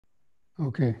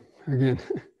Okay, again,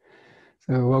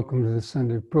 so welcome to the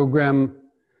Sunday program.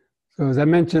 So as I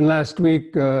mentioned last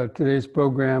week, today's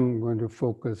program, I'm going to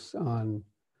focus on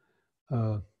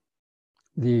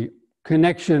the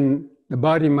connection, the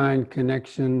body-mind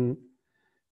connection,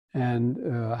 and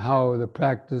how the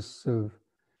practice of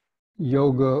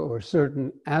yoga or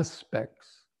certain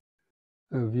aspects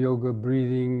of yoga,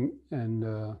 breathing, and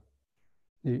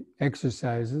the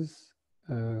exercises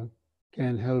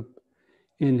can help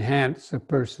enhance a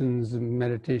person's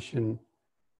meditation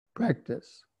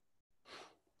practice.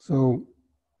 So,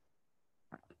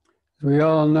 as we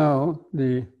all know,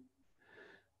 the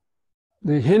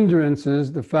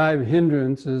hindrances, the 5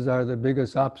 hindrances, are the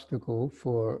biggest obstacle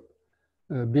for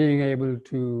being able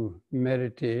to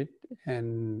meditate,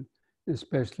 and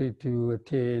especially to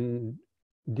attain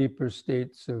deeper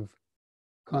states of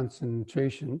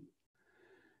concentration,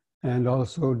 and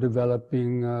also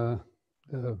developing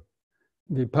the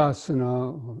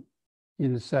vipassana,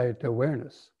 insight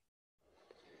awareness.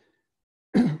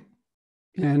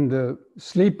 And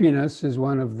sleepiness is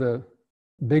one of the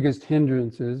biggest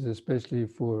hindrances, especially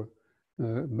for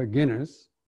beginners,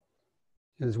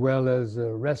 as well as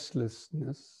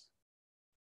restlessness.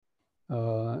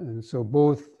 And so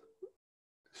both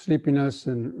sleepiness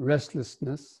and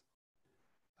restlessness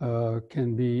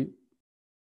can be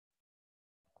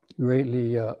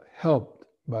greatly helped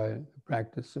by the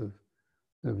practice of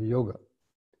yoga.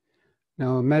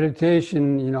 Now,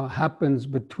 meditation, happens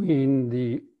between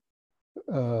the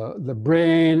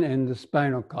brain and the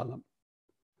spinal column.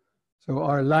 So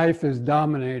our life is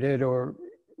dominated, or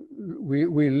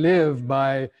we live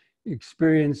by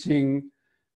experiencing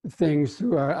things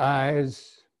through our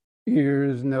eyes,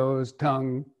 ears, nose,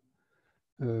 tongue,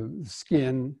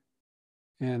 skin,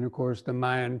 and of course the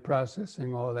mind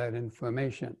processing all that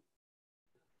information.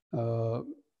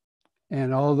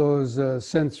 And all those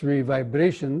sensory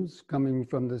vibrations coming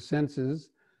from the senses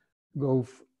go,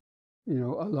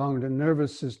 along the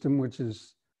nervous system, which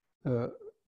is the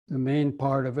main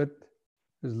part of it,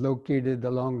 is located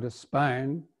along the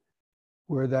spine,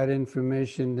 where that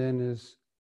information then is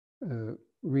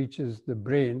reaches the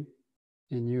brain,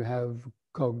 and you have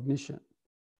cognition.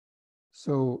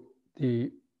 So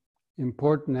the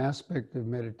important aspect of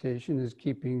meditation is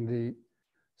keeping the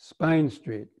spine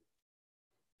straight,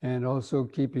 and also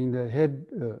keeping the head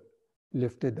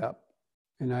lifted up.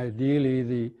 And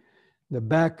ideally, the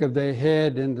back of the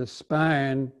head and the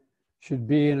spine should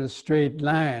be in a straight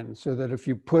line, so that if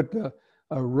you put a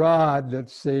rod,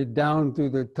 let's say, down through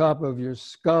the top of your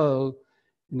skull,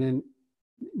 and then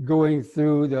going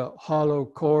through the hollow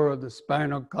core of the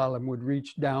spinal column, would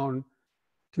reach down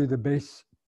to the base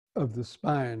of the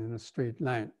spine in a straight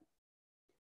line.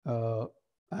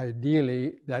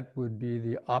 Ideally, that would be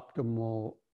the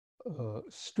optimal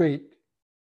straight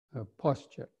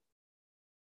posture.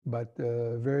 But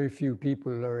very few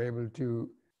people are able to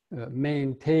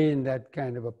maintain that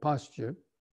kind of a posture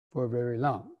for very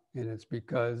long. And it's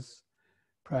because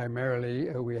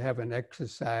primarily we haven't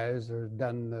exercised or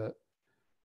done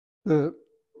the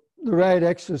right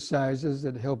exercises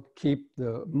that help keep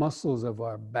the muscles of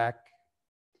our back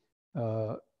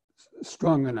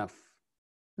strong enough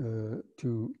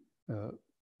to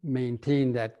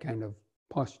maintain that kind of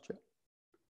posture.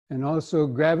 And also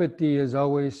gravity is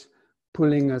always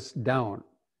pulling us down.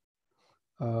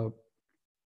 And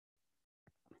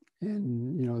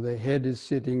the head is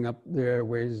sitting up there,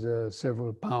 weighs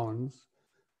several pounds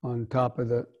on top of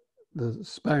the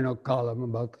spinal column,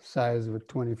 about the size of a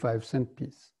 25-cent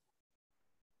piece.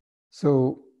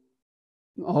 So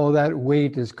all that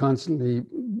weight is constantly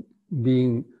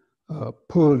being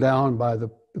pulled down by the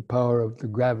power of the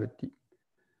gravity.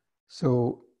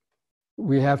 So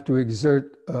we have to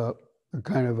exert a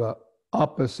kind of a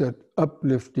opposite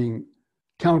uplifting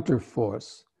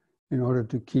counterforce in order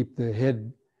to keep the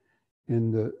head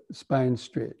and the spine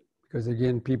straight. Because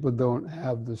again, people don't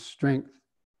have the strength.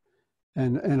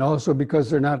 And also because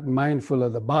they're not mindful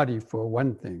of the body, for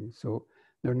one thing. So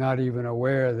they're not even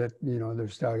aware that, they're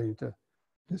starting to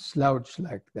slouch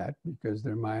like that, because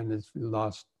their mind is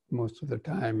lost most of the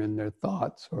time in their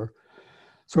thoughts, or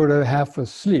sort of half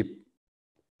asleep.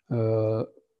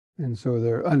 And so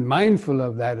they're unmindful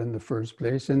of that in the first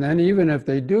place. And then even if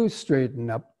they do straighten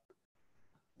up,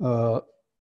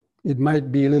 it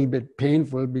might be a little bit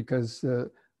painful, because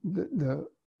the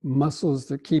muscles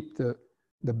that keep the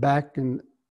back and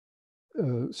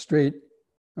straight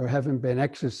or haven't been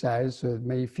exercised, so it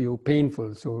may feel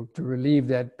painful. So to relieve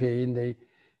that pain,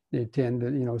 they tend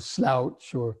to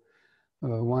slouch or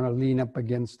want to lean up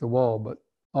against the wall. But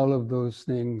all of those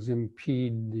things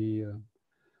impede the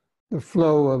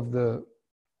flow of the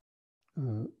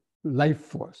life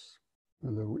force, or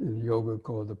in yoga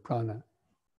called the prana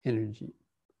energy.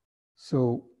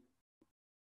 So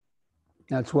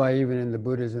that's why even in the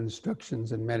Buddha's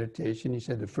instructions in meditation, he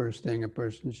said the first thing a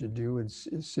person should do is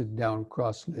sit down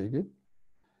cross-legged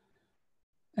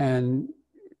and,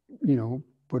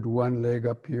 put one leg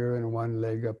up here and one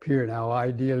leg up here. Now,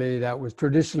 ideally,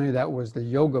 traditionally, that was the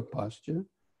yoga posture.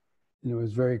 It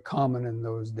was very common in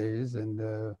those days.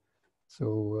 And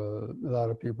so a lot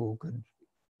of people could,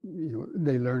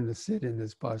 they learned to sit in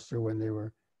this posture when they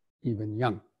were even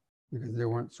young, because there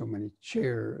weren't so many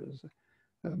chairs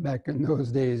back in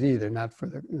those days either, not for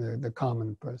the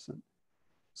common person.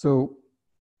 So,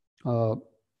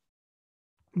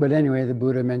 but anyway, the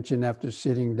Buddha mentioned after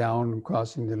sitting down and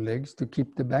crossing the legs to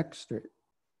keep the back straight.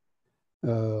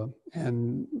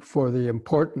 And for the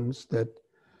importance that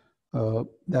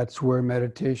that's where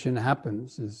meditation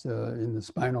happens, is in the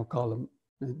spinal column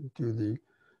and to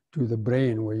the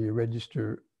brain, where you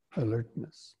register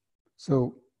alertness.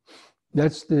 So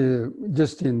that's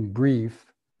just in brief,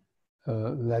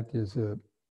 that is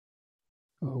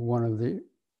one of the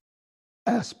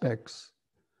aspects,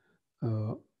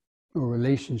 a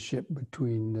relationship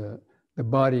between the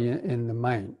body and the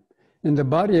mind. And the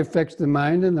body affects the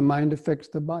mind, and the mind affects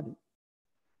the body.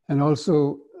 And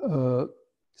also,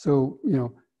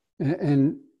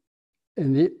 and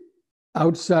the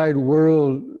outside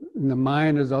world, and the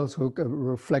mind is also a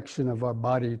reflection of our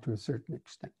body to a certain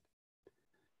extent.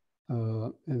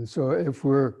 And so if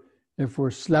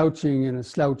we're slouching in a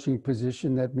slouching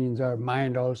position, that means our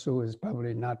mind also is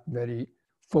probably not very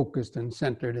focused and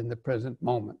centered in the present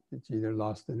moment. It's either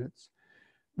lost in its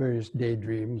various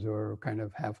daydreams or kind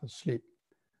of half asleep.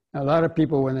 Now, a lot of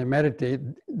people, when they meditate,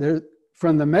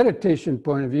 from the meditation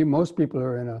point of view, most people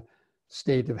are in a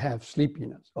state of half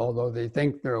sleepiness, although they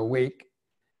think they're awake,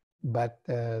 but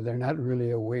they're not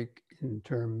really awake in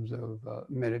terms of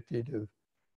meditative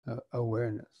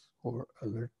awareness or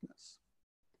alertness.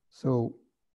 So,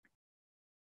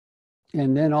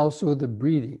 and then also the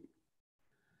breathing.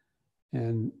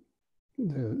 And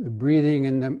the breathing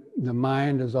and the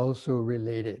mind is also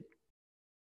related.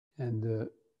 And the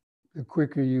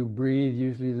quicker you breathe,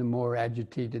 usually the more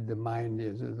agitated the mind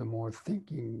is, or the more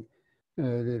thinking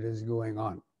that is going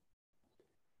on.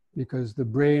 Because the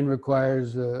brain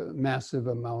requires a massive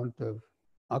amount of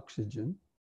oxygen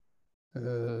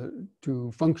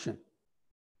to function.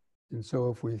 And so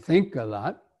if we think a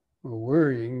lot, or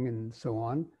worrying and so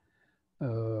on,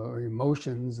 or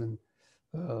emotions, and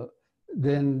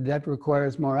then that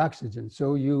requires more oxygen.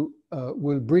 So you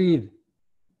will breathe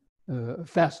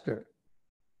faster.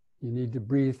 You need to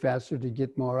breathe faster to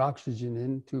get more oxygen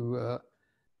in to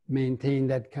maintain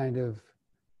that kind of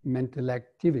mental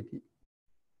activity.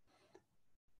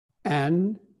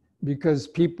 And because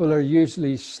people are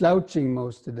usually slouching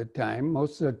most of the time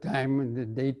in the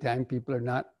daytime, people are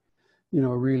not,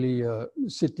 really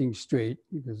sitting straight,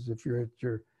 because if you're at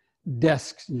your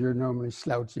desks, you're normally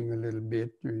slouching a little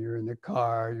bit, or you're in the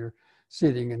car, you're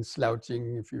sitting and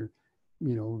slouching. If you're,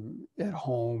 at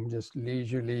home, just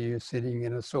leisurely, you're sitting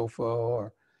in a sofa,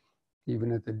 or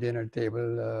even at the dinner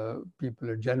table, people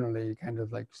are generally kind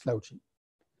of like slouching.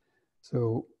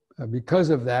 So because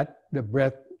of that, the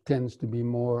breath tends to be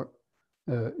more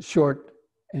short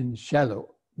and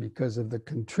shallow, because of the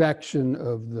contraction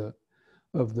of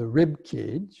the rib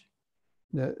cage.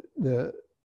 The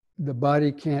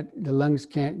lungs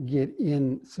can't get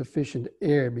in sufficient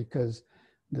air, because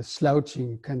the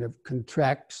slouching kind of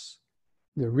contracts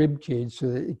the rib cage so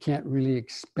that it can't really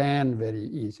expand very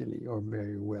easily or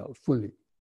very well, fully.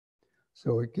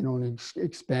 So it can only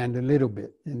expand a little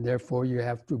bit, and therefore you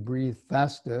have to breathe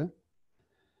faster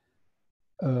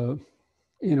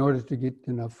in order to get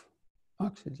enough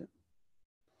oxygen.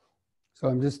 So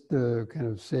I'm just kind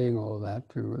of saying all that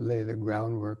to lay the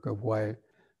groundwork of why,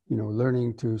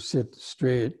 learning to sit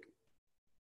straight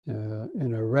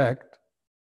and erect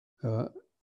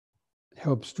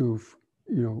helps to,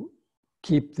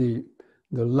 keep the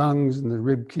lungs and the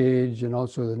rib cage and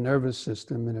also the nervous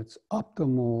system in its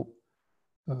optimal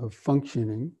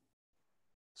functioning,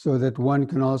 so that one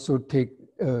can also take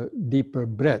deeper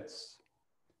breaths.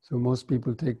 So most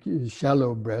people take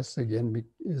shallow breaths, again,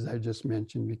 as I just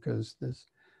mentioned, because there's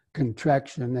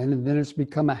contraction, and then it's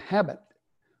become a habit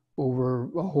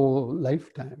over a whole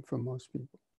lifetime for most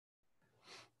people.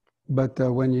 But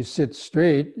when you sit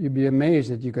straight, you'd be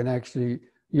amazed that you can actually,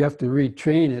 you have to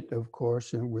retrain it, of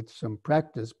course, and with some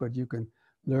practice, but you can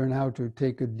learn how to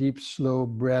take a deep, slow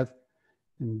breath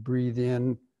and breathe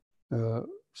in,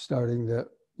 starting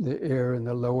the air in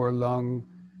the lower lung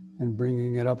and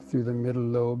bringing it up through the middle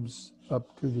lobes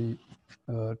up to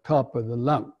the top of the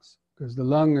lungs. because the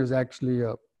lung is actually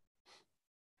a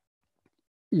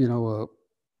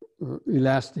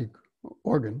elastic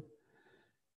organ,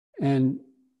 and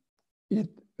it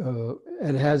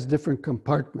has different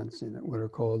compartments in it, what are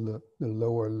called the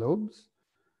lower lobes,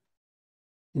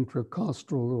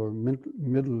 intercostal or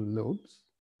middle lobes,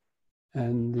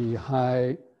 and the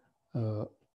high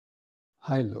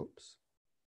lobes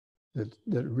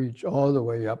that reach all the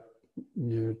way up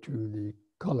near to the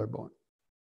collarbone.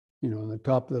 The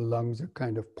top of the lungs are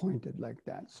kind of pointed like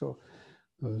that. So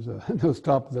those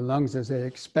top of the lungs, as they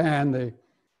expand,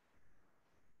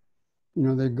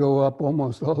 they go up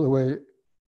almost all the way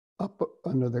up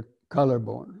under the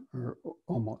collarbone, or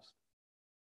almost.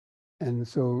 And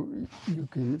so you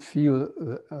can feel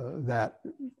that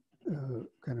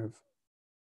kind of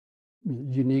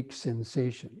unique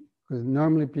sensation, because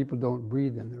normally people don't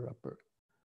breathe in their upper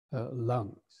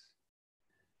lungs,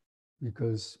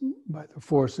 because by the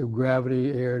force of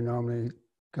gravity, air normally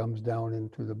comes down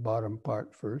into the bottom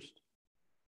part first,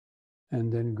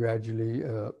 and then gradually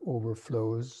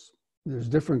overflows. There's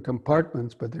different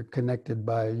compartments, but they're connected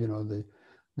by the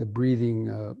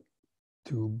breathing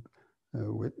tube.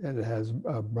 It has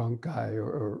bronchi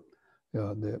or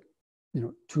the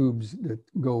tubes that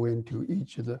go into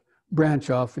each of the branch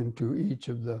off into each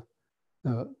of the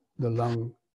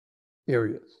lung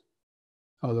areas.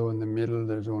 Although in the middle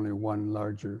there's only one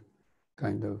larger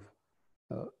kind of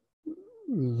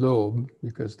lobe,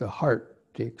 because the heart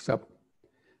takes up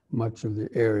much of the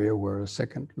area where a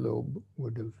second lobe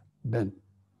would have been.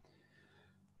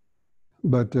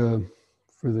 But for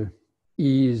the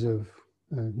ease of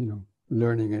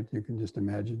learning it, you can just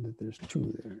imagine that there's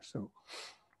two there. So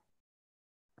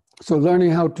learning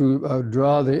how to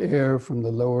draw the air from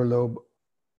the lower lobe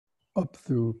up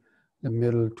through the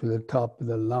middle to the top of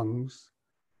the lungs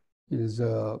is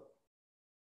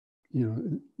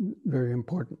very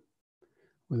important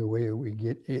with the way we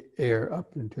get air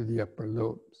up into the upper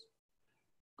lobes,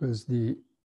 because the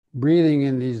breathing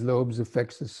in these lobes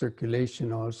affects the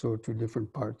circulation also to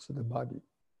different parts of the body.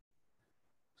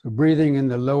 So breathing in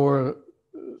the lower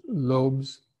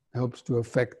lobes helps to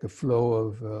affect the flow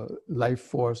of life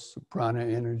force, prana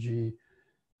energy,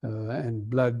 and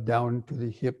blood down to the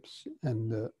hips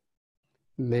and the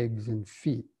legs and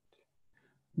feet.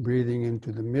 Breathing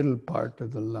into the middle part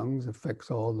of the lungs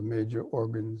affects all the major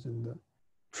organs in the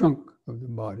trunk of the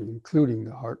body, including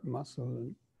the heart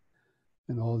muscle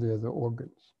and all the other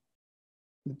organs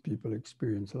that people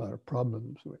experience a lot of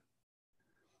problems with.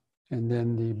 And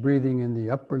then the breathing in the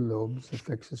upper lobes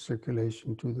affects the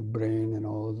circulation to the brain and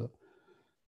all of the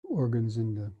organs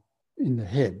in the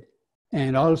head,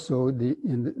 and also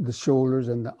in the shoulders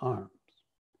and the arms.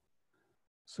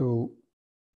 So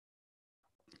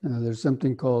there's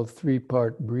something called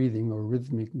three-part breathing or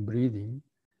rhythmic breathing,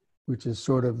 which is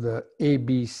sort of the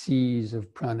ABCs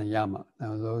of pranayama.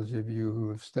 Now, those of you who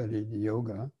have studied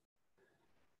yoga,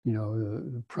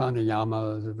 the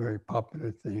pranayama is a very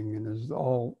popular thing, and there's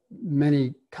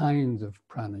many kinds of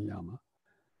pranayama,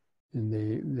 and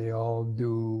they all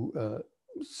do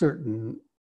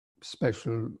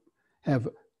have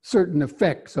certain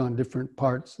effects on different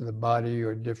parts of the body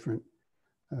or different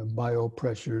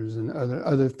biopressures and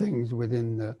other things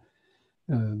within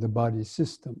the body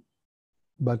system.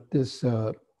 But this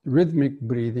rhythmic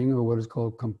breathing, or what is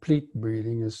called complete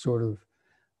breathing, is sort of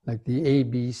like the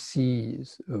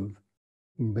ABCs of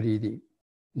breathing,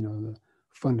 the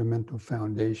fundamental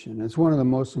foundation. It's one of the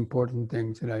most important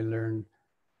things that I learned,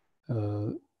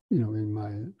 in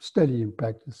my study and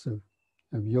practice of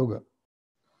yoga.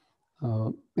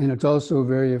 And it's also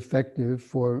very effective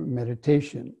for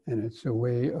meditation, and it's a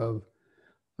way of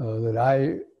that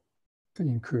I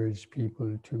encourage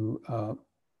people to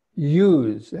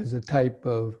use as a type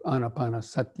of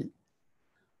anapanasati,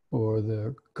 or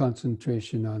the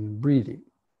concentration on breathing.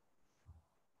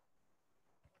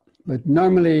 But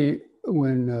normally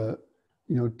when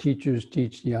teachers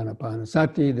teach the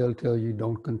anapanasati, they'll tell you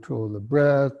don't control the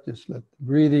breath, just let the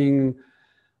breathing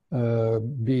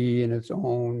be in its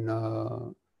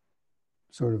own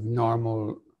sort of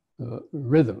normal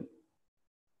rhythm.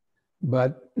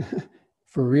 But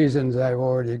for reasons I've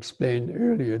already explained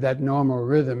earlier, that normal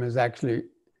rhythm is actually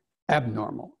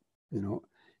abnormal,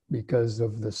 because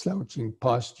of the slouching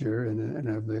posture and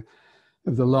of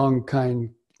the long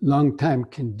time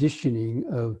conditioning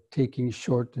of taking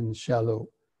short and shallow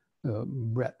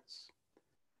breaths.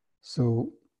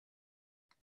 So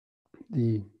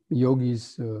the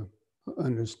yogis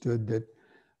understood that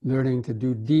learning to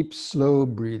do deep, slow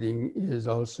breathing is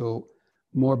also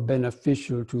more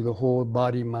beneficial to the whole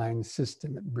body-mind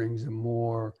system. It brings a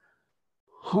more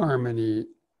harmony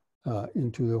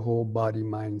into the whole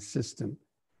body-mind system.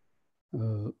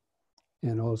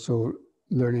 And also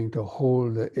learning to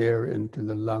hold the air into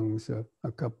the lungs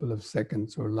a couple of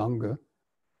seconds or longer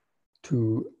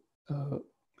to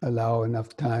allow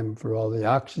enough time for all the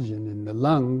oxygen in the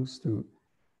lungs to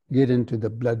get into the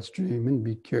bloodstream and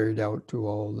be carried out to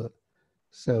all the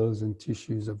cells and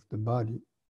tissues of the body.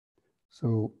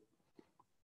 So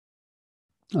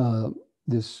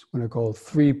this, what I call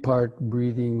three-part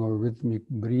breathing or rhythmic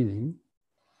breathing,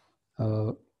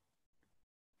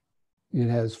 it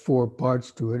has four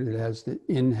parts to it. It has the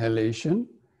inhalation,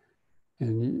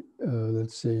 and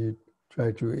let's say you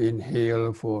try to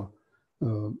inhale for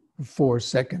 4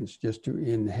 seconds, just to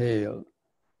inhale,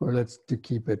 or to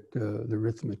keep it the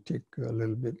arithmetic a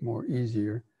little bit more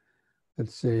easier.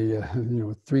 Let's say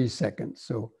 3 seconds.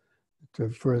 So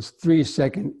for a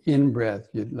 3-second in-breath,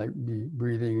 you'd like be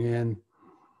breathing in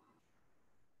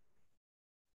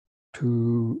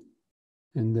 2,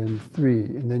 and then 3.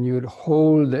 And then you would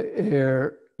hold the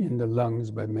air in the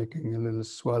lungs by making a little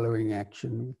swallowing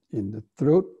action in the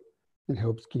throat. It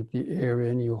helps keep the air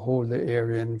in. You hold the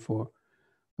air in for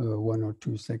 1 or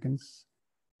 2 seconds.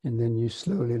 And then you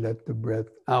slowly let the breath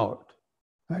out,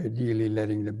 ideally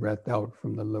letting the breath out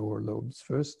from the lower lobes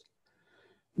first,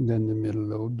 and then the middle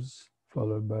lobes,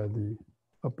 followed by the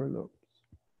upper lobes.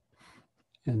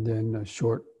 And then a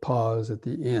short pause at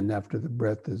the end after the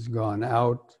breath has gone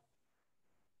out.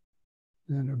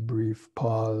 Then a brief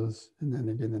pause, and then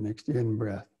again the next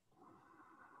in-breath.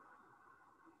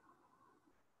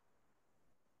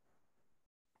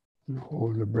 And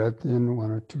hold the breath in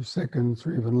 1 or 2 seconds,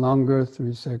 or even longer,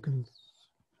 3 seconds.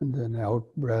 And then out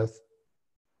breath.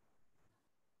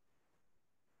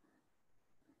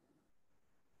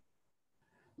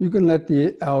 You can let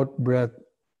the out breath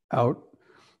out,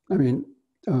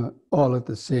 all at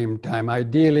the same time.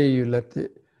 Ideally, you let the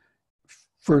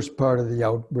first part of the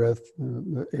out breath,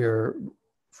 the air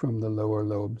from the lower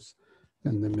lobes,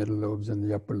 and the middle lobes and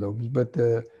the upper lobes. But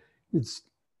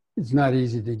it's not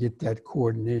easy to get that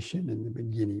coordination in the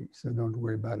beginning, so don't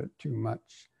worry about it too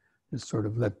much. Just sort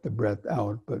of let the breath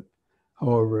out, but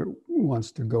however it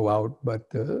wants to go out, but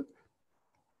kind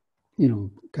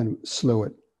of slow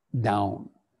it down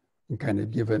and kind of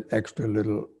give an extra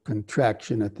little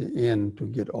contraction at the end to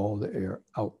get all the air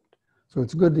out. So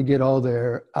it's good to get all the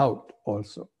air out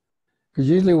also. Because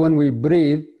usually when we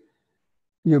breathe,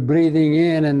 you're breathing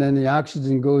in and then the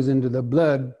oxygen goes into the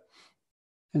blood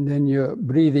and then you're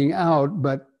breathing out,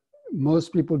 but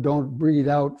most people don't breathe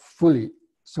out fully.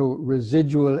 So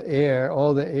residual air,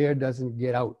 all the air doesn't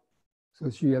get out. So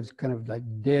you have kind of like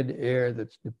dead air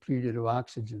that's depleted of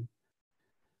oxygen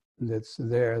that's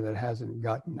there that hasn't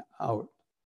gotten out.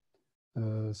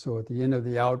 So at the end of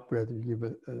the out breath, you give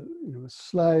a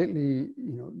slightly,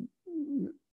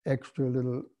 extra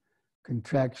little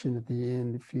contraction at the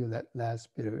end to feel that last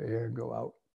bit of air go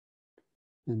out.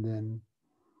 And then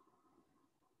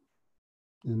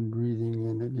breathing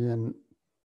in again,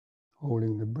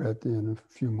 holding the breath in a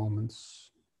few moments,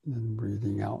 and then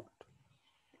breathing out.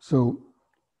 So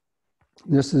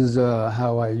this is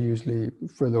how I usually,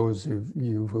 for those of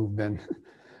you who've been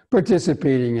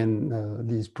participating in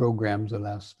these programs the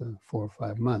last 4 or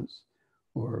 5 months,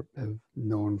 or have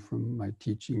known from my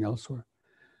teaching elsewhere,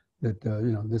 that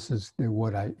this is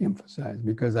what I emphasize,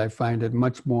 because I find it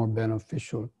much more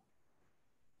beneficial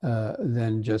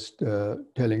than just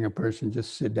telling a person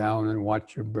just sit down and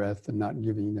watch your breath and not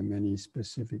giving them any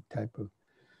specific type of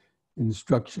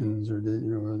instructions, or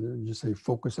just say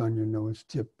focus on your nose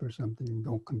tip or something.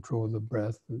 Don't control the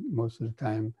breath. Most of the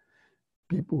time,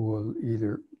 people will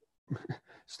either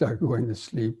start going to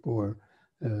sleep, or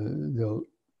they'll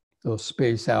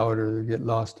space out, or they'll get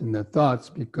lost in their thoughts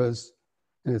because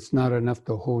it's not enough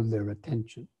to hold their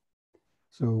attention.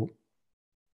 So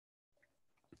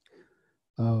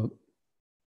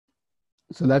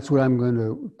that's what I'm going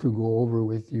to go over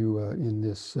with you in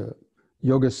this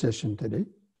yoga session today.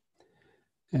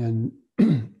 And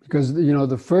because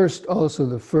the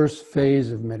first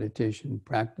phase of meditation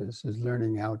practice is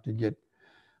learning how to get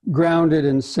grounded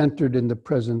and centered in the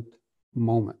present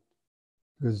moment.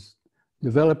 Because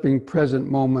developing present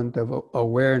moment of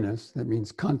awareness, that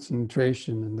means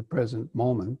concentration in the present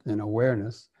moment and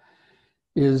awareness,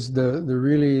 is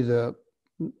really the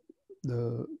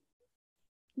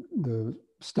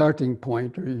starting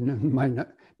point, or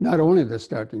not only the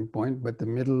starting point, but the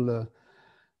middle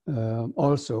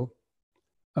also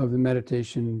of the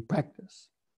meditation practice.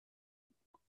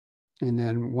 And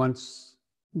then once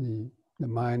the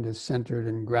mind is centered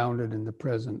and grounded in the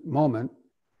present moment,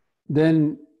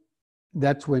 then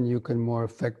that's when you can more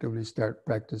effectively start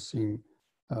practicing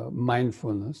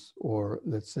mindfulness, or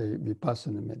let's say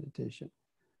vipassana meditation,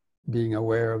 being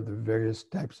aware of the various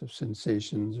types of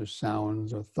sensations or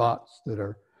sounds or thoughts that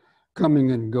are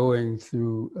coming and going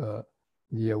through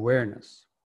the awareness.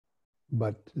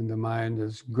 But the mind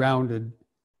is grounded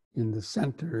in the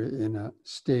center in a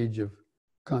stage of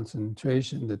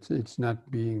concentration that it's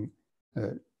not being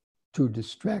too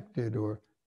distracted or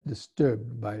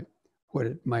disturbed by what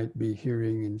it might be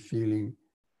hearing and feeling,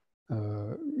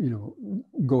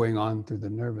 going on through the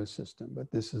nervous system. But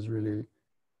this is really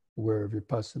where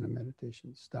vipassana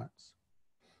meditation starts.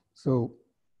 So,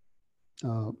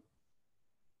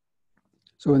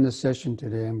 in this session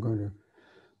today, I'm going to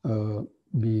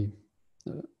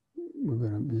we're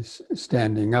going to be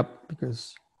standing up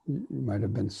because you might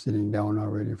have been sitting down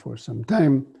already for some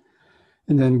time,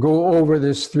 and then go over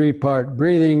this three-part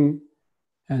breathing,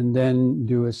 and then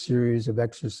do a series of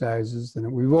exercises.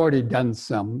 And we've already done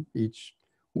some each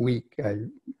week. I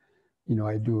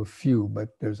do a few,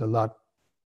 but there's a lot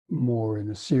more in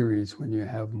a series when you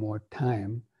have more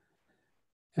time.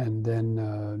 And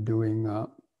then doing a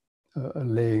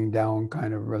laying down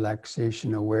kind of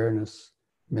relaxation awareness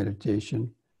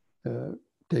meditation,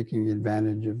 taking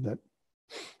advantage of that,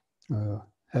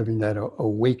 having that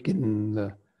awaken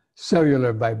the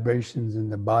cellular vibrations in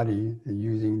the body, and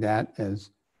using that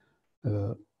as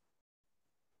a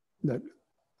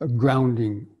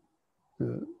grounding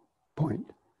point,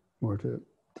 or to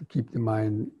keep the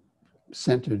mind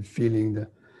centered, feeling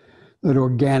that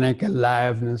organic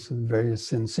aliveness of various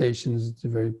sensations. It's a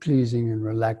very pleasing and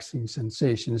relaxing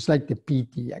sensation. It's like the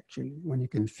piti, actually. When you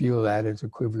can feel that, it's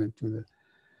equivalent to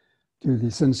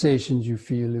the sensations you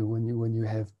feel when you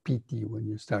have piti, when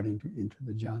you're starting to enter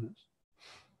the jhanas.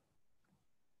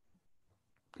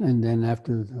 And then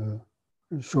after the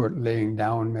short laying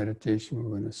down meditation, we're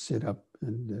going to sit up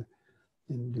and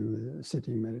do the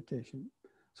sitting meditation.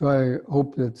 So I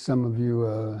hope that some of you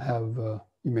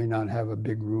you may not have a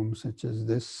big room such as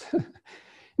this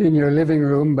in your living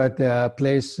room, but a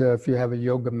place, if you have a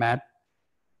yoga mat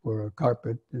or a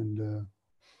carpet, and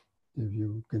if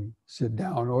you can sit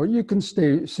down, or you can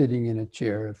stay sitting in a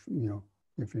chair if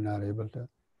you're not able to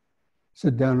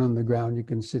sit down on the ground, you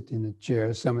can sit in a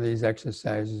chair. Some of these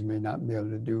exercises may not be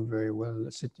able to do very well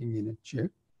sitting in a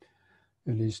chair,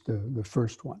 at least the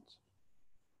first ones.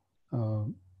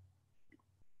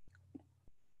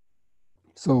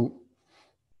 So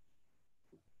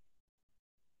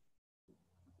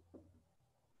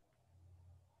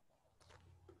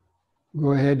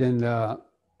go ahead and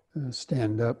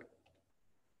stand up.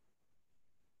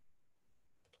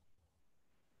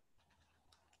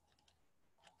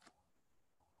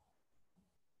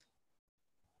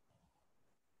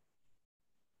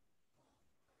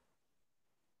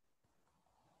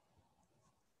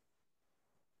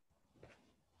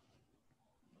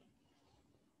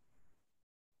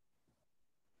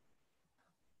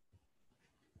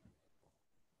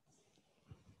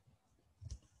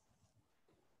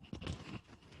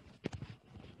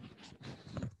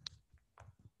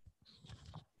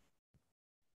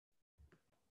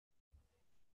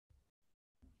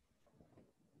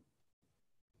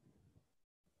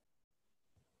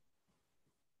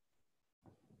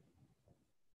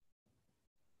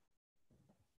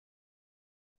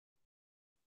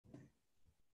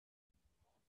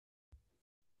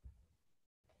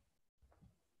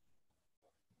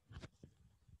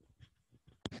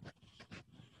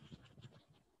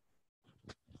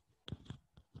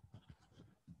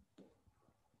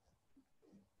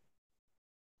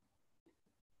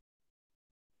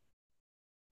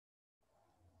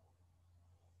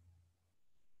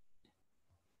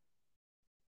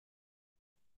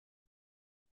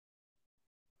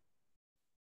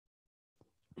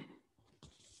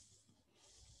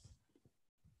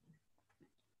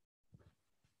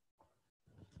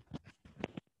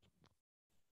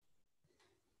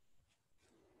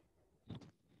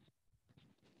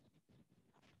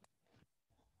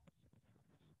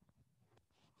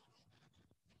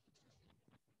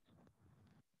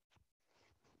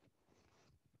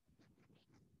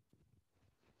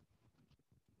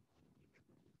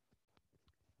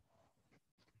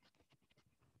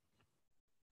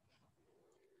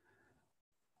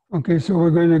 Okay, so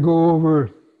we're going to go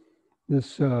over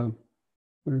this, what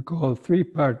we call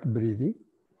three-part breathing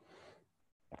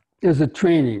as a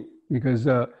training, because,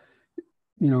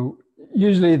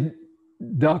 usually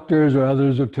doctors or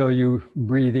others will tell you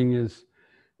breathing is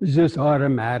just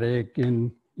automatic,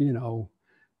 and,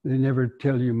 they never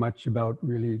tell you much about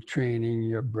really training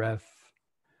your breath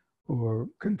or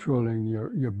controlling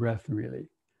your breath, really.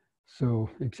 So,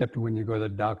 except when you go to the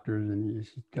doctors and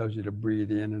he tells you to breathe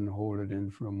in and hold it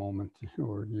in for a moment,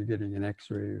 or you're getting an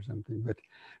X-ray or something. But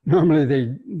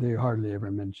normally they hardly ever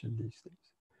mention these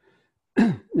things.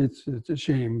 It's a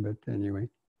shame, but anyway.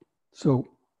 So,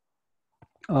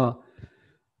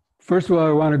 first of all,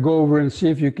 I want to go over and see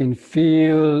if you can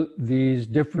feel these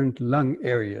different lung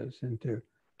areas, and to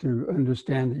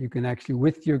understand that you can actually,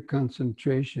 with your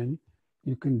concentration,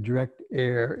 you can direct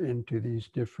air into these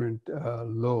different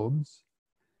lobes,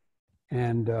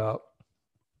 and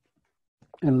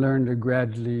learn to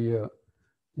gradually,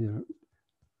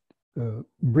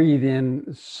 breathe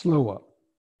in slower,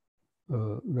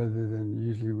 rather than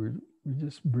usually we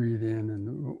just breathe in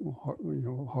and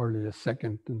hardly a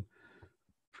second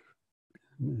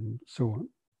and so on.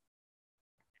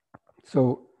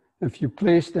 So if you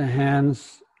place the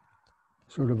hands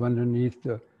sort of underneath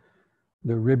the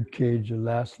rib cage, the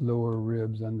last lower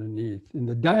ribs underneath. And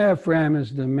the diaphragm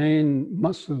is the main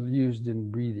muscle used in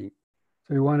breathing.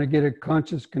 So you want to get a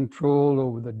conscious control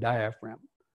over the diaphragm.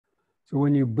 So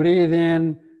when you breathe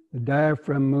in, the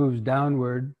diaphragm moves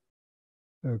downward,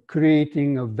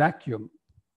 creating a vacuum.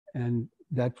 And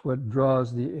that's what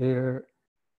draws the air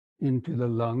into the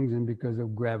lungs. And because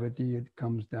of gravity, it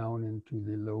comes down into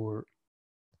the lower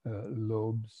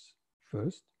lobes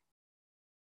first.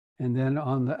 And then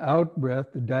on the out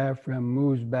breath, the diaphragm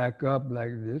moves back up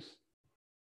like this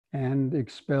and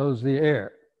expels the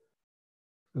air.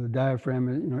 So the diaphragm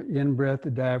is, in breath,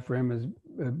 the diaphragm is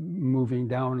moving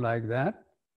down like that.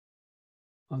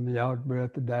 On the out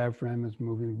breath, the diaphragm is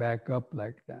moving back up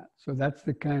like that. So that's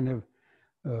the kind of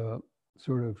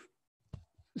sort of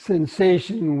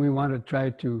sensation we want to try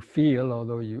to feel,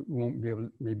 although you won't be able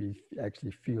to maybe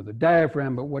actually feel the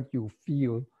diaphragm, but what you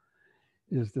feel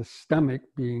is the stomach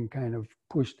being kind of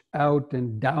pushed out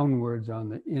and downwards on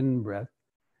the in-breath.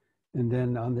 And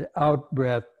then on the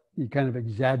out-breath, you kind of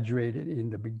exaggerate it in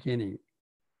the beginning.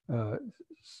 Kind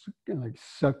of like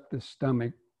suck the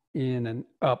stomach in and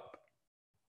up.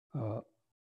 And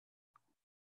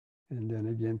then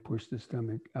again, push the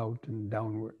stomach out and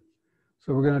downward.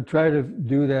 So we're going to try to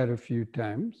do that a few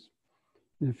times.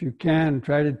 And if you can,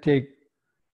 try to take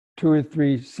 2 or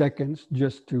 3 seconds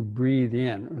just to breathe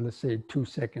in, or let's say 2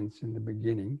 seconds in the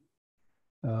beginning,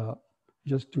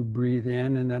 just to breathe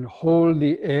in, and then hold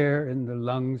the air in the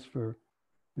lungs for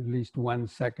at least 1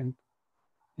 second,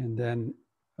 and then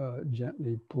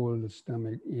gently pull the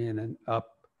stomach in and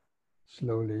up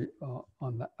slowly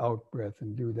on the out breath,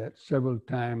 and do that several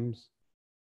times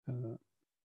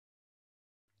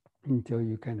until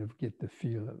you kind of get the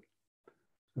feel of it.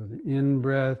 So the in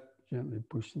breath, gently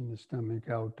pushing the stomach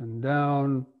out and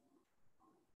down.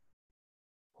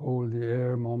 Hold the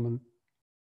air a moment.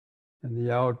 And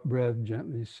the out breath,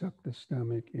 gently suck the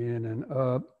stomach in and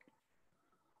up.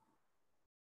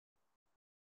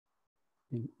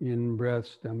 In breath,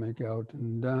 stomach out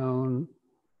and down.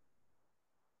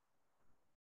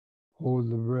 Hold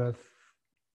the breath.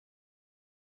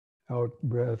 Out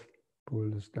breath, pull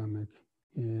the stomach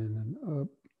in and up.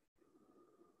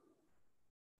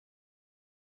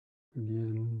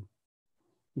 Again,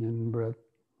 in breath.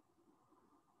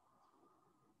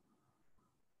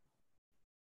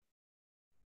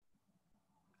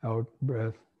 Out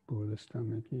breath, pull the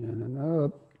stomach in and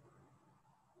up.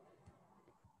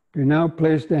 You now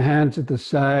place the hands at the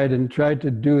side and try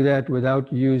to do that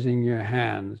without using your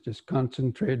hands. Just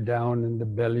concentrate down in the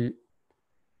belly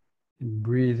and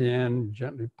breathe in,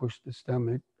 gently push the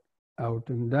stomach out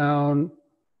and down.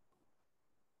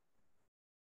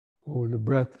 Hold the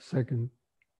breath a second.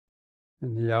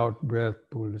 And the out breath,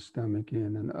 pull the stomach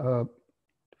in and up.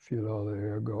 Feel all the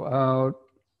air go out.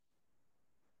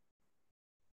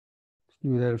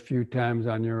 Do that a few times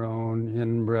on your own.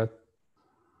 In breath.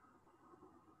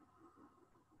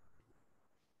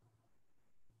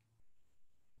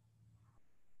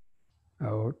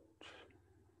 Out.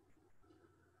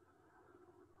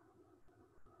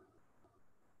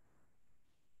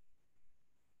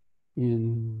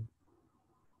 In.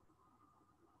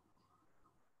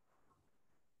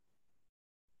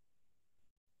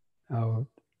 Out.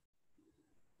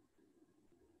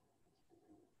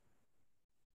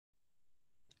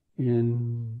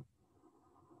 In.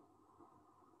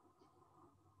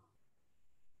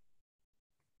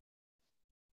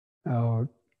 Out.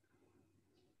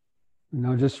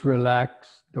 Now just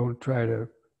relax. Don't try to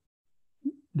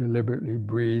deliberately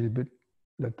breathe, but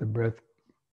let the breath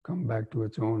come back to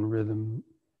its own rhythm.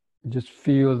 Just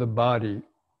feel the body.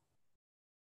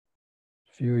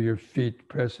 Feel your feet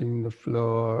pressing the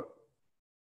floor.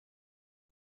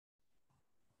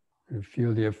 And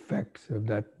feel the effects of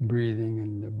that breathing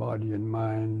in the body and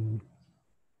mind.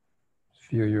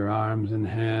 Feel your arms and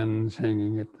hands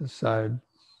hanging at the side.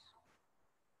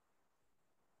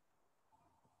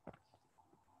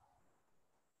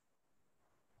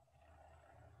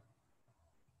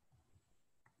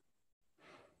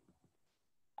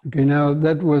 Okay, now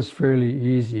that was fairly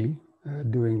easy,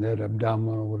 doing that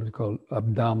abdominal, what is called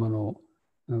abdominal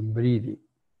breathing.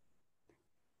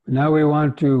 Now we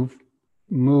want to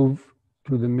move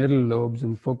to the middle lobes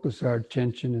and focus our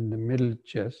attention in the middle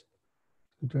chest.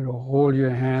 So try to hold your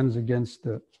hands against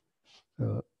the,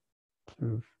 sort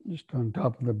of just on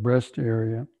top of the breast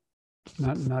area,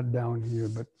 not down here,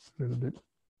 but a little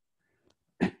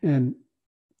bit. And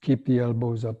keep the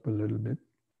elbows up a little bit.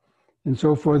 And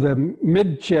so for the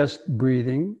mid-chest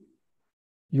breathing,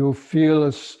 you'll feel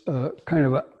a kind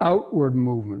of an outward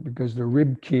movement because the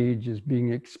rib cage is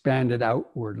being expanded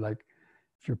outward, like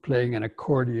if you're playing an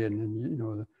accordion and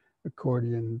the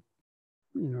accordion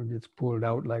gets pulled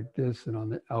out like this, and on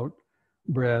the out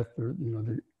breath, or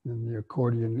then the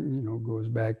accordion goes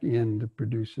back in to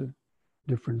produce a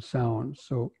different sound.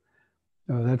 So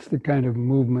that's the kind of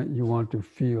movement you want to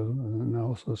feel, and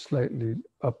also slightly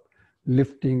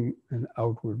uplifting and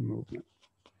outward movement.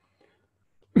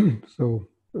 So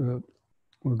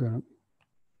we're going to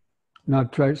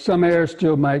not try. Some air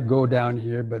still might go down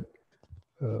here, but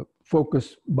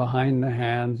focus behind the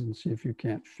hands and see if you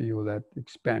can't feel that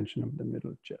expansion of the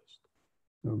middle chest.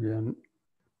 So again,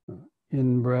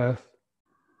 in breath,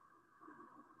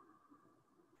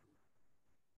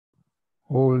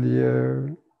 hold the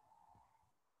air,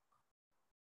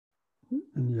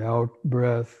 and the out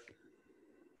breath.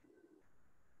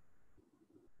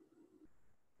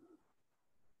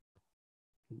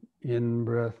 In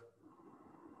breath,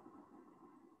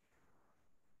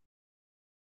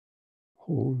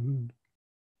 hold,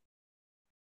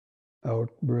 out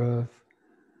breath,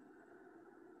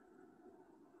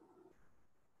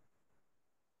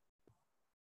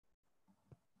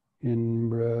 in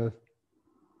breath,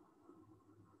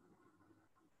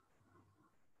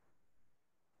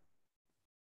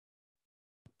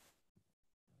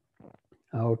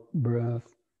 out breath.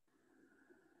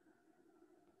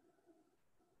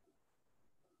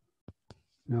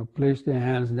 Now place the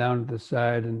hands down at the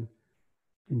side and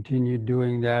continue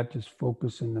doing that. Just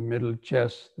focus in the middle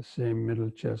chest, the same middle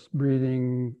chest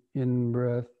breathing, in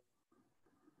breath,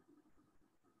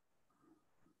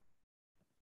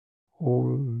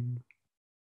 hold,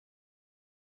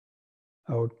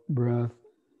 out breath,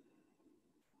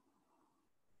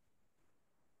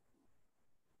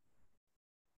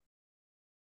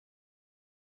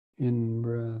 in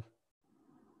breath,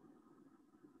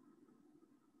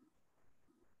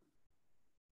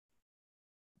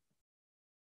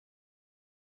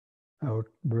 out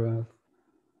breath.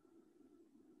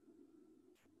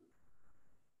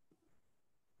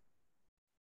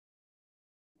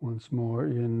 Once more,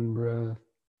 in breath,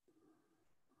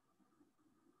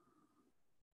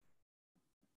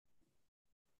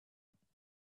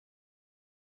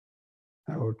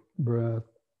 out breath,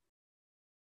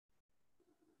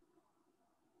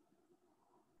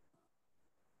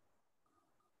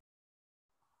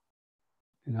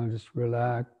 and now just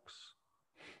relax.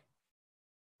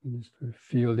 And just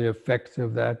feel the effects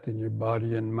of that in your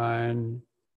body and mind.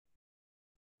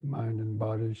 Mind and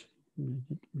body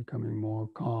becoming more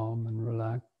calm and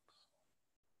relaxed.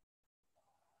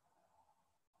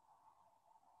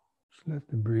 Just let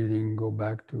the breathing go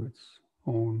back to its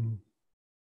own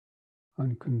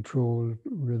uncontrolled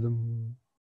rhythm.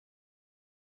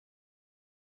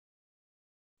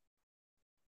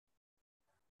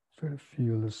 Try to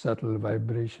feel the subtle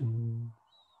vibration.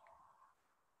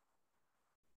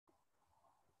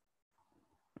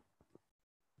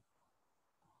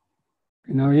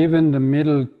 Even the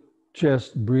middle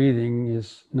chest breathing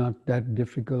is not that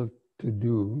difficult to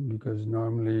do, because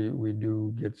normally we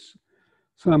do get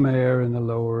some air in the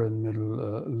lower and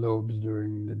middle lobes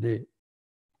during the day.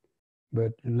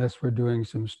 But unless we're doing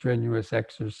some strenuous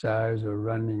exercise or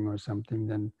running or something,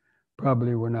 then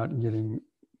probably we're not getting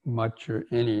much or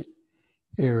any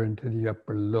air into the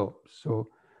upper lobes. So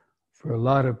for a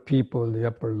lot of people, the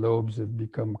upper lobes have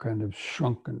become kind of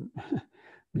shrunken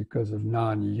because of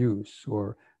non-use,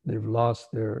 or they've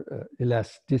lost their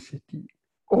elasticity,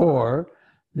 or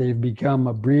they've become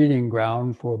a breeding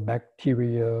ground for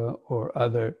bacteria or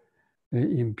other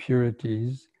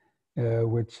impurities,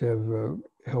 which have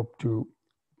helped to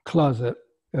clog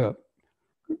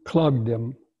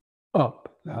them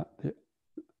up, the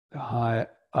high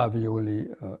alveoli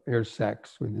air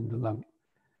sacs within the lung.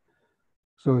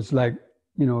 So it's like,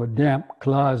 a damp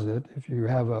closet. If you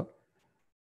have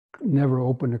never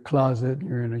open a closet,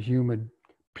 you're in a humid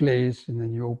place, and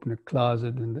then you open a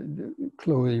closet, and the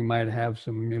clothing might have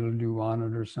some mildew on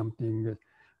it or something,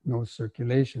 no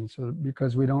circulation. So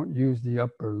because we don't use the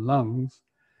upper lungs,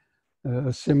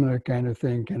 a similar kind of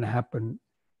thing can happen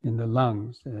in the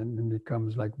lungs, and it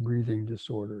becomes like breathing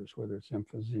disorders, whether it's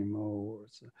emphysema or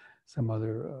some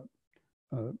other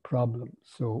problem.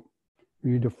 So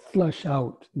we need to flush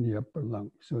out the upper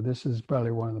lung. So this is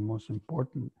probably one of the most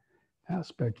important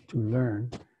aspects to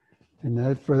learn.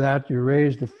 And for that, you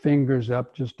raise the fingers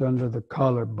up just under the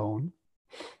collarbone.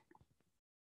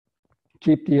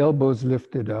 Keep the elbows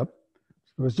lifted up.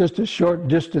 So it's just a short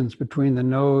distance between the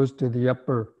nose to the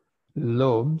upper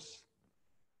lobes.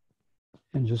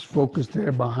 And just focus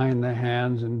there behind the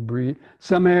hands and breathe.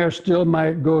 Some air still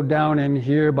might go down in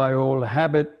here by old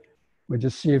habit, but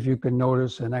just see if you can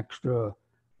notice an extra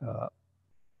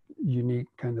unique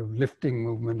kind of lifting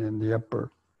movement in the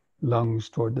upper lungs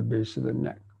toward the base of the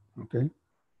neck. Okay?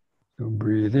 So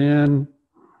breathe in.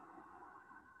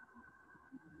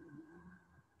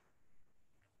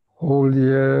 Hold the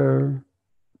air.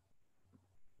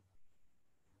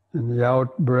 And the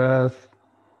out breath.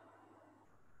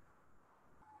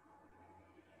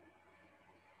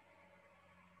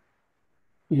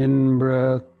 In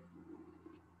breath.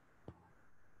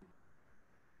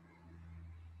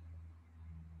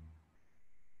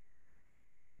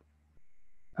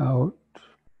 Out.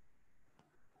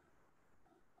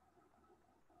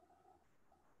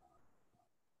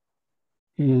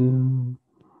 In.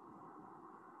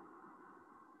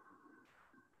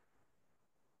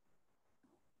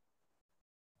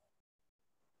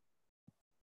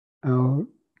 Out.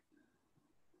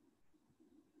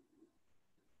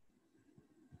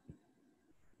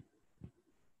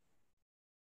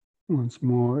 Once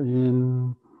more,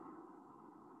 in.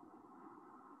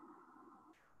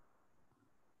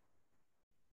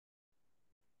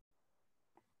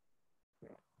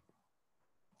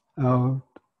 Out.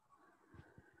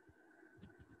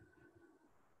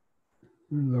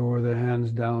 Lower the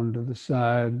hands down to the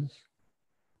sides.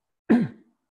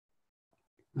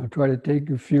 Now try to take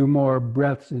a few more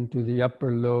breaths into the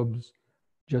upper lobes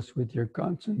just with your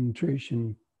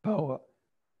concentration power.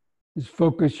 Just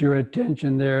focus your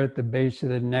attention there at the base of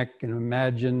the neck and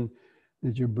imagine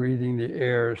that you're breathing the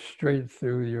air straight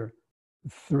through your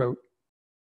throat.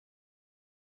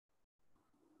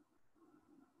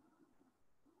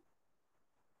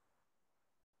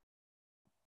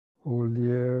 Hold the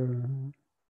air.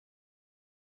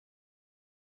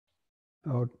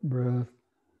 Out breath.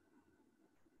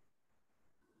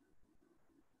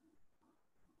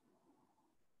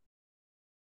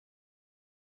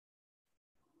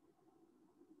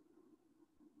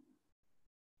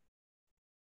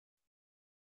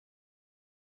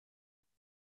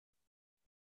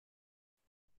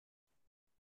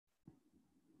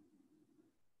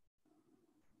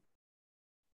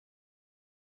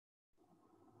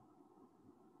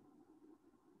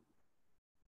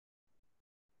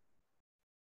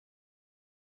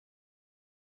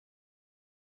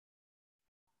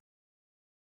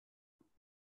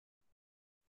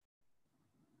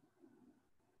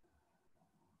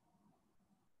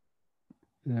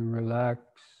 Then relax.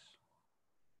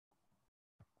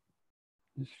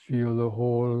 Just feel the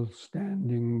whole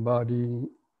standing body.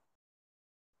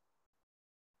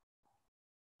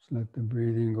 Just let the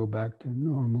breathing go back to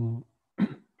normal.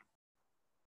 Just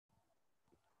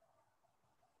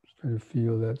try to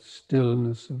feel that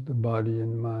stillness of the body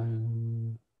and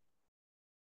mind.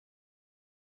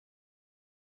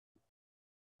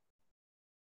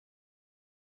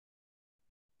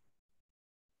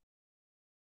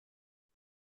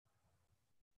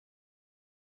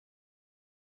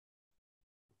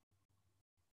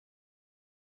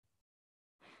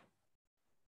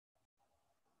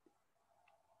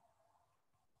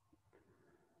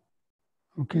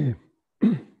 Okay.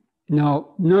 Now,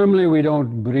 normally we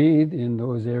don't breathe in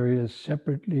those areas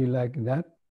separately like that,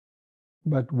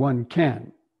 but one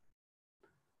can.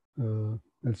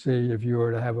 Let's say if you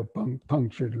were to have a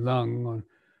punctured lung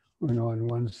on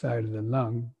one side of the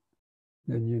lung,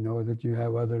 then you know that you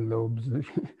have other lobes that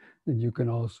you can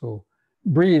also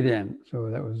breathe in. So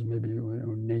that was maybe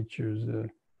nature's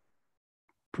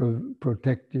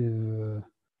protective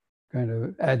kind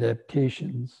of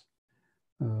adaptations.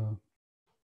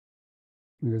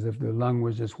 Because if the lung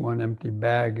was just one empty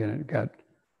bag and it got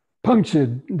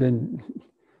punctured, then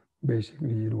basically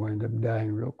you'd wind up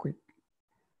dying real quick.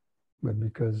 But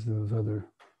because those other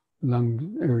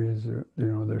lung areas are,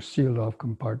 they're sealed off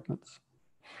compartments.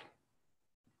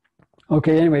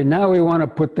 Okay, anyway, now we want to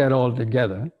put that all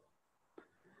together.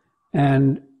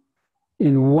 And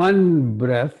in one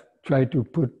breath, try to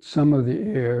put some of the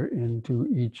air into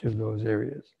each of those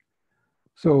areas.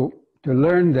 So to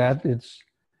learn that,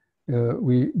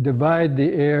 we divide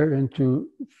the air into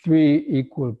 3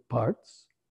 equal parts.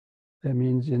 That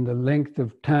means in the length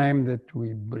of time that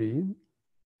we breathe,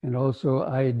 and also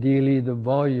ideally the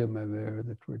volume of air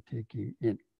that we're taking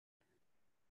in.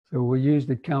 So we use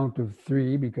the count of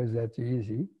 3 because that's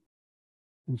easy.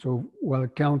 And so while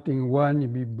counting 1,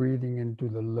 you'll be breathing into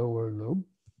the lower lobe.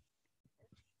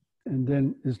 And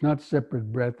then it's not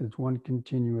separate breath, it's one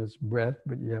continuous breath,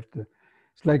 but you have to,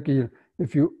 it's like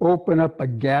if you open up a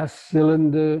gas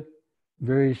cylinder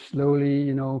very slowly,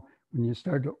 you know, when you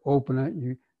start to open it,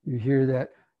 you hear that.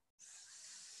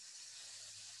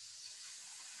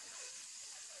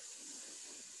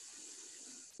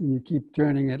 And you keep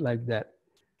turning it like that,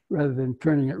 rather than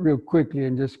turning it real quickly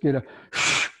and just get a,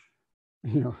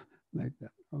 you know, like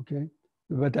that, okay?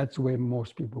 But that's the way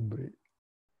most people breathe.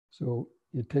 So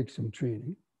it takes some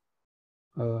training.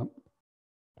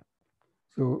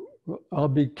 So I'll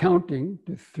be counting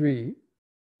to 3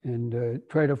 and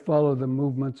try to follow the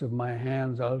movements of my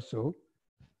hands also.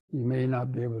 You may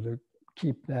not be able to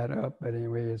keep that up, but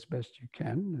anyway, as best you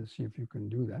can, let's see if you can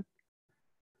do that.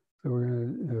 So we're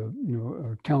going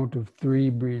to, a count of 3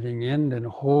 breathing in, then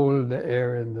hold the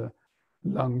air in the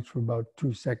lungs for about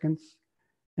 2 seconds.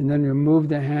 And then you move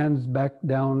the hands back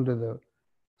down to the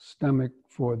stomach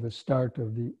for the start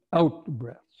of the out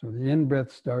breath. So the in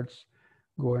breath starts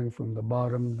going from the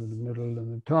bottom to the middle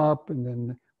and the top. And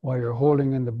then while you're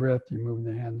holding in the breath, you move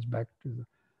the hands back to the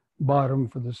bottom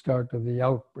for the start of the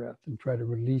out breath and try to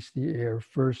release the air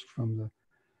first from the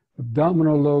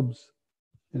abdominal lobes,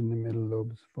 then the middle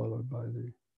lobes, followed by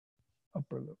the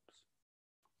upper lobes.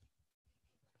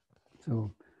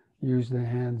 So use the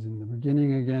hands in the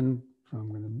beginning again. So I'm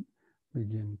going to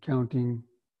begin counting.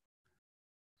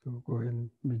 So go ahead and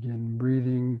begin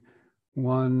breathing.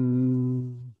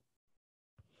 1,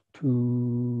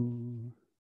 2,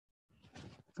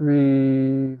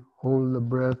 3. Hold the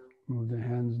breath. Move the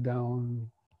hands down.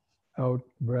 Out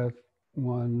breath.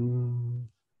 1,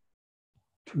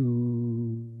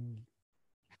 2,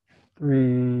 3.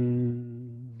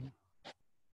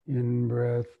 In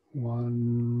breath.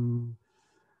 1,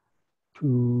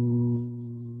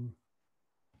 2,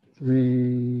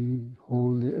 3.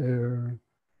 Hold the air.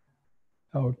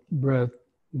 Out breath.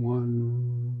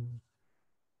 1,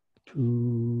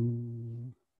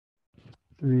 2,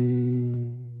 3.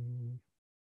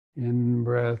 In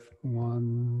breath.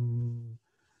 1,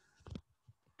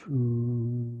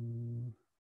 2,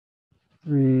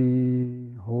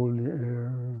 3. Hold the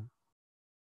air.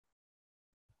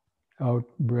 Out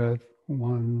breath.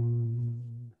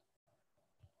 1,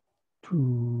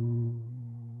 2,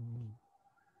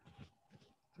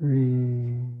 3.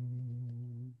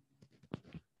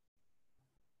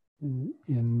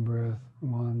 In breath.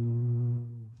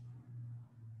 1,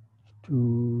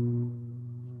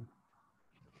 2,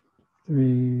 3.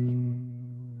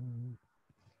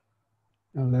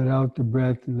 Now let out the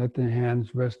breath and let the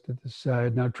hands rest at the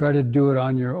side. Now try to do it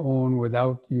on your own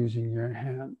without using your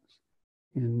hands.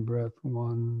 In breath.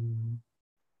 1,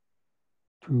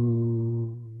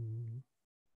 2,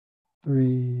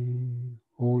 3.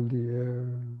 Hold the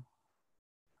air.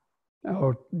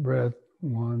 Out breath.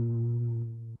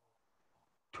 1,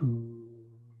 2,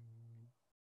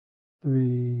 3.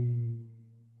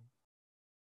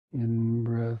 In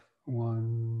breath.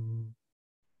 1,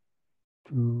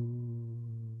 2,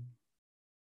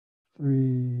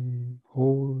 3.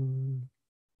 Hold.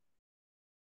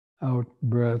 Out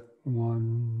breath.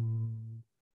 1,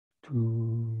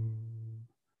 2,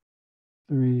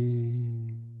 3.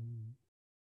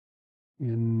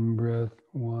 In breath.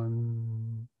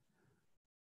 1,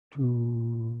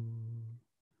 2,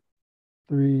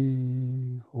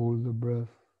 3. Hold the breath.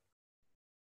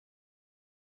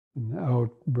 And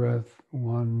out breath.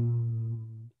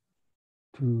 1,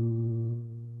 2,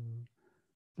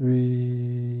 3.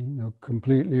 Now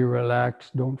completely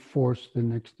relax. Don't force the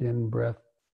next in breath.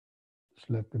 Just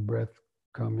let the breath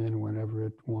come in whenever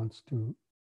it wants to.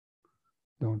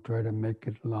 Don't try to make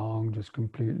it long. Just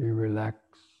completely relax.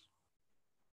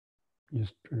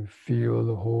 Just feel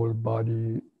the whole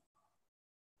body.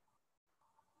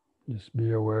 Just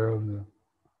be aware of that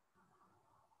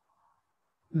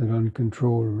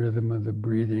uncontrolled rhythm of the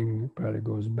breathing. It probably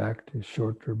goes back to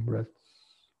shorter breaths,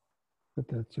 but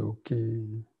that's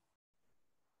okay.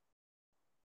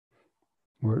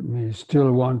 Or it may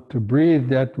still want to breathe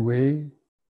that way,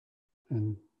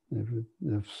 and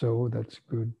if so, that's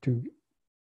good too.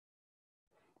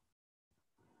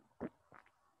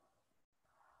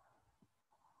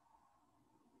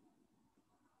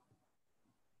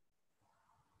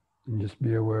 And just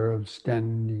be aware of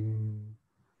standing,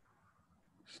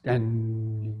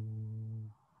 standing.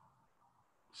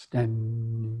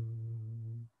 standing.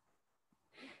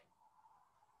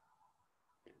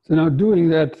 So now doing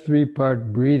that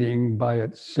three-part breathing by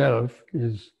itself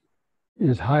is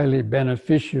highly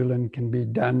beneficial and can be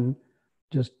done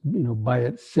just by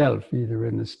itself, either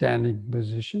in the standing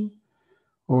position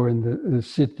or in the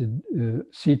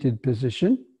seated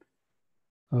position.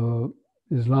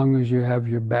 As long as you have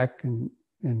your back and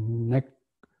neck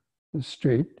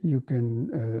straight, you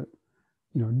can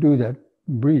do that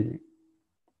breathing.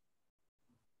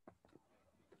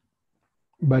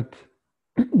 But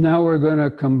now we're going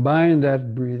to combine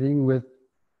that breathing with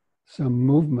some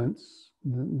movements,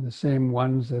 the same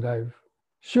ones that I've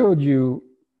showed you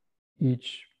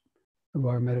each of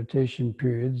our meditation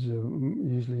periods,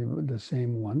 usually the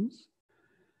same ones.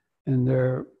 And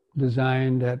they're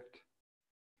designed at,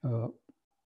 to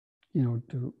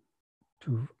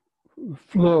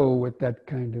flow with that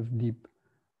kind of deep,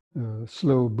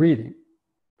 slow breathing.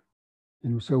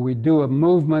 And so we do a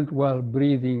movement while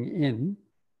breathing in,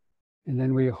 and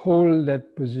then we hold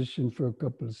that position for a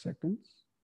couple of seconds.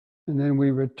 And then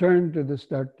we return to the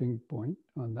starting point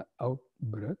on the out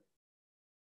breath.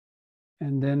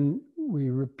 And then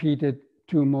we repeat it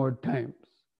 2 more times.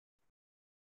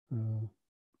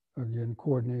 Again,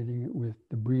 coordinating it with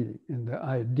the breathing. And the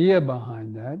idea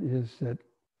behind that is that,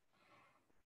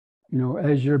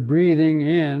 as you're breathing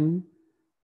in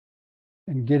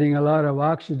and getting a lot of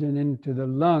oxygen into the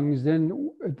lungs,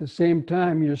 then at the same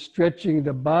time you're stretching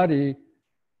the body,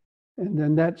 and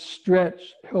then that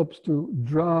stretch helps to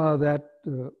draw that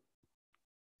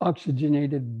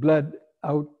oxygenated blood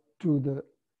out to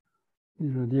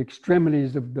the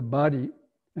extremities of the body,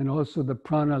 and also the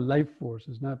prana life force.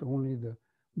 It's not only the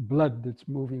blood that's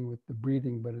moving with the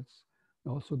breathing, but it's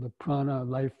also the prana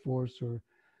life force, or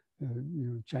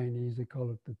Chinese they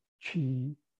call it the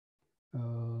qi.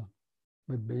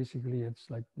 But basically, it's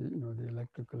like the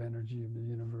electrical energy of the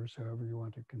universe, however you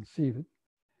want to conceive it.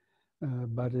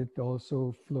 But it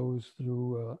also flows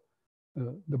through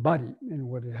the body, and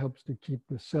what it helps to keep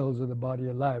the cells of the body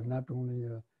alive, not only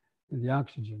the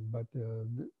oxygen, but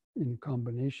in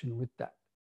combination with that.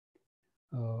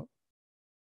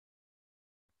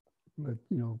 But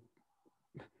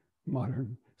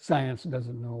modern science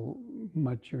doesn't know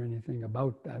much or anything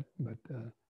about that. But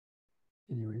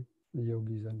anyway, the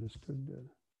yogis understood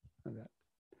that.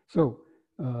 So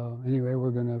anyway,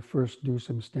 we're going to first do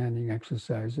some standing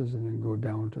exercises, and then go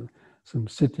down to some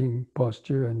sitting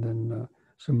posture, and then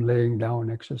some laying down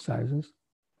exercises.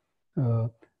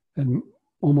 And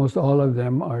almost all of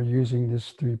them are using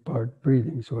this 3-part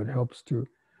breathing, so it helps to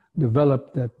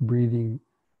develop that breathing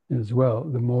as well.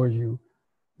 The more you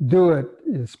do it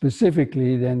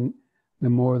specifically, then the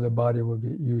more the body will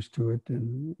get used to it,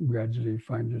 and gradually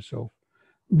find yourself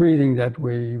breathing that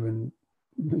way, even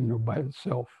by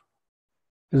itself,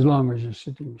 as long as you're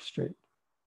sitting straight.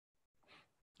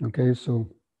 Okay, so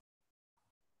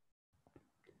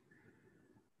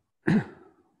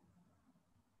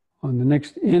on the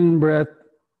next in-breath,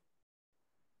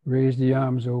 raise the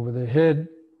arms over the head.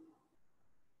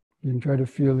 You can try to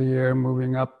feel the air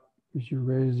moving up as you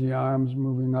raise the arms,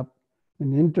 moving up,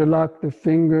 and interlock the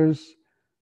fingers.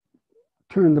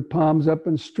 Turn the palms up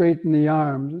and straighten the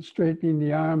arms. And straightening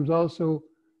the arms also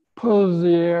pulls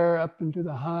the air up into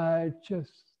the high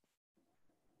chest.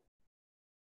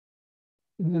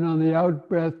 And then on the out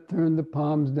breath, turn the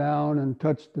palms down and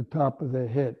touch the top of the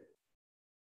head.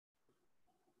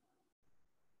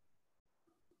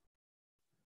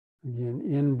 Again,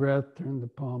 in breath, turn the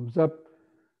palms up.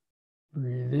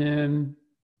 Breathe in.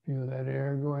 Feel that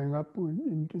air going upward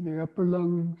into the upper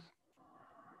lungs.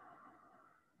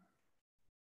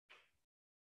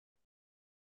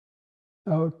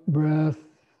 Out breath,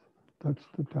 touch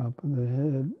the top of the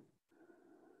head.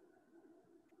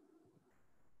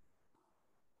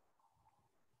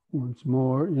 Once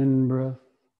more, in breath.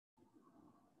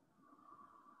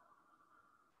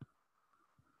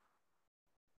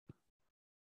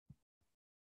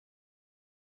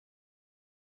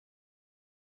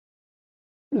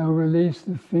 Now release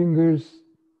the fingers,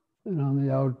 and on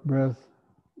the out breath,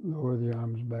 lower the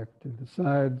arms back to the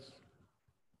sides.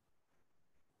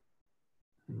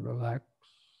 And relax.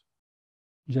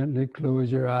 Gently close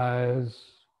your eyes.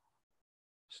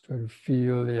 Just try to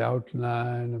feel the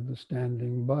outline of the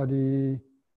standing body.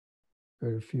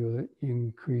 Try to feel the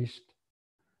increased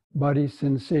body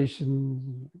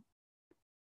sensations,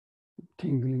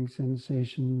 tingling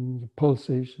sensations,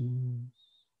 pulsations,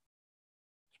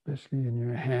 especially in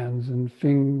your hands and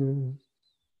fingers.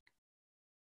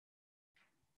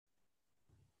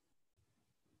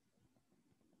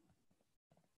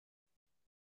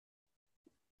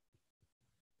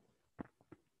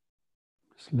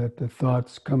 Just let the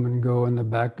thoughts come and go in the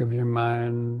back of your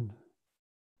mind.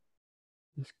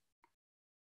 Just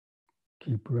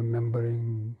keep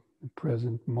remembering the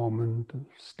present moment of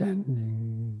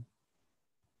standing,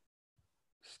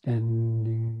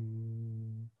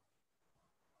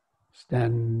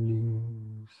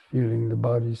 feeling the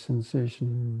body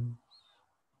sensations.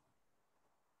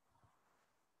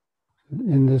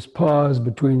 In this pause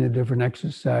between the different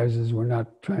exercises, we're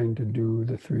not trying to do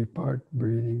the three-part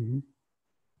breathing.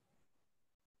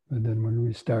 But then when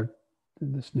we start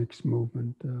this next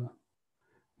movement,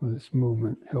 this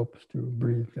movement helps to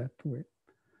breathe that way.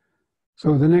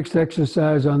 So the next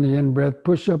exercise on the in-breath,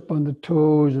 push up on the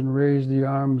toes and raise the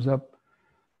arms up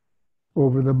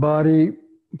over the body.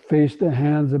 Face the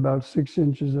hands about 6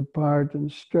 inches apart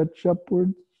and stretch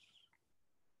upwards.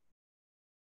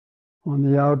 On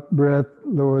the out breath,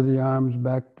 lower the arms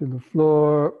back to the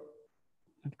floor.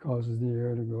 It causes the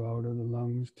air to go out of the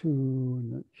lungs too,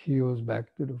 and the heels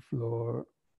back to the floor.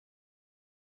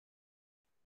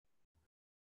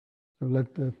 So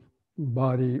let the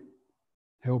body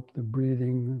help the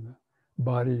breathing, the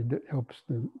body that helps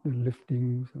the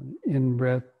lifting. So the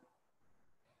in-breath,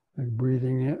 like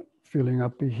breathing it, filling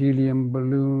up a helium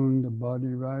balloon, the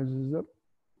body rises up.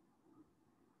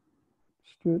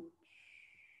 Stretch.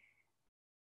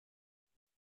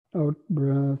 Out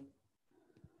breath.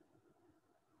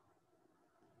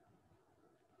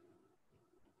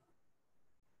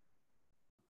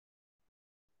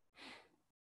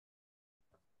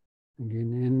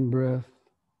 Again, in breath.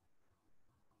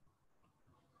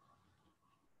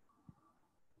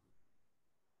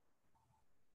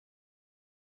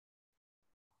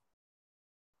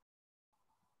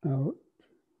 Out.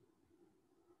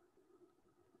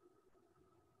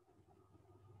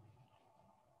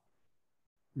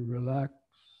 Relax.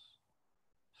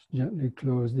 Just gently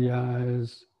close the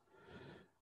eyes.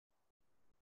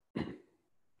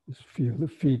 Just feel the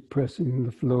feet pressing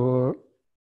the floor.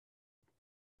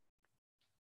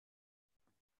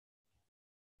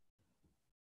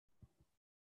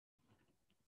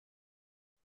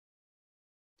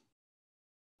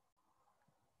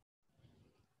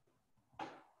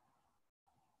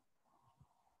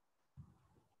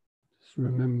 Just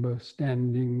remember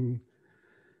standing,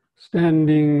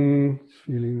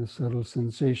 feeling the subtle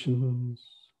sensations.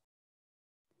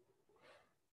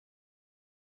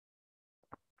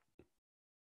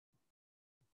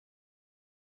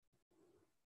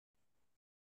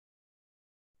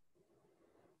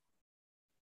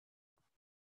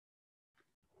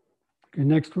 Okay,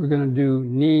 next we're going to do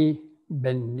knee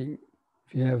bending.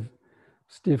 If you have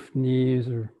stiff knees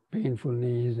or painful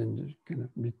knees, and just kind of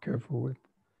be careful with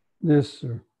this,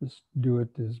 or just do it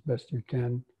as best you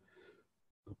can.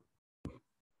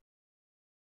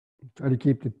 Try to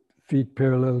keep the feet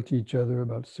parallel to each other,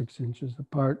 about 6 inches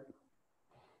apart.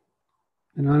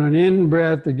 And on an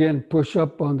in-breath, again, push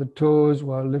up on the toes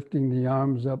while lifting the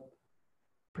arms up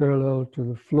parallel to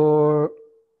the floor.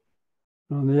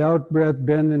 On the out-breath,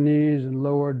 bend the knees and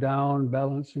lower down,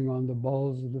 balancing on the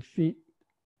balls of the feet.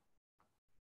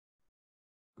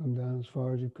 Come down as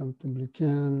far as you comfortably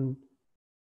can.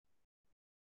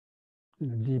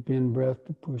 And a deep in-breath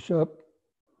to push up.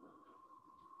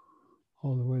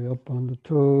 All the way up on the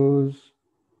toes.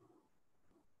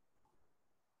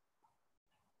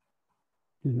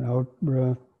 In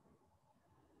out-breath.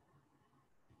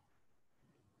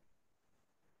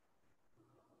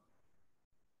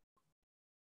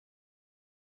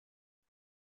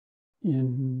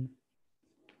 In.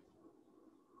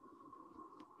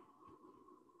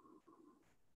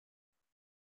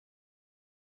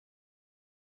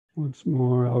 Once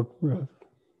more, out-breath.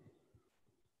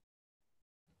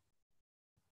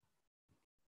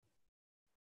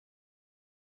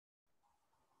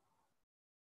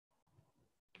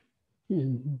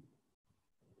 In.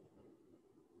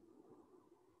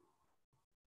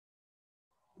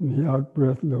 In the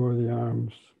out-breath, lower the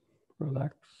arms,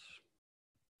 relax.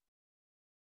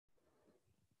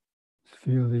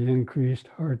 Feel the increased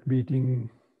heart beating.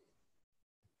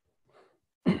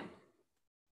 Feel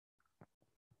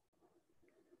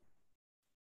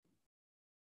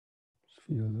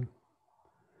the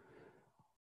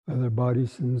other body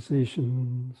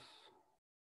sensations.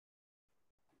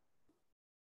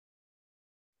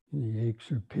 Any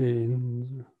aches or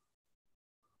pains.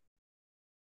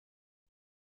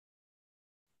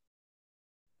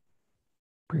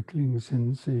 Prickling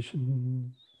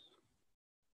sensations.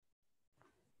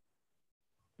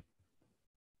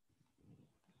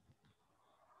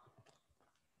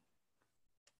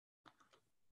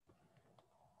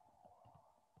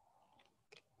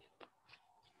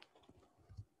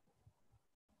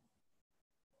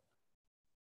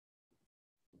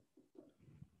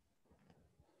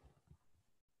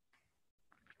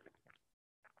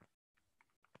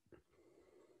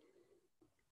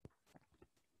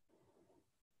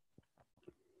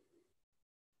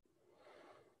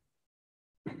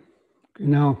 Okay,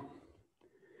 now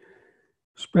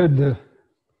spread the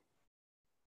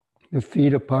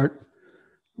feet apart,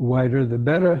 wider the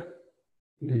better,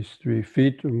 at least 3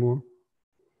 feet or more.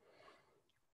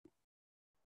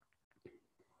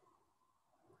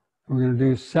 We're going to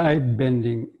do side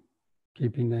bending,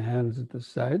 keeping the hands at the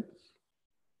sides.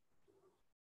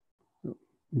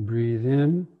 Breathe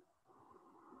in.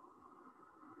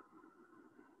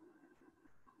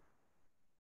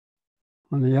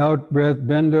 On the out breath,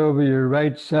 bend over your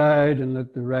right side and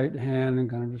let the right hand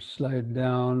kind of slide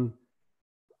down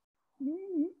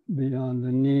beyond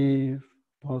the knee, if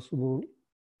possible.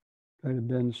 Try to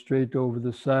bend straight over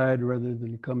the side rather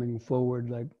than coming forward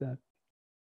like that.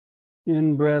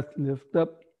 In breath, lift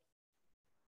up.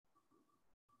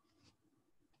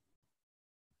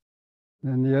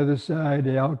 Then the other side,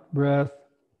 the out breath.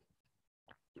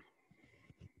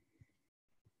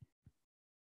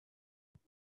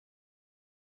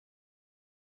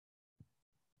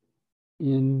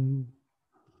 In,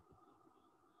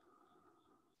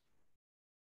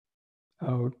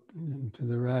 out, and to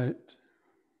the right.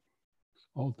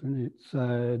 Alternate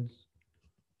sides.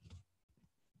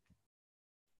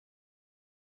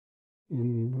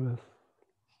 In breath.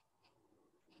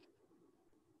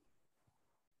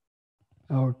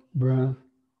 Out breath.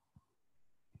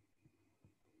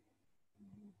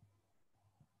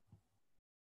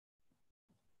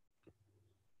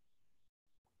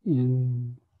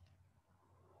 In.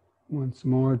 Once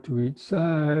more to each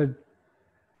side.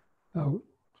 Out.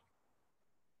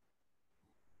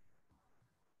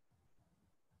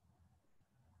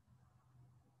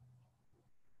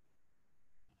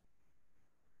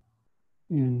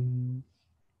 In.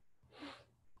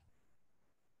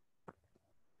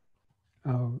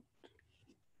 Out.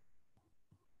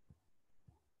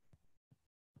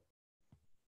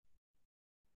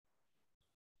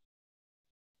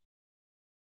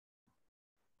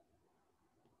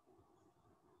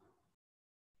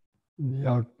 And the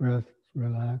out breath,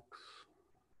 relax.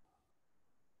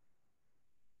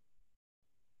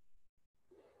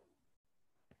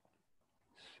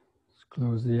 Just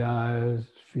close the eyes,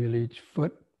 feel each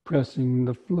foot pressing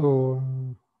the floor.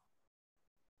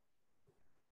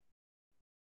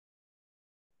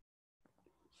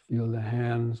 Feel the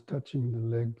hands touching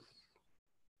the legs.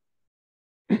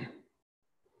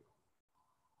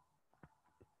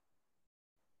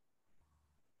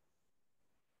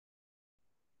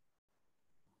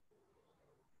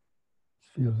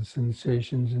 Feel the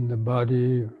sensations in the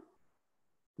body.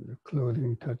 The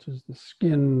clothing touches the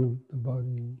skin of the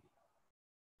body.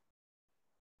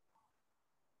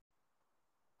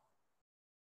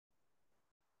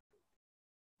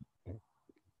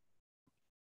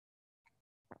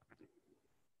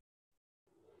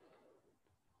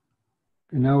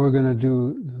 And now we're going to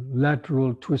do the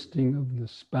lateral twisting of the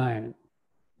spine.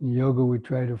 In yoga, we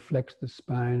try to flex the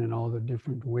spine in all the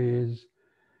different ways,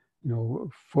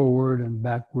 forward and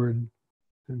backward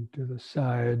and to the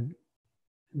side,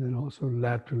 and then also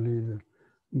laterally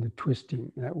the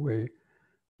twisting. That way,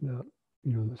 the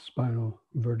spinal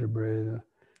vertebrae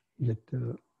get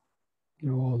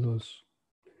all those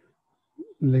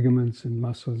ligaments and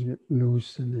muscles get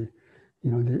loose, and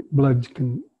the blood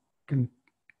can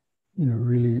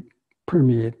really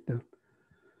permeate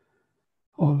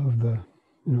all of the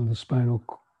the spinal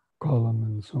column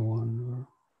and so on, or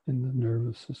in the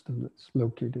nervous system that's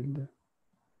located there.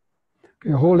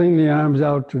 Okay, holding the arms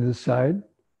out to the side.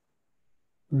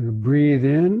 We're going to breathe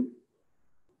in.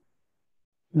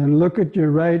 Then look at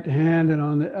your right hand, and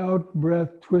on the out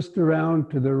breath, twist around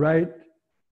to the right.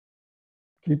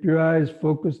 Keep your eyes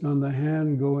focused on the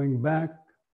hand going back.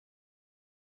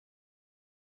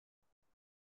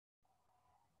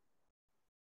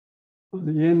 On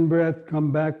the in-breath,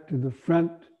 come back to the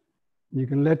front. You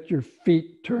can let your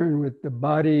feet turn with the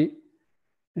body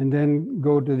and then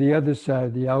go to the other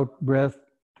side, the out-breath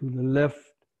to the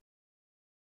left.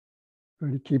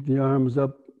 Try to keep the arms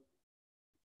up,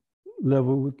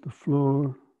 level with the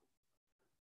floor.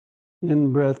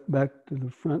 In-breath back to the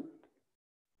front.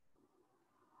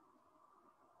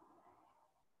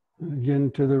 And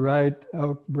again to the right,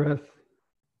 out-breath.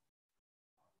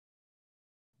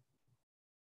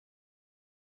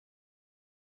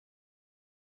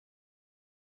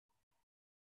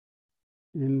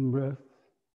 In-breath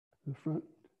to the front.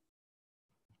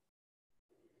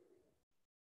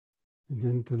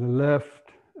 Again to the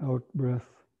left, out-breath.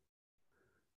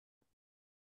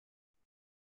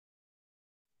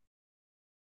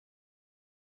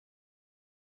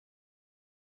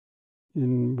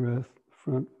 In-breath,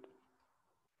 front.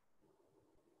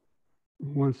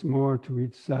 Once more to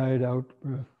each side,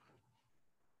 out-breath.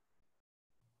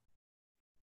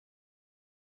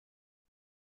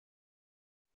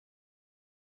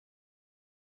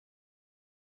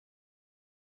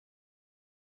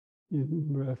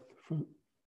 In breath, front.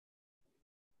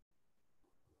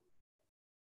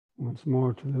 Once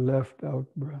more to the left, out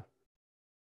breath.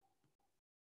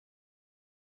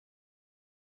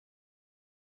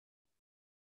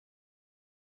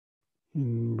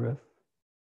 In breath.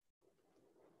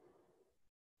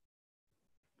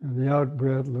 And the out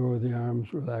breath, lower the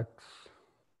arms, relax.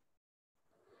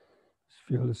 Just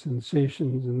feel the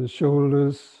sensations in the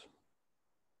shoulders.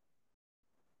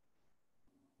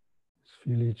 Just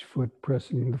feel each foot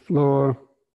pressing the floor.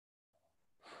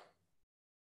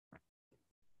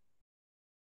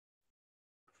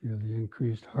 Feel the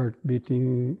increased heart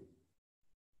beating.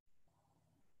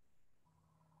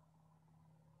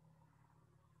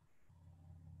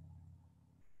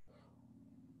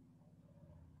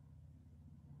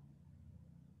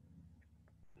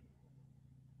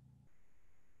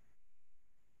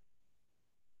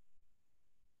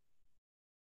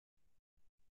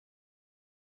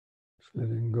 Just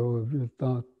letting go of your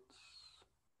thoughts.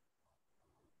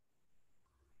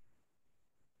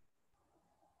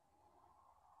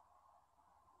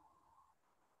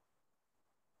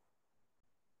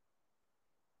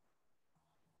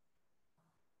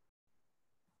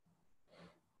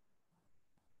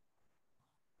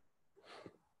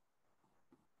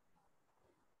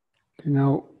 Okay,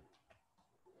 now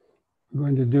we're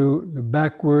going to do the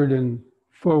backward and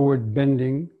forward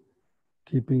bending,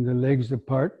 keeping the legs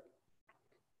apart.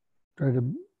 Try to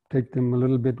take them a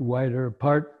little bit wider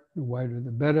apart. The wider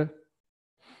the better.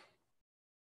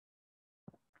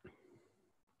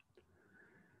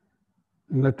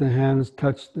 And let the hands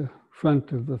touch the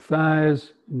front of the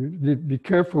thighs. And be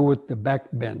careful with the back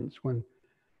bends,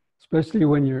 especially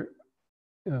when you're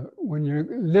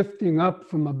lifting up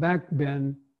from a back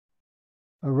bend.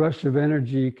 A rush of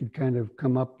energy could kind of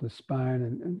come up the spine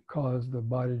and cause the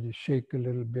body to shake a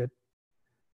little bit,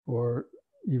 or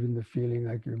even the feeling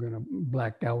like you're going to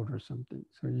black out or something.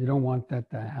 So you don't want that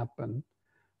to happen.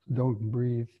 Don't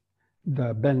breathe.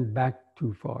 Bend back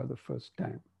too far the first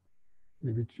time.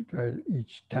 Maybe try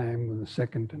each time with the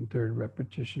second and third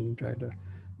repetition, try to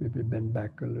maybe bend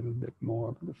back a little bit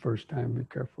more. But the first time, be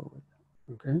careful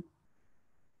with that, okay?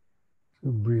 So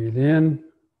breathe in.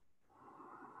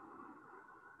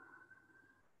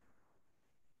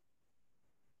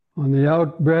 On the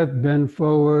out breath, bend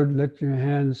forward, let your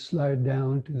hands slide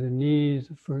down to the knees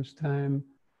the first time.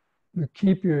 But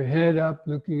keep your head up,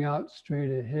 looking out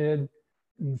straight ahead,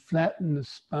 and flatten the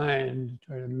spine to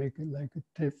try to make it like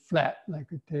flat, like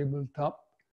a tabletop,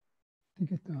 to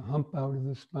get the hump out of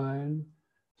the spine.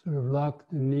 Sort of lock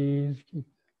the knees, keep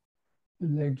the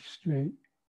legs straight.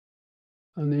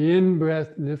 On the in-breath,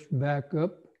 lift back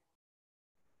up.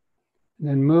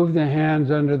 Then move the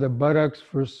hands under the buttocks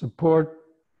for support.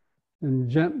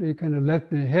 And gently kind of let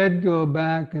the head go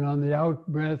back, and on the out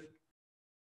breath,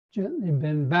 gently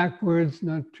bend backwards,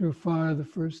 not too far the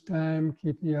first time.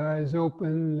 Keep the eyes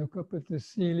open, look up at the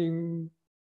ceiling.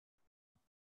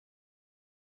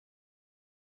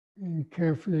 And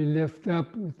carefully lift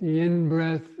up with the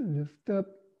in-breath, lift up.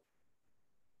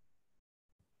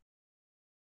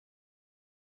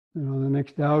 And on the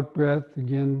next out breath,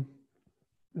 again,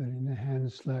 letting the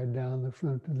hands slide down the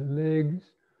front of the legs.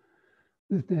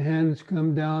 Let the hands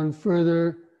come down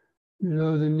further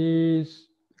below the knees.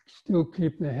 Still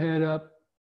keep the head up,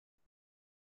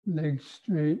 legs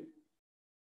straight.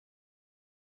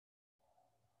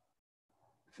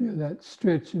 Feel that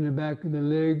stretch in the back of the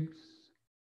legs.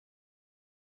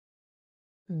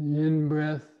 And the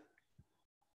in-breath.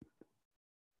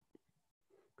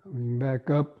 Coming back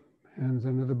up, hands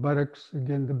under the buttocks.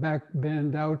 Again, the back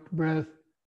bend, out breath.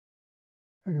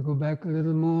 Try to go back a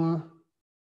little more.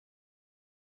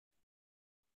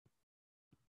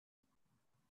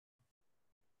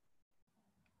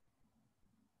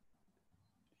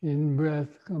 In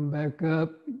breath, come back up,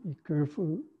 be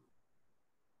careful.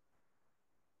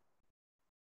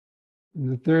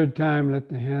 And the third time, let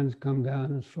the hands come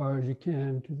down as far as you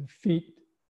can to the feet.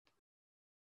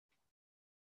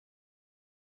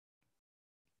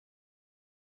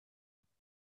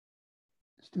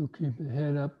 Still keep the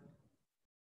head up.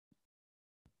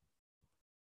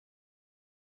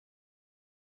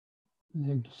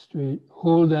 Legs straight.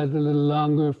 Hold that a little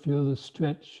longer, feel the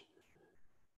stretch.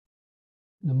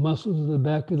 The muscles of the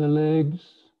back of the legs.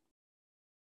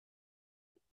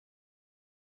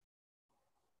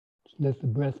 Just let the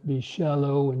breath be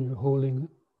shallow when you're holding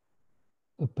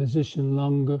a position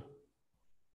longer.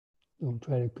 Don't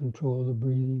try to control the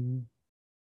breathing.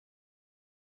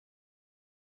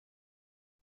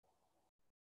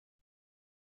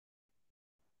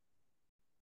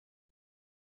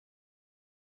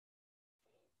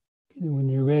 And when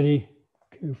you're ready,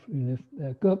 carefully lift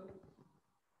back up.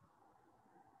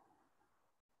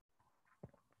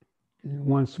 And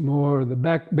once more, the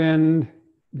back bend.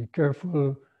 Be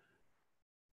careful.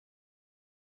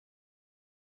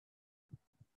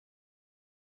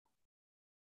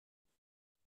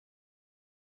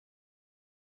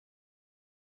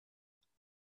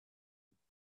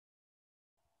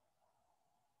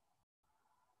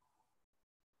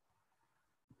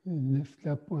 And lift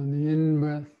up on the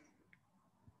in-breath.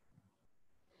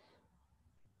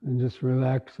 And just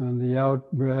relax on the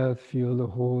out-breath. Feel the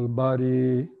whole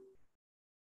body.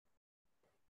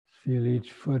 Feel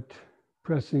each foot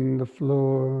pressing the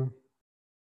floor.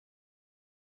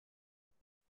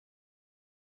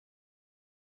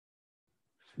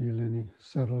 Feel any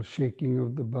subtle shaking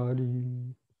of the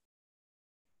body.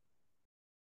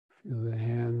 Feel the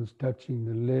hands touching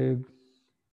the legs.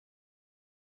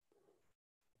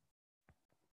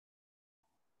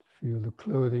 Feel the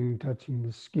clothing touching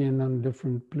the skin on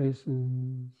different places.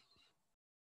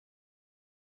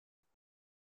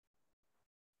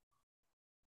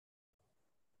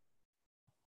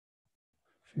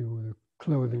 Feel the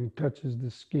clothing touches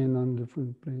the skin on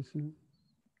different places.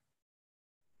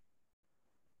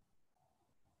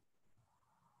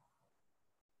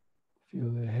 Feel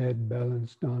the head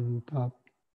balanced on top.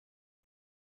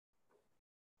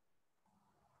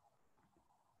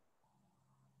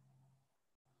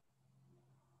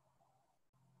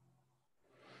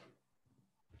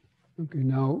 Okay,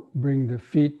 now bring the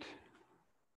feet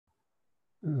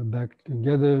back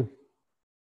together.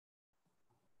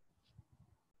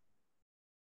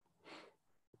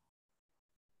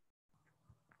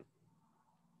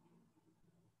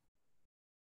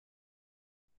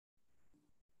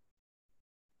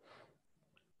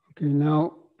 Okay,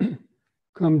 now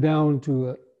come down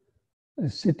to a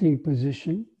sitting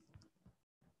position.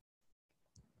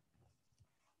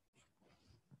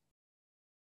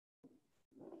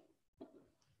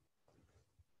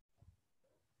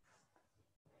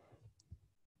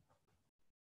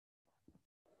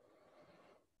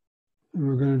 And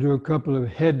we're going to do a couple of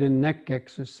head and neck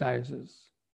exercises.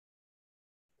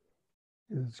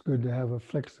 It's good to have a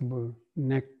flexible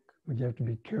neck, but you have to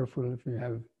be careful if you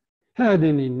have had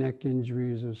any neck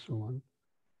injuries or so on.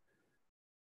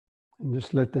 And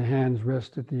just let the hands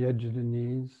rest at the edge of the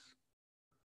knees.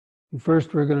 And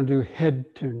first we're going to do head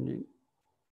turning.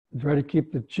 Try to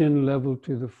keep the chin level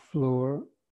to the floor.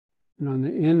 And on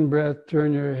the in-breath,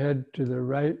 turn your head to the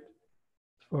right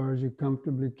as far as you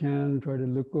comfortably can. Try to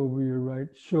look over your right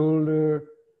shoulder.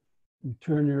 And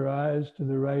turn your eyes to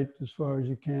the right as far as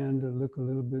you can to look a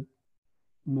little bit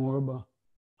more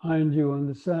behind you on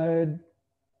the side.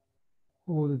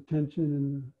 Hold the tension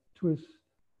and twist.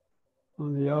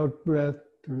 On the out breath,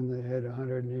 turn the head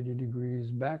 180 degrees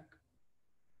back.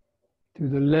 To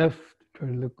the left, try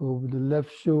to look over the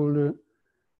left shoulder.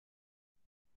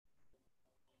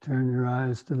 Turn your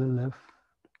eyes to the left.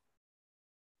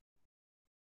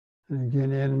 And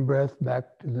again, in breath,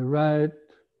 back to the right.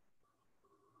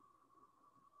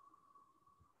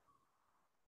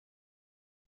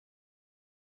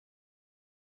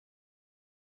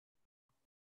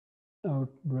 Out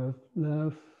breath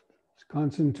left. Let's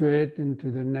concentrate into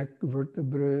the neck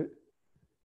vertebrae.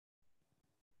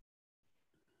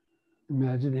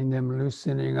 Imagining them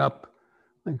loosening up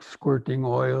like squirting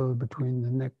oil between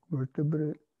the neck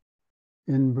vertebrae.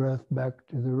 In breath back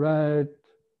to the right.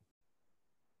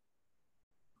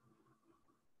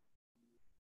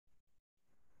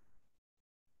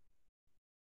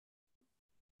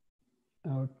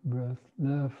 Out breath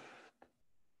left.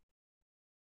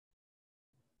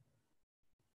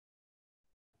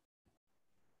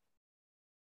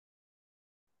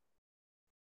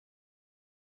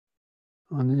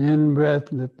 On the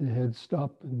in-breath, let the head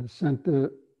stop in the center.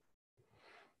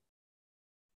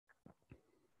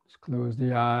 Just close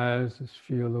the eyes, just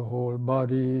feel the whole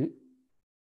body.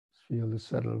 Just feel the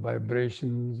subtle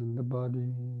vibrations in the body.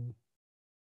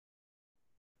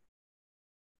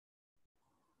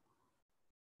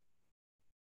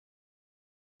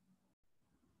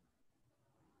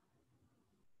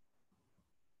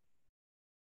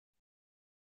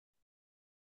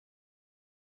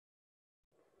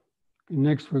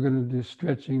 Next, we're going to do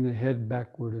stretching the head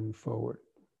backward and forward.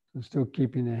 So still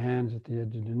keeping the hands at the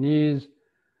edge of the knees.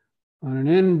 On an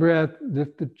in-breath,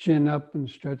 lift the chin up and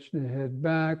stretch the head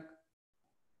back.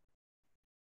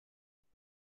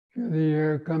 Feel the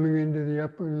air coming into the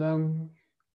upper lungs.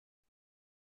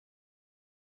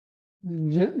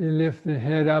 And gently lift the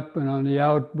head up, and on the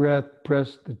out-breath,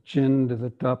 press the chin to the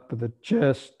top of the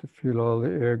chest to feel all the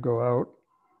air go out.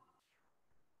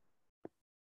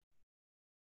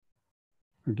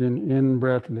 Again,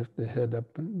 in-breath, lift the head up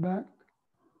and back.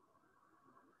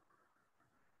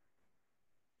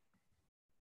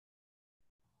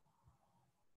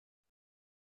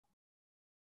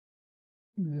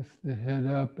 Lift the head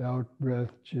up, out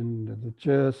breath, chin to the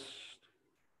chest.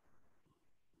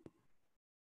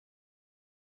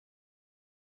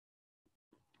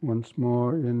 Once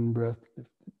more, in breath, lift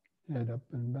the head up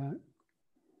and back.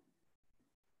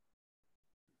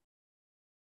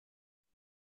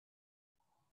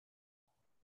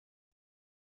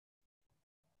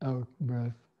 Out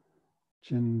breath,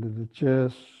 chin to the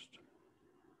chest.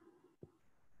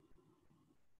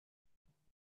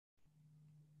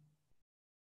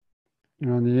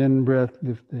 And on the in breath,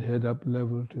 lift the head up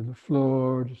level to the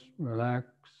floor, just relax.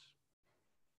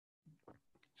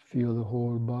 Feel the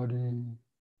whole body.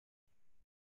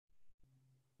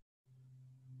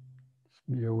 Just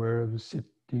be aware of the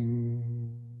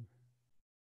sitting,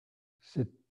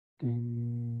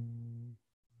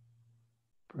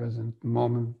 present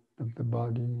moment of the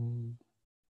body.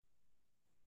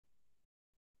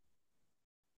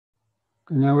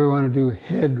 Okay, now we want to do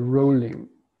head rolling.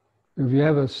 If you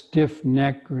have a stiff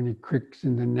neck or any cricks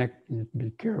in the neck, you have to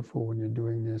be careful when you're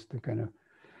doing this to kind of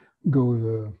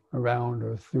go around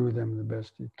or through them the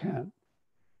best you can.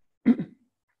 And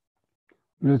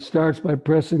it starts by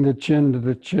pressing the chin to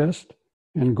the chest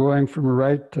and going from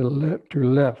right to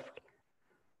left.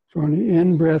 So on the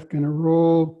in breath, kind of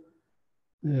roll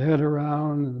the head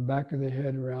around, the back of the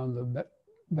head around the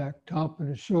back top of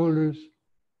the shoulders,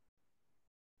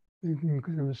 making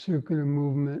kind of a circular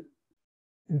movement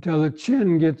until the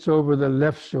chin gets over the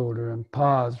left shoulder, and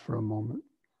pause for a moment.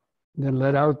 Then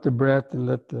let out the breath and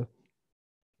let the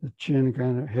chin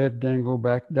kind of head dangle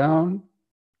back down.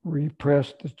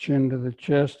 Repress the chin to the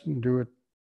chest and do it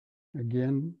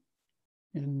again.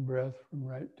 In breath from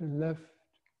right to left.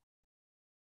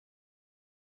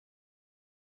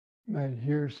 You might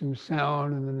hear some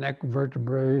sound in the neck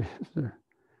vertebrae as they're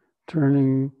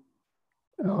turning.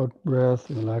 Out breath,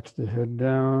 relax the head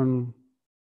down.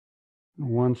 And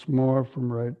once more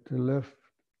from right to left.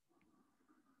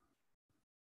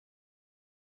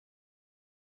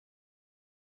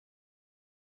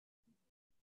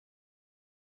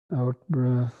 Out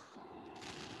breath.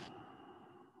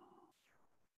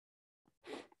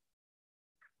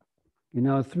 You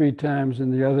know, 3 times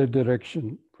in the other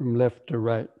direction, from left to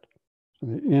right. So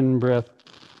the in breath.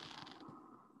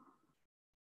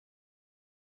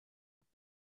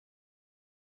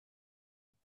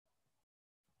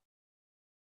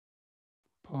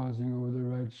 Pausing over the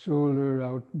right shoulder,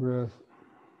 out breath.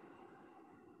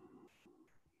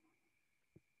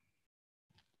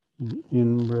 And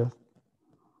in breath.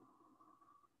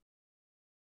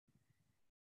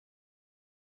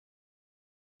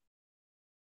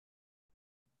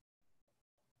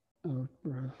 Out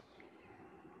breath.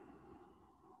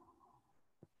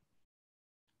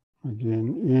 Again,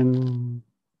 in.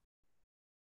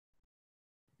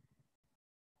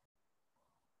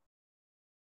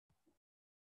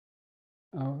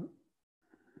 Out.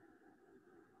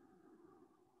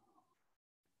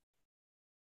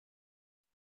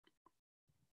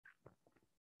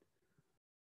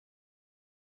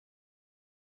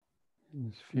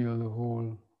 Just feel the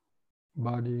whole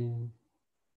body,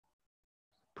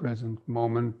 present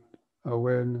moment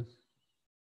awareness.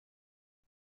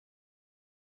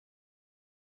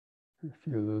 You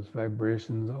feel those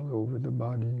vibrations all over the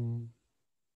body.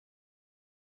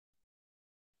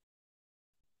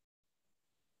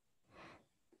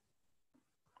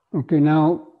 Okay,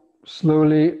 now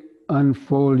slowly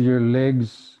unfold your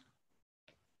legs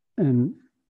and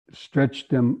stretch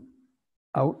them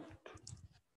out.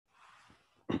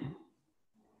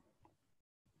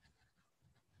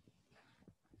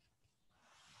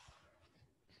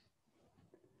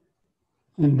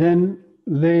 And then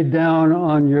lay down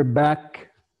on your back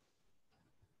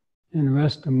and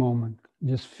rest a moment.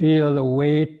 Just feel the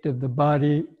weight of the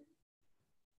body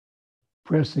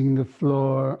pressing the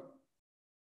floor.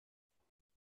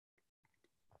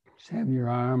 Just have your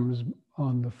arms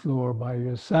on the floor by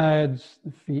your sides,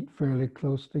 the feet fairly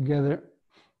close together.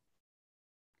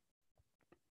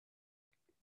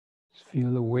 Just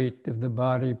feel the weight of the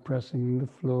body pressing the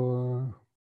floor.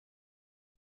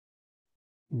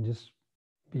 And just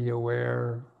be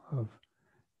aware of,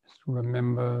 just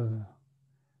remember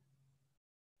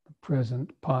the present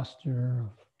posture of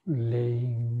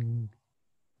laying.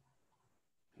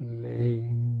 And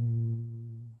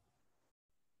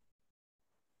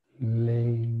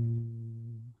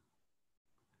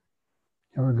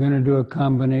we're going to do a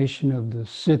combination of the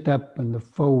sit-up and the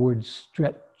forward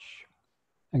stretch.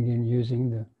 Again, using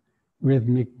the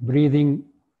rhythmic breathing.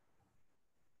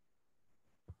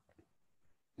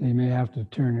 You may have to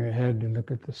turn your head to look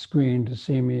at the screen to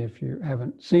see me if you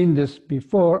haven't seen this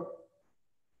before.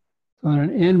 So on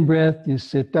an in-breath, you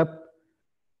sit up,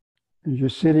 As you're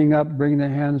sitting up, bring the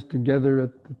hands together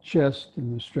at the chest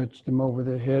and you stretch them over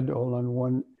the head, all on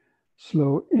one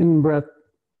slow in-breath.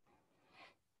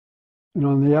 And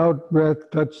on the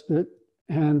out-breath, touch the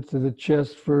hands to the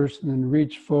chest first and then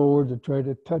reach forward to try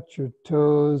to touch your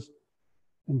toes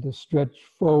and to stretch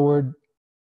forward.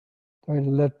 Try to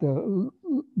let the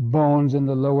bones in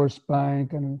the lower spine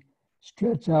kind of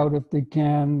stretch out if they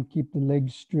can. Keep the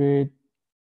legs straight.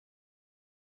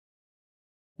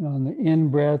 And on the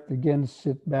in-breath, again,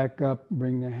 sit back up,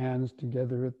 bring the hands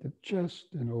together at the chest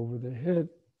and over the head.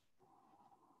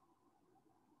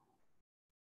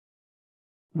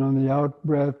 And on the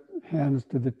out-breath, hands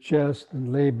to the chest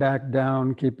and lay back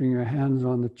down, keeping your hands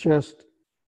on the chest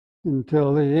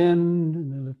until the end,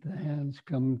 and then let the hands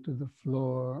come to the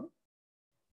floor.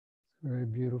 Very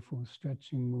beautiful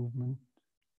stretching movement.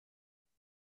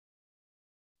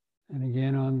 And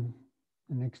again, on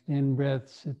the next in-breath,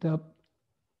 sit up.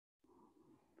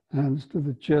 Hands to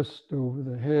the chest, over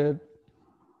the head.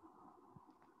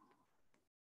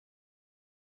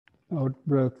 Out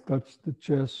breath, touch the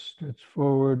chest, stretch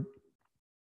forward.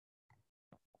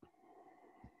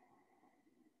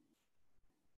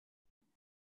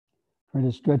 Try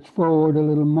to stretch forward a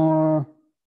little more.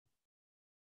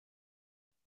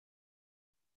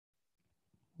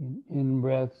 In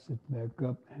breath, sit back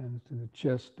up, hands to the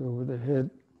chest, over the head.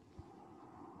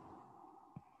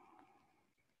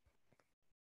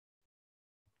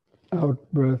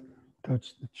 Out breath,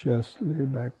 touch the chest, lay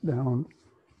back down.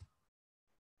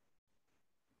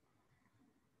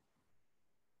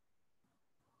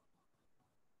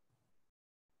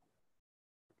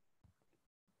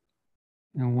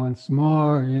 And once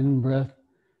more, in breath,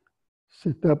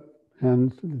 sit up,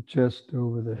 hands to the chest,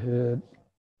 over the head.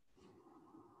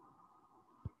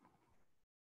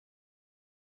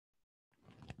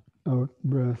 Out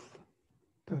breath,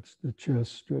 touch the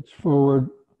chest, stretch forward.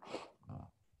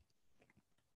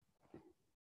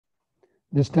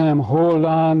 This time, hold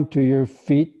on to your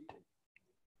feet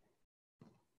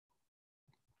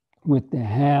with the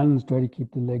hands. Try to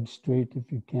keep the legs straight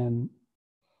if you can.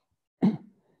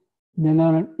 Then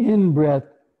on an in-breath,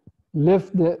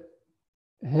 lift the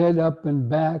head up and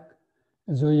back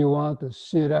as though you want to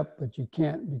sit up, but you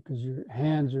can't because your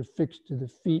hands are fixed to the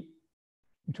feet.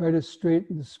 You try to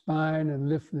straighten the spine and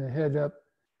lift the head up.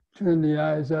 Turn the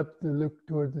eyes up to look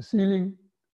toward the ceiling.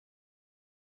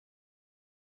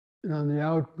 And on the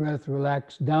out breath,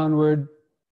 relax downward.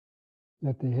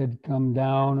 Let the head come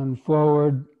down and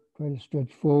forward. Try to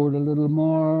stretch forward a little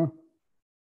more.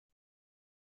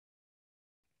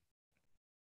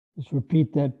 Just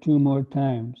repeat that 2 more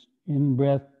times. In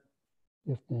breath,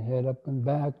 lift the head up and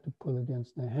back to pull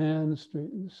against the hands,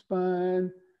 straighten the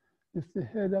spine, lift the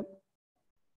head up.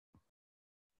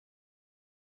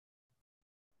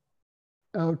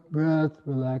 Out breath,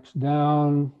 relax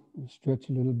down, stretch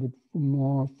a little bit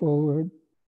more forward.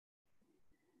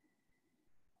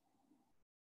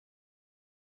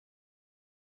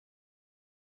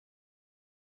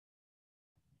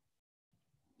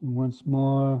 And once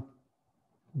more,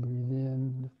 breathe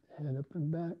in, lift the head up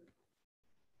and back.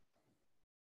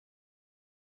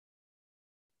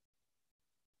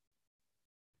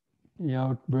 The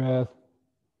out breath,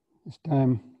 this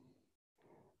time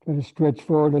try to stretch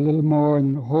forward a little more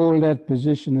and hold that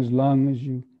position as long as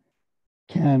you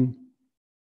can.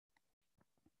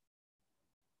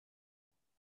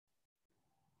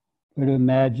 Try to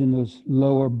imagine those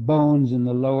lower bones in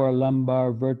the lower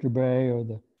lumbar vertebrae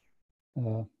or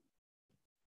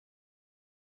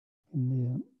in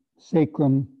the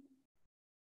sacrum,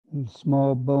 those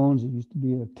small bones that used to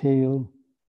be a tail,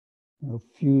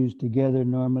 fused together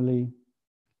normally.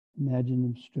 Imagine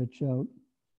them stretch out.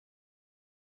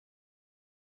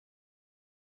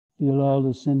 Feel all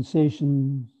the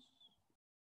sensations.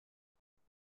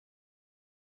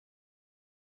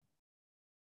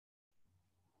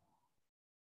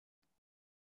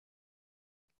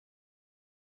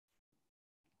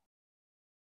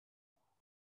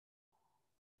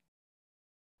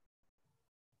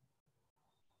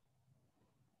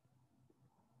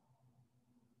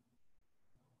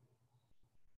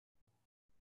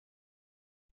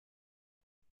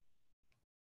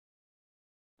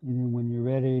 And then when you're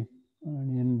ready, on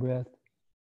an in-breath,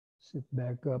 sit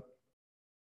back up,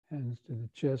 hands to the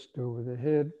chest, over the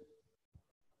head.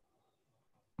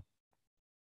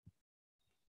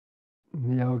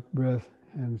 And the out-breath,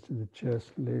 hands to the chest,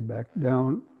 lay back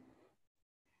down.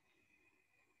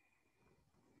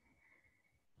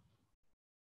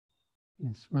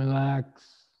 Just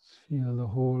relax, feel the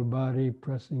whole body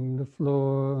pressing the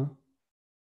floor.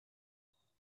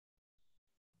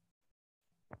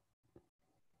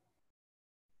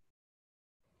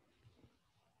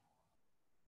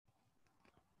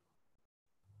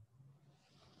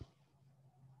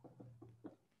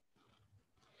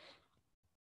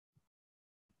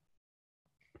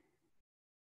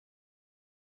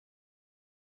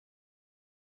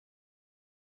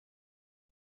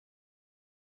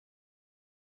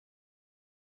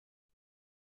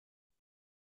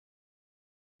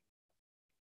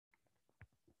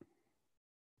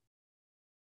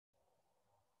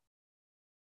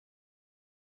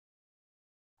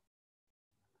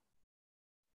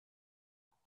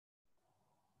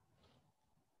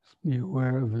 Be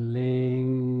aware of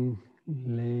laying.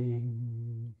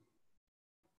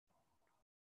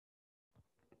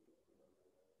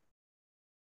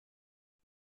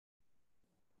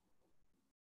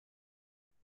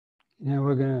 Now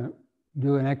we're going to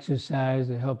do an exercise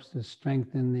that helps to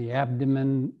strengthen the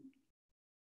abdomen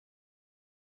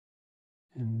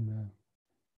and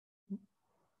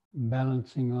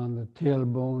balancing on the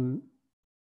tailbone.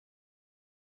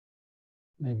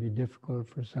 May be difficult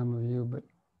for some of you, but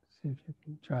see if you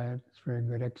can try it. It's a very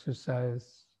good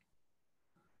exercise.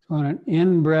 So on an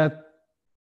in-breath,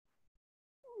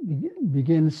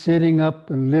 begin sitting up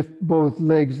and lift both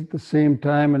legs at the same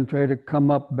time and try to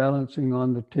come up balancing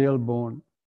on the tailbone.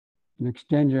 And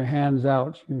extend your hands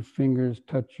out so your fingers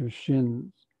touch your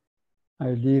shins.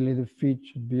 Ideally, the feet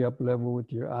should be up level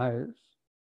with your eyes.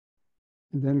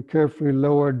 And then carefully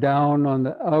lower down on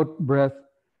the out breath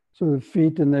so the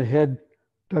feet and the head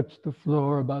touch the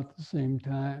floor about the same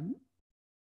time.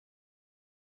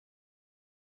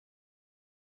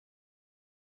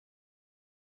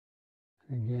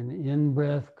 Again, in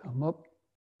breath, come up.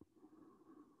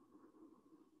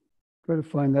 Try to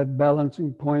find that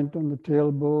balancing point on the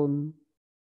tailbone.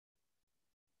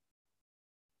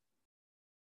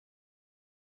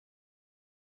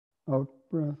 Out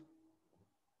breath.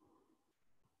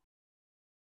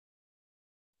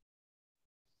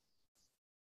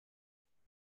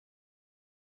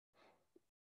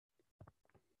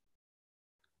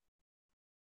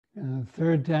 And the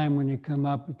third time when you come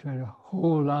up, you try to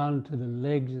hold on to the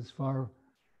legs as far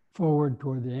forward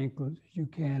toward the ankles as you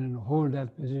can and hold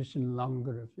that position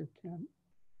longer if you can.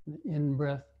 The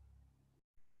in-breath.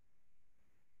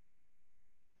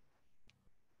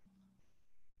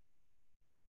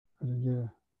 Try to get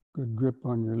a good grip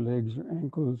on your legs or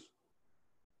ankles.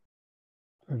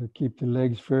 Try to keep the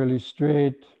legs fairly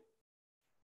straight.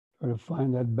 Try to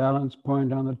find that balance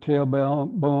point on the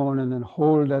tailbone and then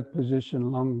hold that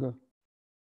position longer.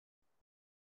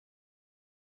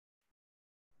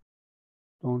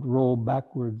 Don't roll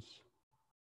backwards.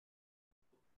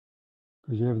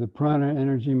 Because you have the prana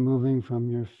energy moving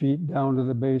from your feet down to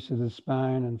the base of the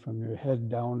spine and from your head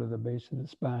down to the base of the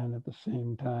spine at the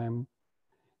same time,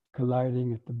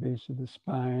 colliding at the base of the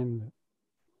spine.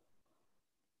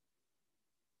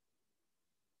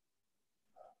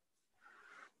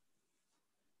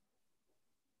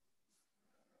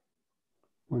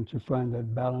 Once you find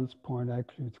that balance point,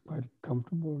 actually it's quite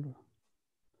comfortable to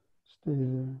stay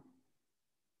there.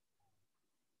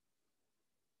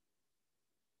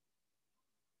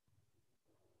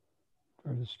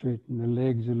 Try to straighten the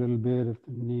legs a little bit if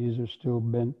the knees are still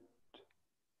bent.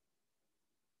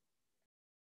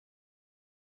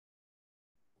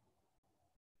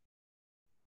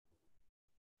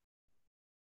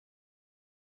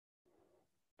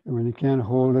 And when you can't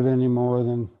hold it anymore,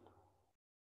 then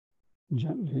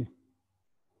gently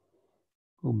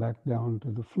go back down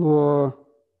to the floor.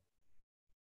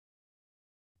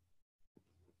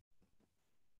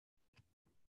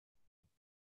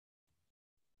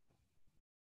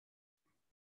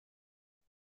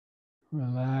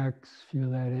 Relax, feel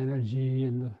that energy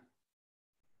in the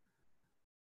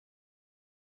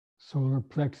solar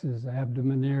plexus,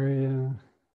 abdomen area.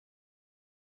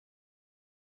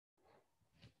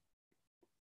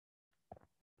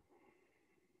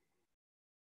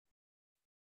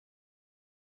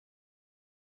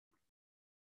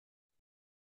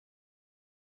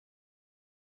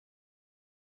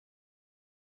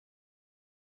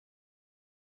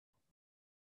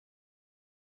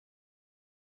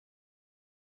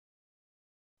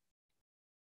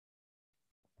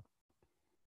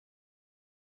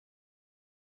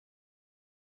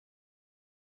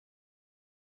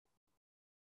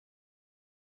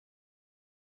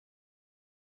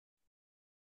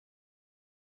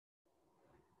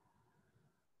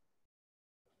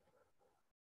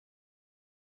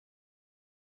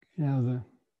 Now the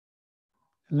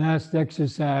last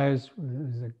exercise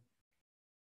is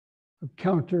a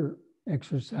counter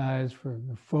exercise for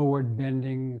the forward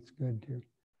bending. It's good to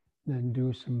then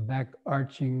do some back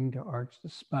arching to arch the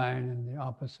spine in the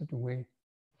opposite way.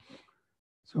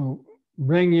 So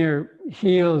bring your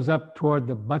heels up toward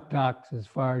the buttocks as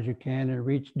far as you can and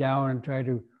reach down and try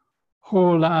to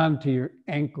hold on to your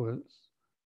ankles.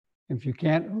 If you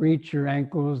can't reach your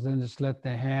ankles, then just let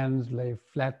the hands lay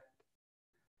flat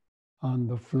on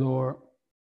the floor.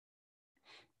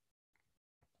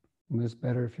 And it's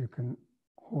better if you can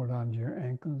hold on to your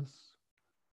ankles.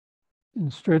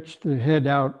 And stretch the head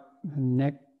out, the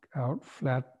neck out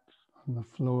flat on the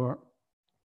floor.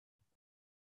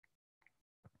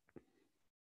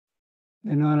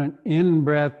 Then on an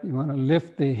in-breath, you want to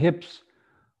lift the hips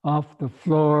off the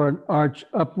floor and arch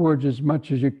upwards as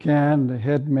much as you can. The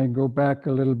head may go back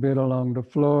a little bit along the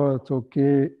floor. It's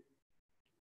okay.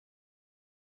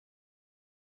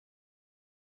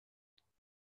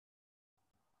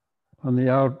 On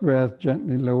the out breath,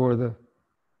 gently lower the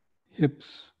hips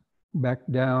back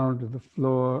down to the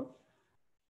floor.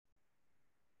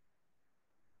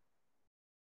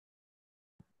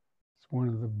 It's one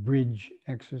of the bridge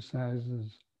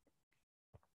exercises.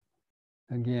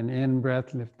 Again, in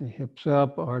breath, lift the hips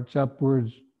up, arch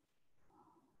upwards.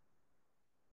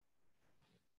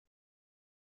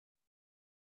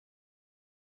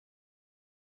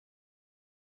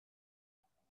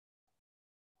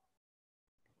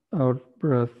 Out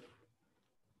breath.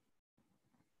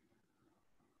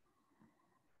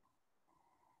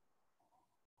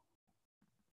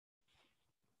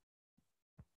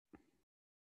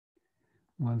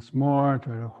 Once more,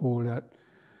 try to hold that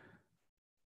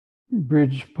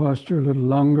bridge posture a little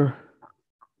longer.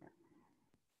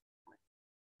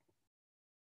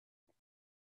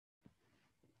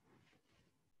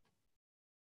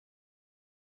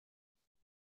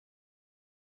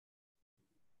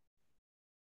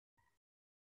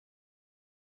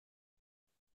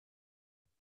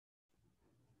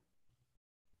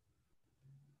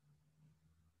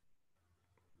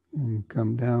 And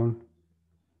come down.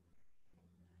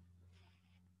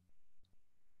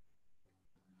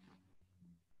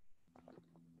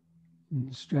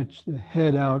 And stretch the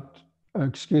head out,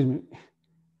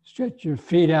 stretch your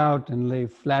feet out and lay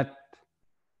flat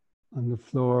on the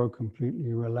floor,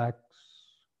 completely relaxed.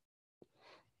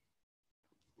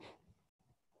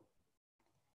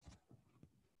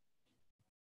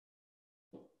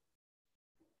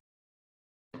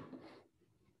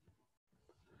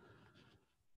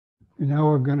 And now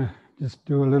we're going to just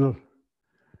do a little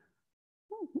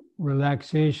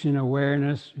relaxation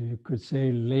awareness. You could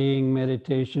say laying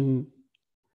meditation.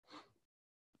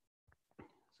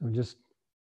 So just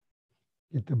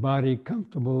get the body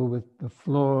comfortable with the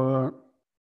floor.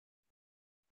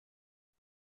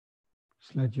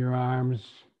 Just let your arms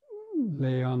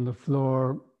lay on the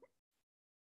floor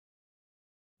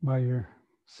by your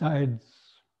sides,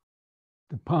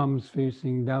 the palms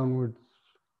facing downwards.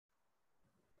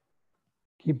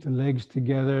 Keep the legs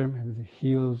together, maybe the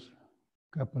heels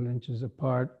a couple inches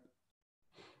apart.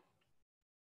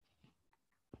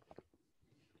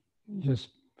 Just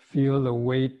feel the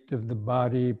weight of the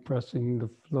body pressing the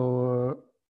floor.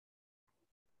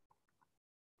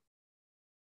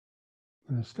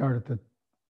 I'm going to start at the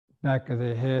back of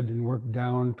the head and work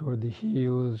down toward the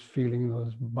heels, feeling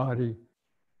those body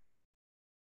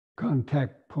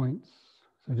contact points.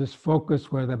 So just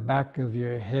focus where the back of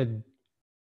your head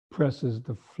presses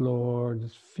the floor.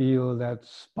 Just feel that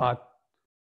spot.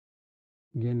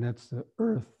 Again, that's the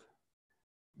earth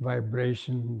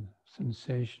vibration,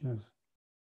 sensation of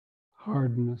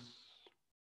hardness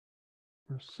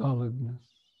or solidness.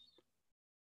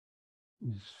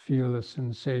 Just feel the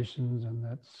sensations on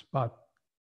that spot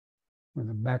where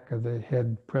the back of the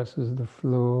head presses the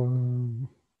floor.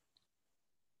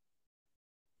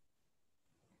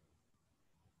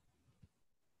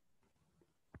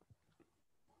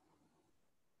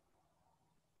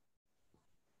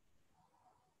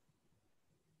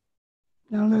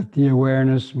 Now let the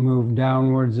awareness move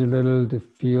downwards a little to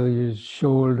feel your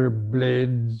shoulder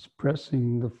blades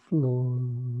pressing the floor.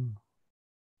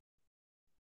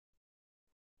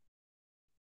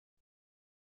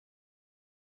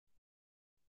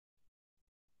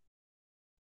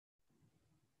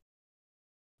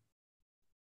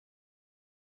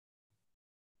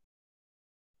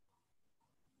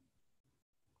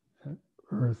 That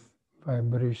earth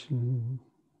vibration.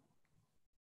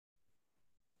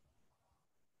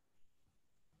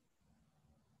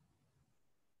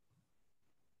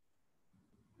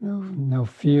 Now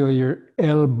feel your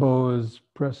elbows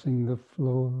pressing the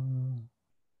floor.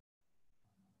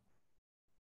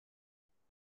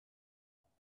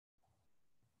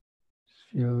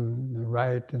 Just feel the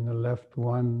right and the left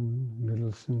one,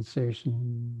 little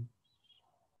sensation.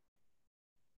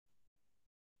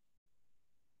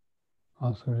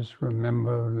 Also just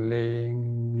remember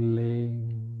laying.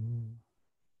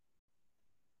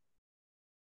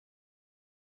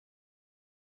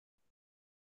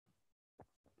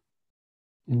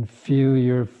 And feel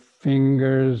your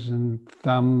fingers and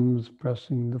thumbs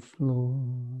pressing the floor.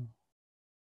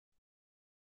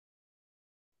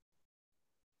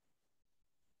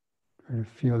 Try to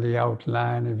feel the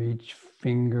outline of each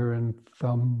finger and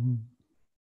thumb.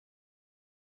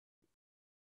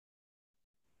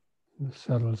 The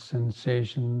subtle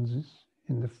sensations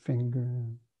in the finger.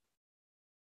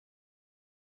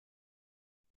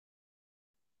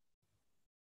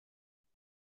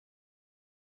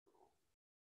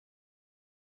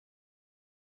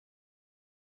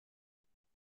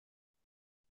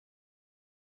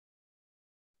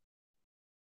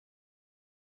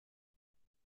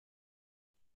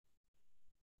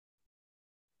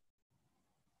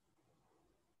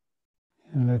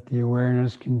 And let the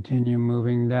awareness continue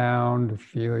moving down to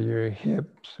feel your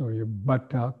hips or your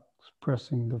buttocks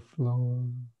pressing the floor.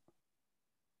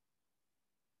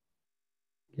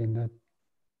 Again, that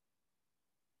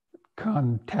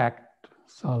contact,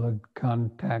 solid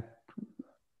contact,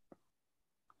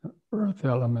 earth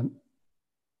element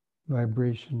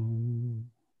vibration.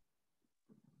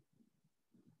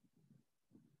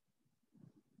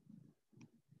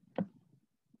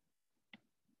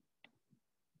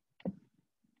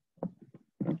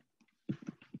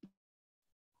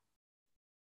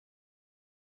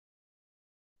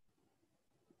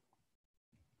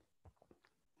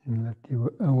 And let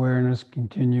the awareness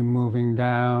continue moving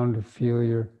down to feel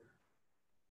your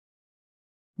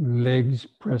legs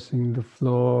pressing the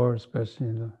floor,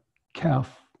 especially the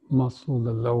calf muscle,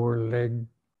 the lower leg,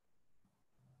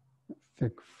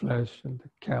 thick flesh of the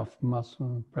calf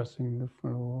muscle pressing the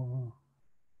floor.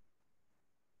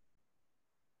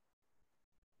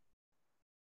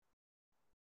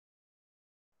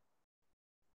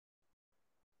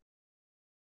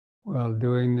 While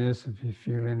doing this, if you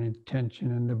feel any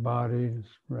tension in the body,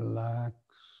 just relax.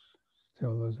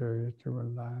 Tell those areas to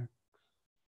relax.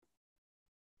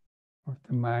 Or if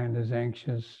the mind is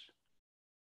anxious,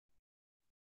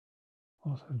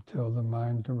 also tell the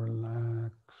mind to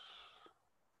relax.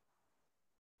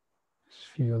 Just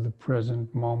feel the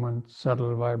present moment,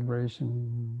 subtle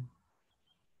vibration.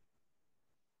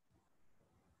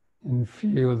 And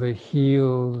feel the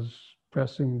heels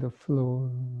pressing the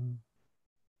floor.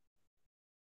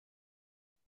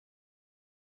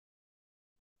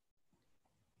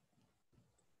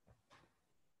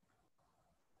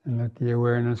 And let the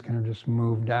awareness kind of just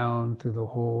move down through the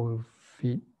whole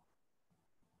feet.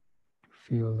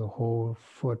 Feel the whole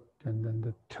foot and then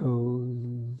the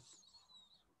toes.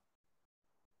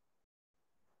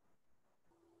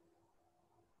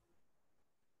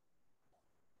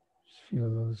 Just feel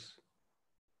those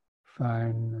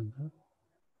fine,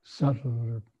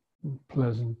 subtle,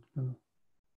 pleasant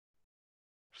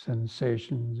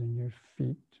sensations in your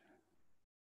feet.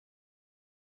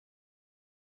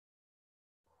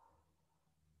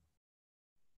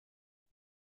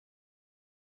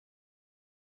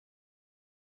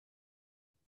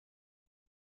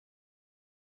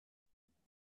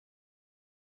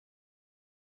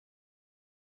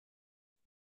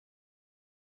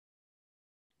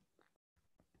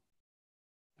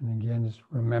 And again, just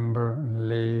remember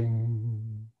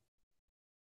laying.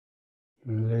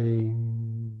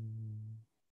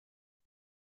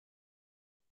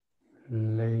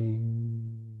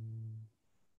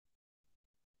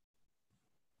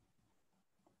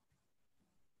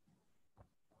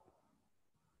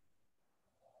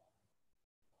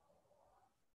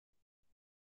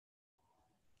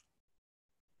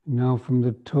 Now from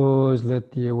the toes,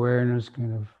 let the awareness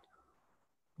kind of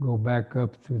go back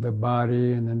up through the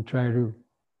body and then try to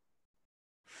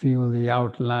feel the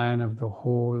outline of the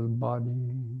whole body.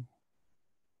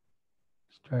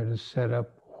 Just try to set up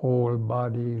whole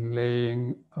body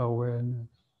laying awareness.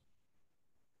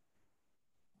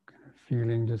 Kind of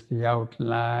feeling just the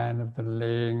outline of the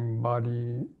laying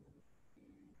body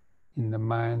in the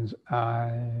mind's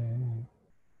eye.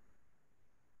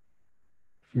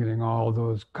 Feeling all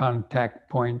those contact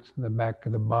points in the back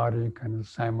of the body kind of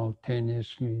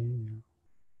simultaneously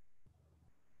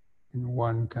in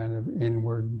one kind of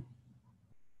inward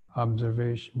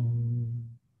observation.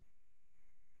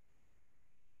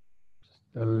 Just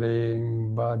the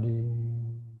laying body.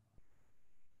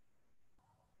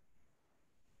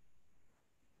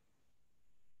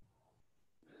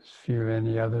 Just feel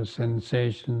any other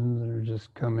sensations that are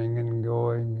just coming and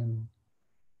going and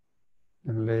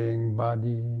the laying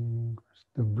body,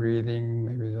 the breathing,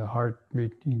 maybe the heart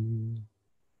beating,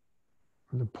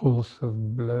 or the pulse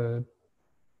of blood.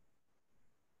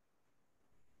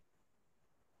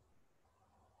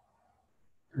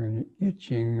 Or any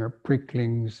itching or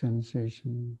prickling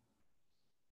sensation.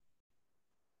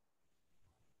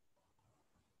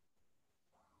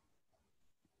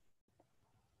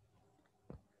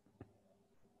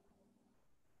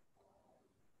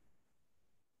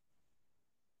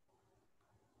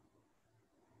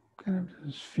 Kind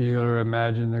of just feel or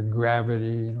imagine the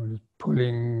gravity, just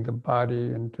pulling the body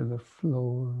into the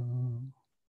floor.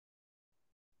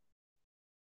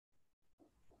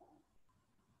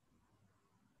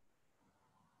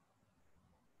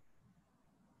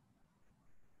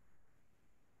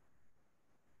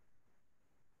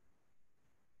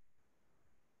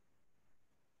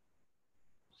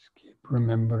 Just keep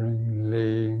remembering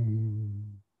laying.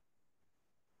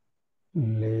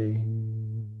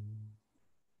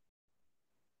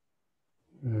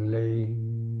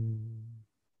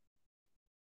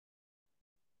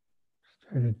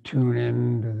 Try to tune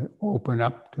in, to open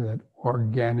up to that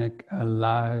organic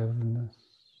aliveness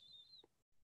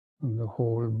of the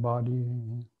whole body.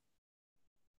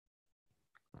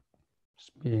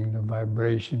 Just being the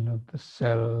vibration of the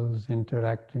cells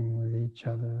interacting with each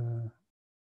other.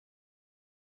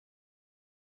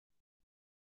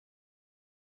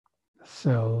 The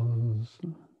cells,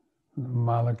 the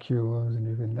molecules,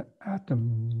 and even the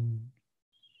atoms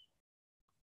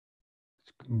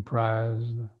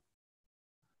comprise the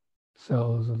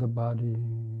cells of the body.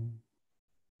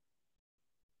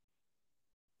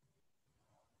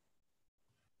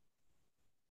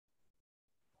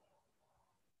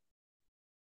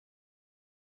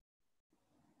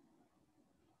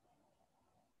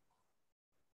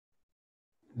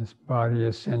 This body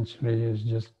essentially is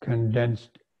just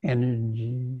condensed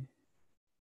energy.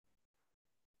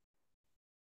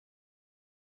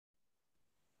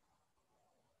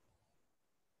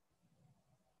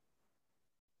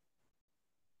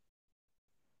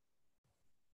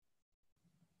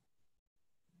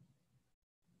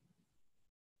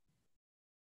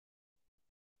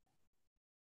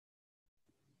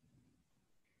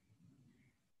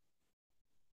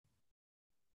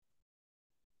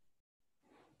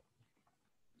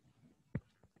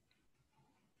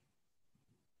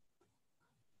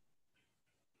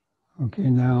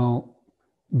 Okay, now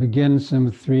begin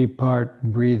some three-part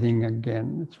breathing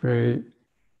again. It's very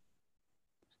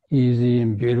easy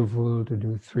and beautiful to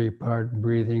do three-part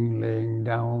breathing, laying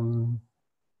down.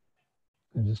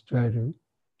 And just try to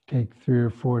take 3 or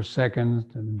 4 seconds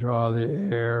to draw the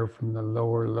air from the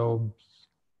lower lobes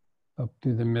up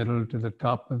to the middle, to the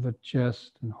top of the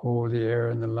chest, and hold the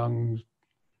air in the lungs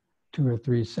 2 or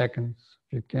 3 seconds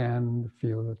if you can.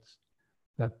 Feel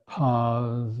that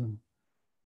pause and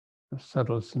the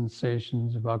subtle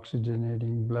sensations of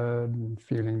oxygenating blood and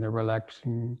feeling the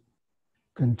relaxing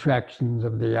contractions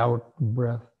of the out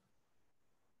breath.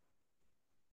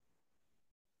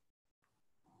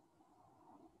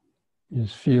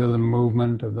 Just feel the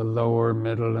movement of the lower,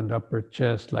 middle, and upper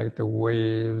chest like the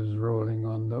waves rolling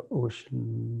on the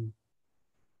ocean.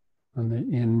 On the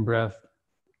in-breath.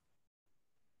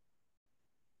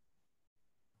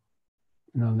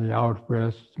 And on the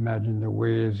out-breath, imagine the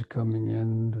waves coming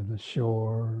into the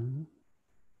shore,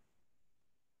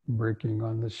 breaking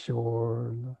on the shore,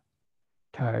 and the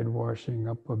tide washing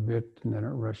up a bit, and then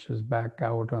it rushes back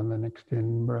out on the next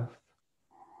in-breath.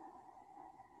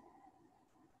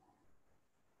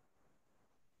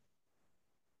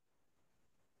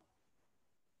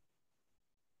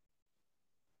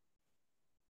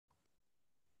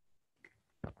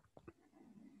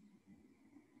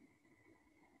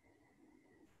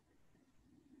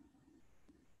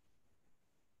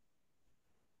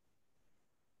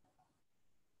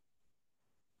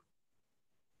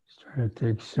 Try to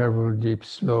take several deep,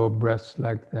 slow breaths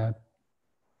like that.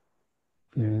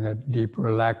 Feeling that deep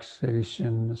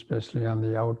relaxation, especially on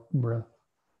the out breath.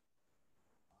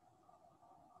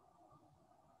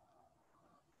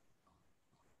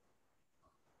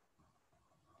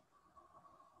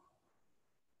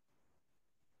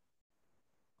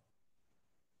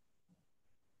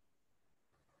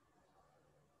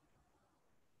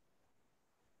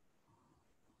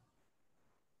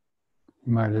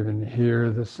 You might even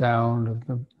hear the sound of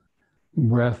the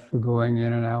breath going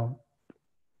in and out.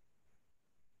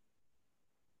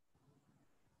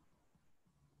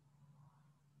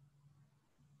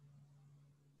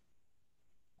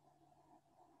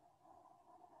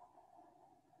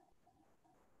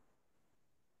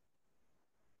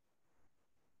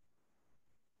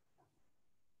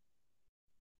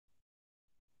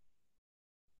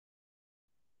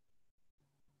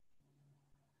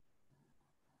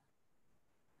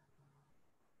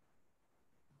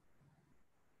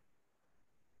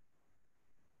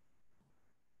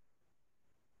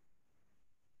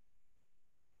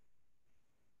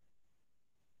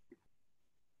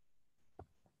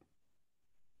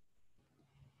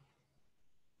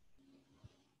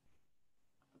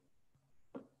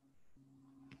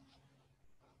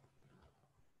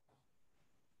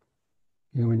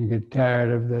 And when you get tired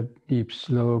of that deep,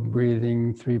 slow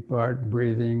breathing, three-part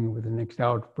breathing, with the next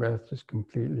out breath, just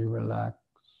completely relax.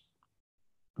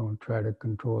 Don't try to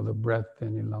control the breath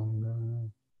any longer.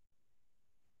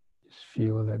 Just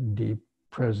feel that deep,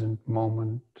 present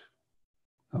moment,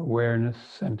 awareness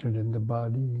centered in the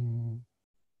body.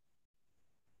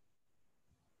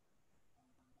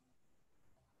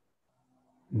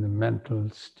 In the mental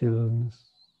stillness.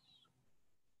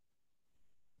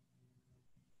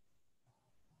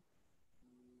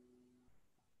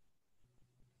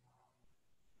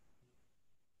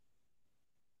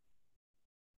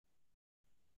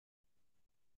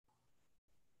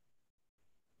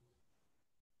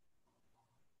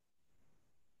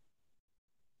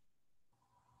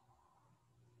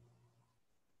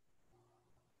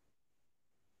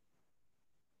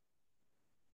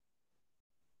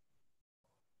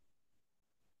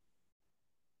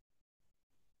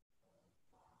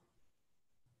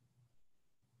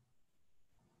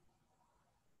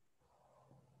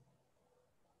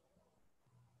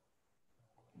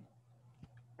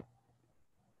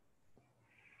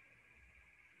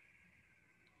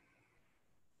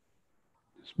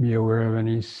 Just be aware of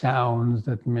any sounds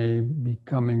that may be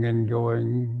coming and going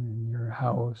in your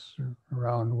house or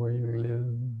around where you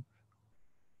live.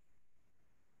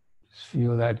 Just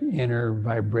feel that inner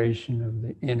vibration of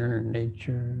the inner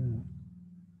nature,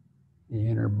 the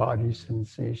inner body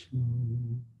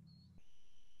sensation.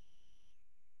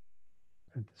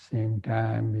 At the same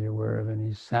time, be aware of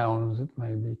any sounds that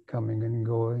might be coming and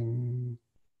going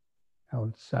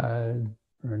outside,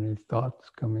 or any thoughts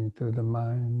coming through the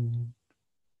mind.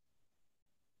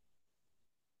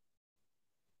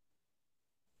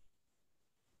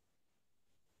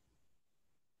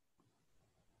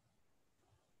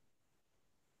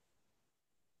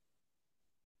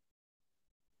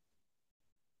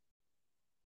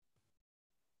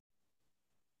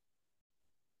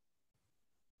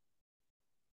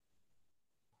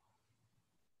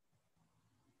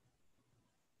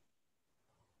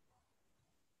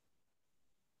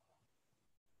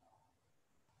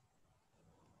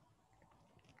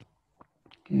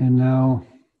 And now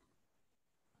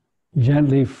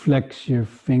gently flex your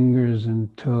fingers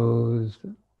and toes,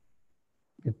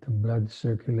 get the blood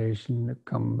circulation to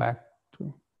come back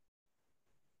to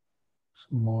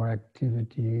some more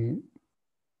activity.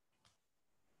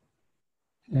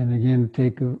 And again,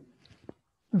 take a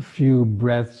few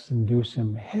breaths and do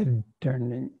some head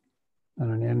turning. On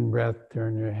an in-breath,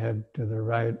 turn your head to the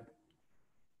right.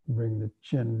 Bring the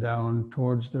chin down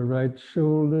towards the right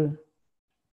shoulder.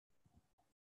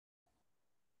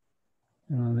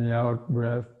 And on the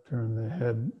out-breath, turn the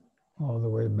head all the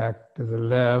way back to the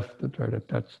left to try to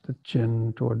touch the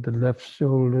chin toward the left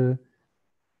shoulder.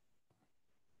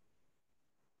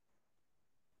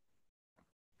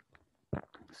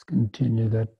 Let's continue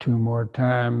that 2 more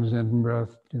times.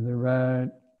 In-breath to the right.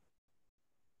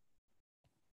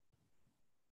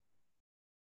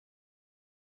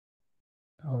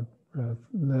 Out-breath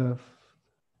left.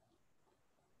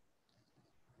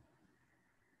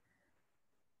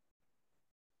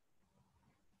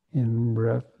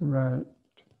 In-breath right.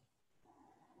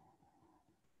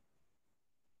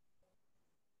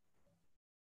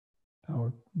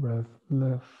 Out-breath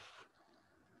left.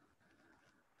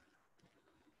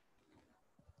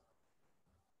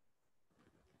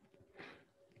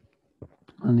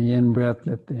 On the in-breath,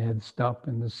 let the head stop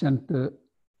in the center.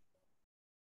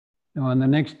 Now on the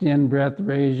next in-breath,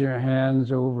 raise your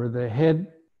hands over the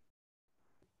head.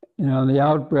 And on the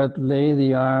out-breath, lay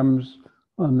the arms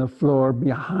on the floor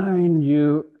behind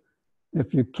you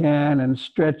if you can, and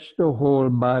stretch the whole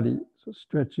body. So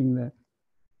stretching the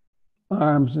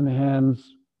arms and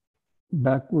hands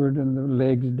backward and the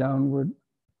legs downward.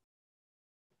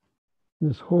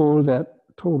 Just hold that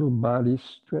total body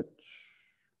stretch.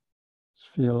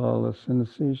 Just feel all the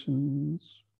sensations.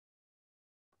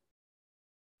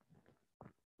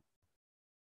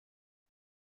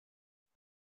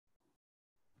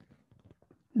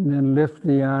 And then lift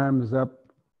the arms up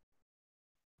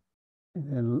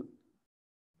and then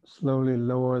slowly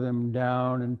lower them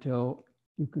down until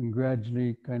you can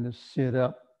gradually kind of sit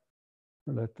up,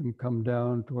 or let them come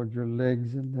down towards your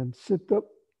legs and then sit up.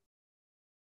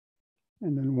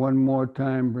 And then one more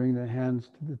time, bring the hands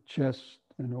to the chest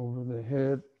and over the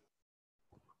head.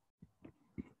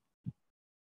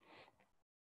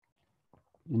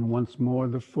 And once more,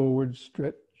 the forward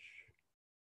stretch.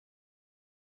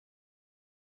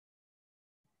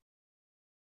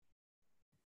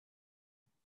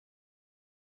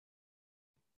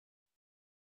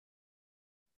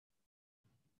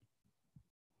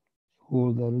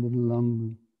 Hold that a little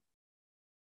longer.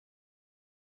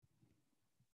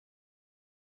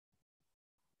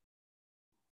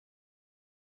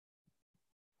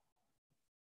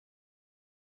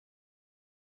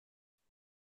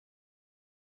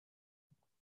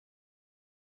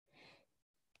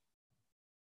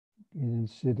 And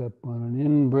sit up on an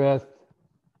in-breath,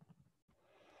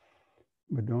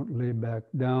 but don't lay back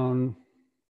down.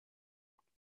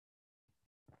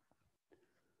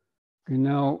 Okay,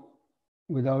 now,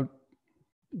 without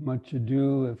much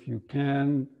ado, if you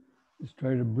can, just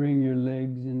try to bring your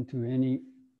legs into any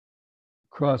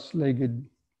cross-legged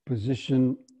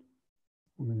position.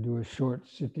 We're going to do a short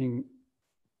sitting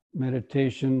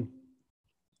meditation,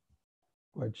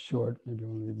 quite short, maybe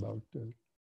only about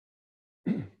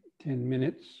 10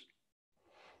 minutes.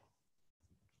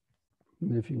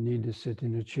 And if you need to sit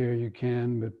in a chair, you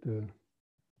can, but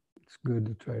it's good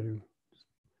to try to,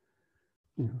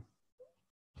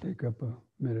 take up a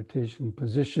meditation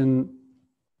position.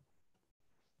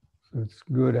 So it's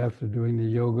good after doing the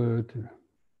yoga to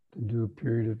do a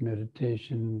period of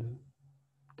meditation,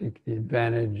 to take the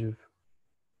advantage of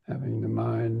having the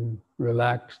mind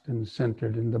relaxed and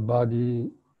centered in the body.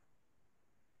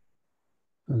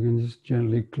 Again, just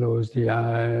gently close the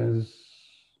eyes.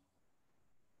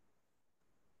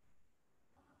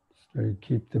 Try to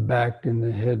keep the back and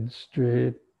the head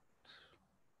straight.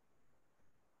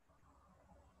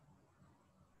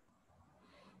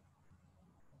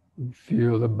 And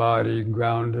feel the body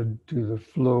grounded to the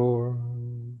floor.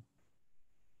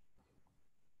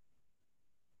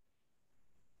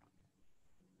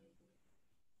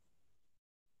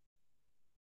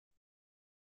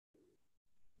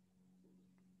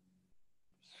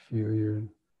 Feel your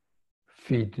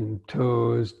feet and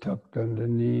toes tucked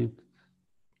underneath.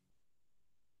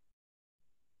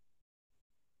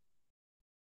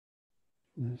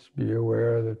 Just be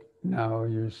aware that now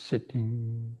you're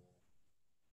sitting,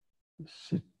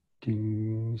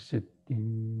 sitting,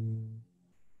 sitting.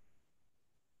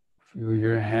 Feel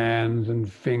your hands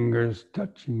and fingers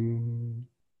touching.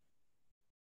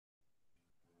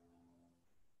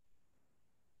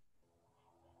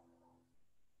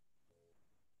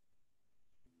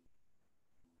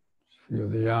 Feel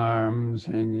the arms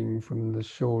hanging from the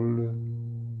shoulders.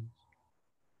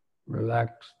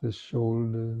 Relax the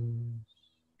shoulders.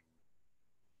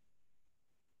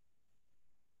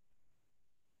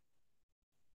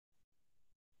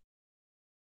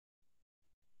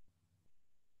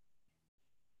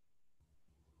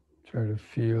 Try to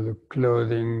feel the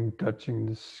clothing touching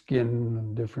the skin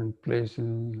of different places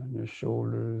on your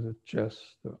shoulders, the chest,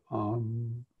 the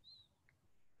arms.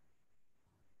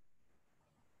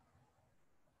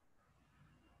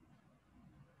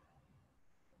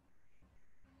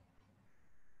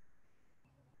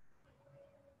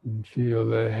 And feel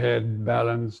the head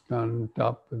balanced on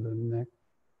top of the neck.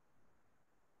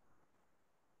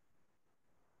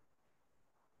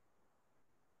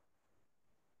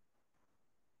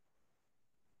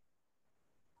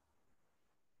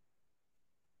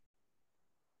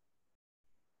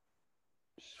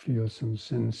 Just feel some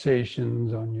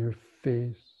sensations on your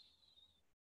face.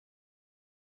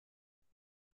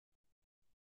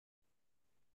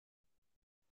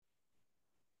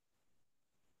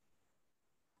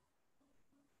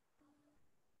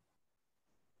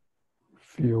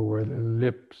 Feel where the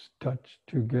lips touch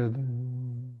together.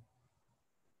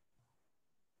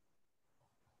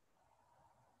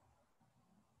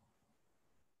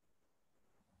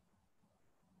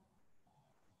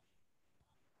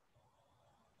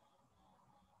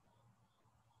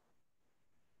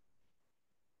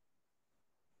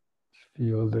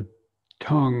 Feel the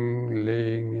tongue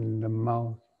laying in the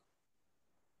mouth,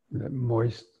 that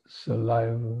moist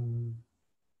saliva.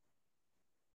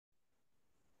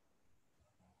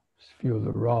 Just feel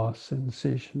the raw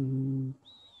sensations.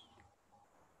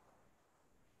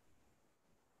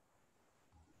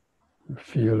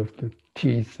 Feel if the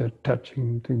teeth are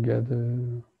touching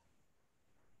together,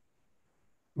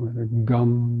 or the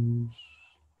gums.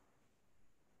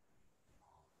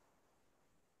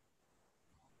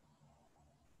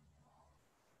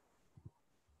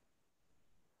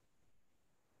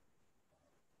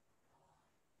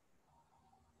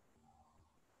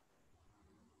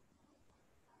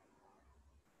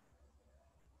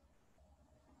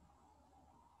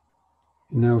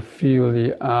 Now feel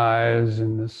the eyes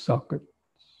in the sockets,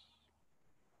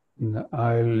 and the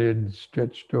eyelids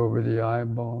stretched over the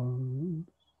eyeballs.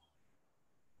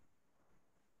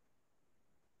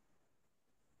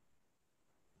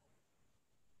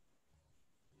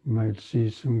 You might see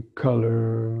some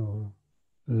color or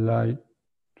light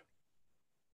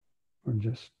or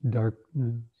just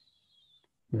darkness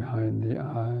behind the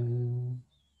eyes.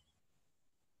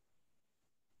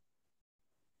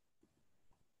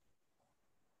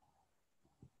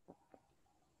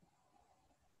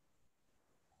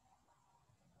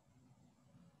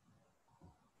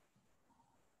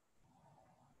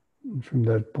 And from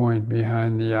that point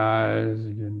behind the eyes,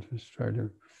 again, just try to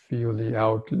feel the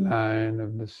outline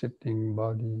of the sitting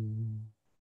body.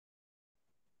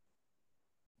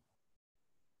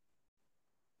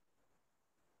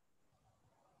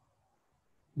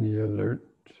 The alert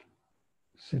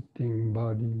sitting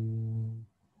body.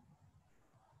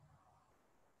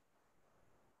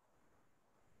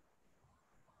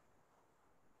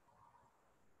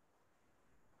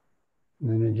 And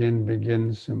then again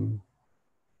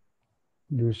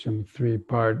do some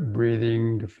 3-part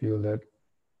breathing to feel that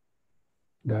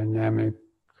dynamic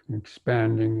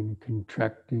expanding and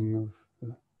contracting of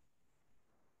the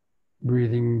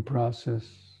breathing process.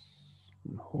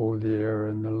 And hold the air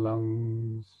in the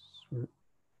lungs for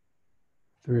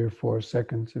 3 or 4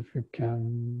 seconds if you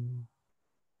can.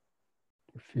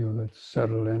 To feel that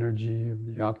subtle energy of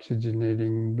the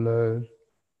oxygenating blood,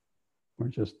 or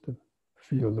just to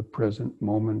feel the present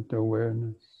moment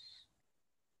awareness.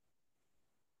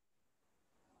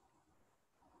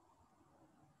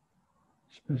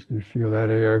 Especially feel that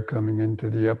air coming into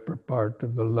the upper part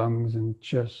of the lungs and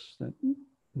chest, that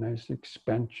nice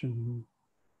expansion.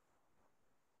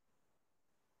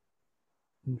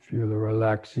 And feel the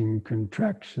relaxing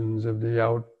contractions of the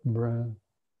out breath.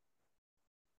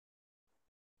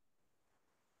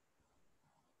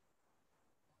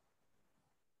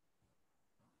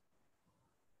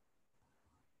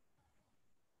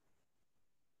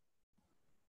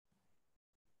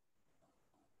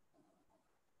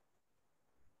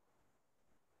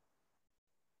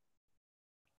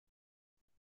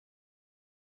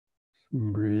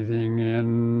 Breathing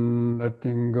in,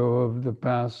 letting go of the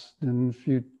past and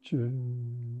future.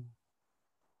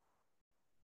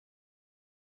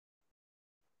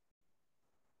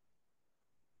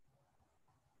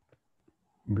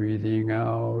 Breathing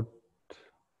out,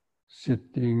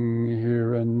 sitting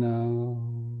here and now.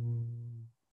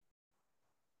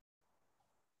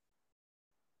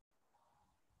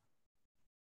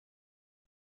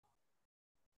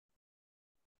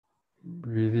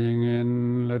 Breathing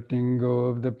in, letting go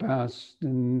of the past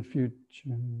and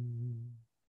future.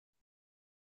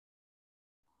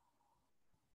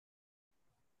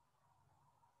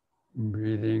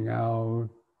 Breathing out,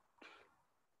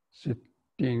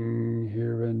 sitting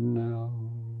here and now.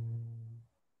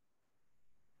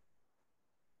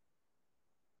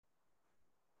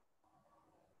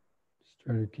 Just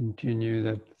try to continue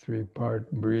that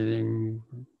three-part breathing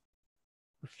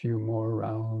a few more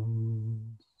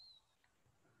rounds.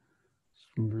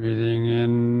 Breathing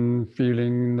in,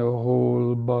 feeling the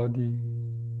whole body.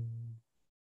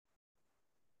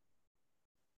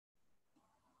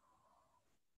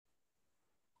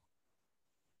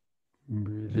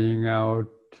 Breathing out,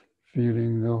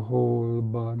 feeling the whole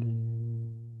body.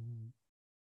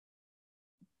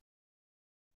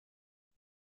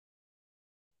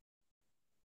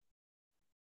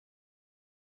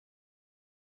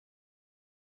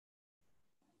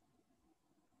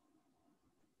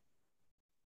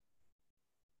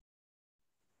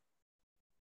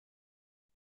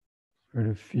 Try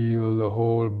to feel the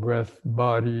whole breath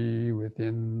body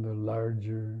within the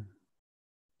larger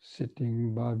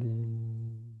sitting body.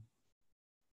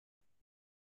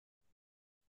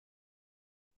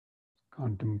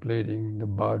 Contemplating the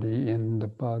body in the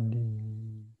body.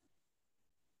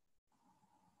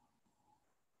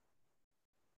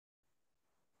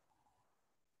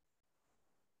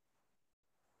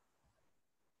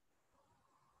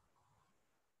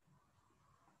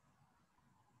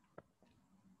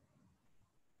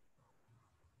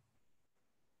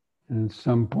 And at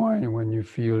some point when you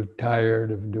feel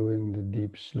tired of doing the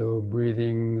deep, slow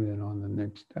breathing, then on the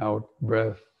next out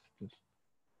breath, just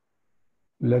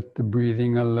let the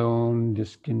breathing alone,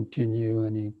 discontinue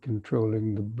any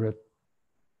controlling the breath.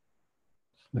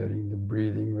 Just letting the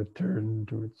breathing return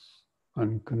to its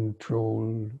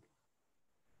uncontrolled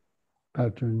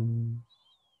patterns.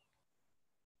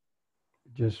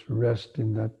 Just rest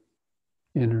in that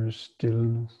inner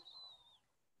stillness.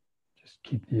 Just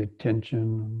keep the attention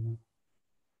on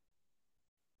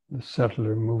the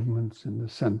subtler movements in the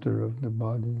center of the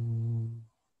body.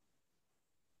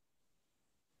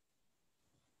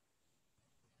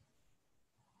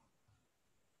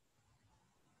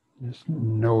 Just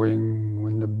knowing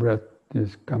when the breath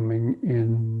is coming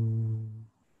in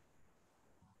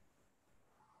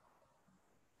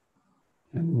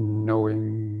and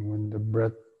knowing when the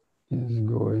breath is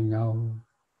going out.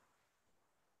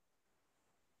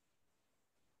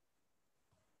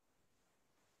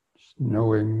 Just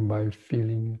knowing by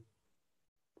feeling it.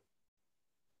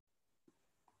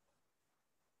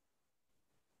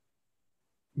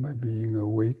 By being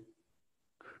awake,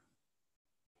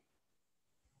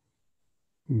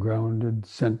 grounded,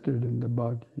 centered in the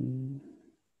body.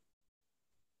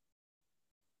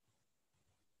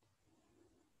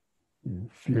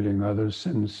 Feeling other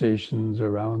sensations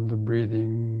around the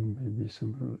breathing, maybe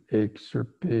some little aches or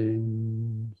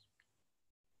pains.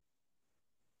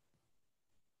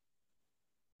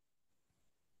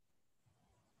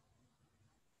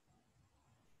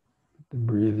 The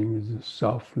breathing is just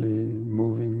softly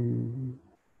moving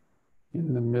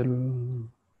in the middle.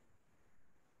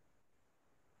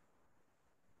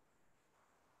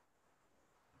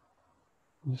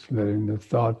 Just letting the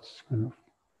thoughts kind of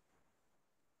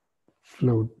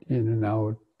float in and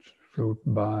out, float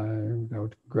by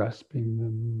without grasping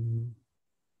them.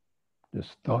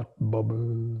 Just thought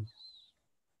bubbles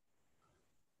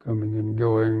coming and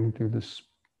going through the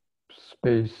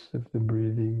space of the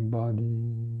breathing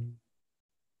body.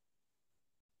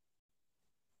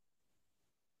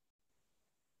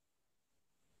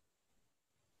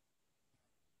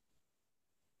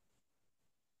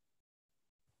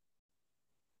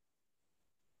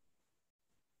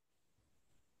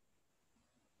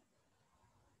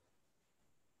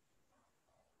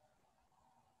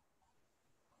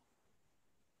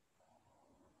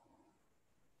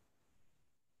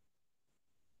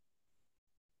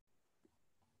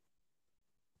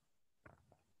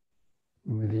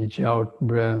 With each out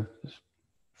breath, just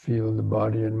feel the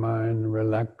body and mind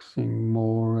relaxing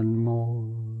more and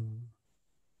more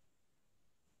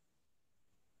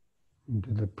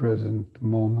into the present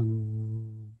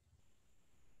moment,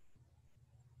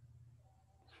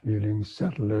 feeling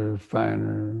subtler,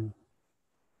 finer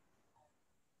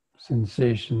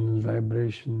sensations,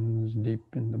 vibrations deep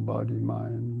in the body,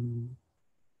 mind.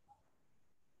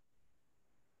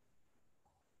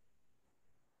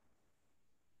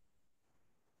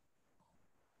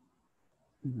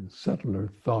 And subtler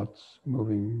thoughts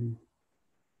moving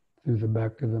through the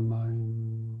back of the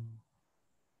mind.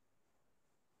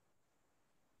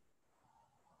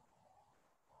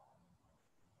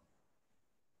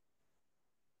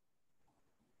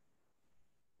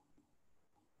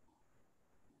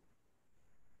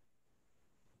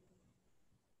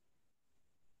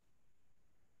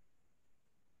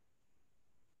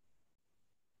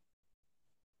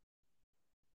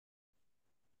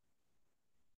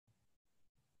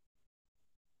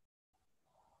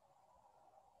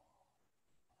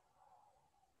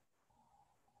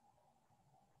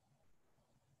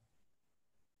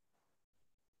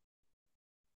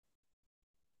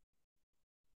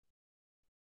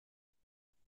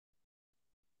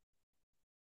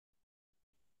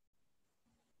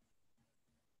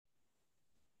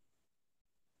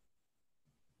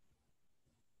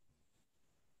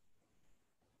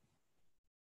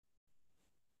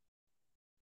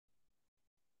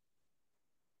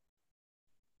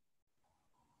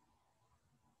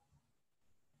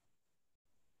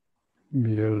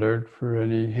 Be alert for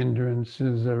any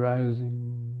hindrances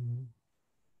arising,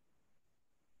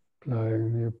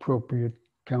 applying the appropriate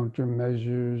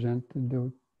countermeasures,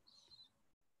 antidotes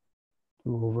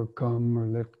to overcome or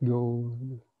let go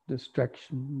of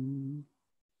distraction.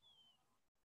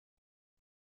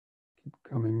 Keep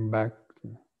coming back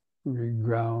to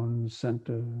reground,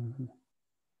 center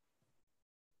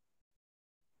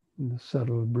in the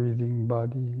subtle breathing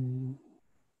body.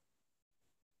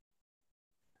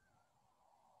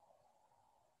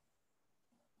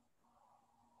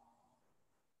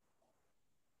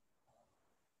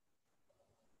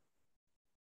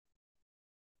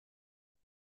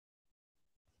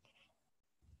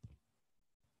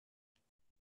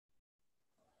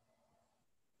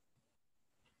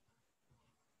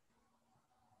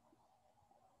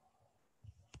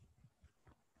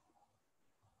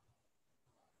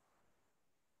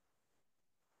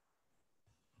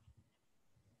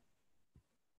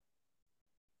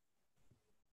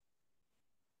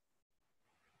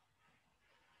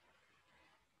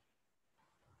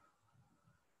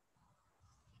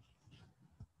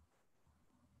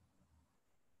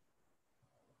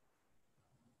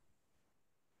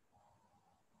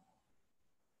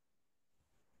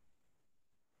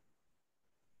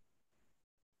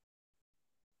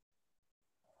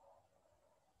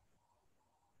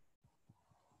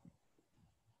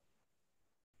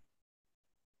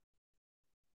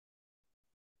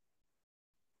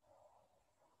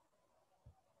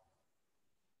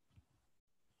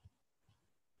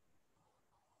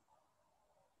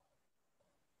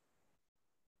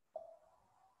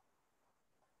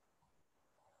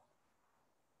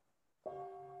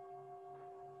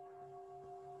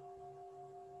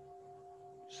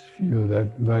 Just feel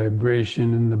that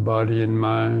vibration in the body and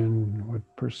mind, what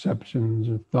perceptions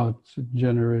or thoughts it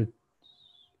generates.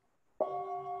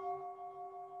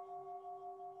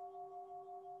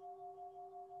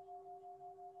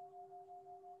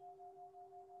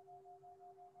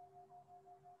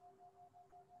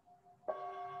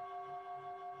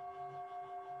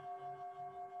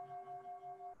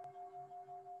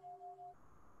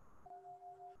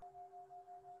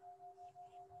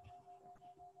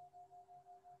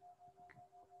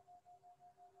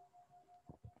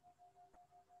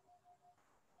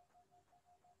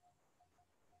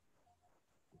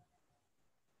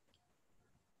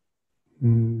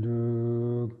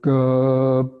 Dukkha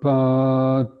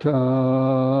pata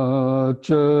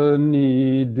ca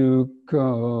nidukkha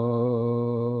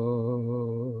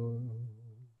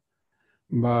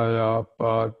bhaya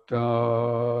pata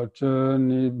ca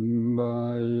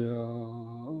nibbaya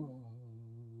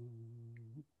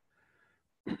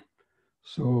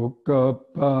sukha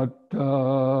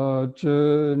pata ca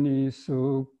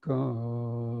nisukha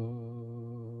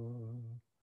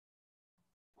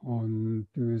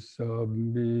Ontu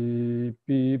sabbi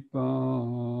pipanino.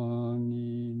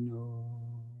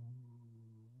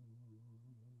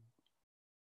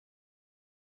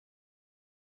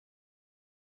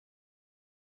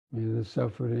 May the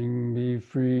suffering be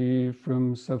free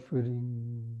from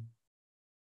suffering.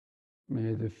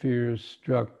 May the fear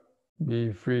struck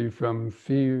be free from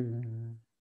fear.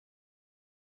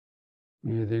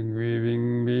 May the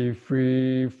grieving be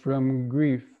free from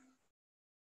grief.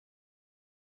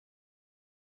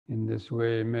 In this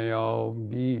way may all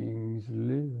beings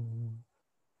live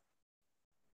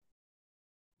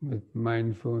with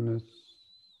mindfulness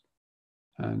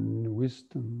and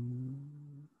wisdom.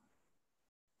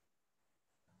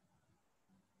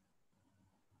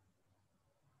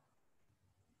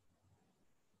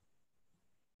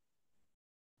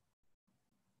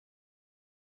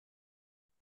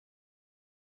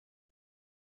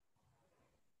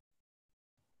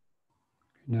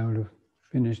 Now to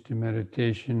finish the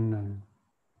meditation,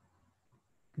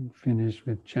 I can finish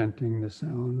with chanting the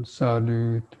sound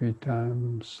sadhu 3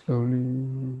 times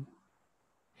slowly.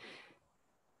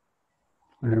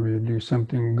 Whenever you do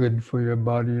something good for your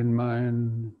body and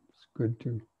mind, it's good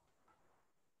to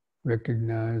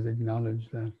recognize, acknowledge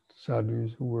that. Sadhu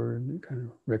is a word that kind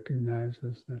of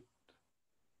recognizes that.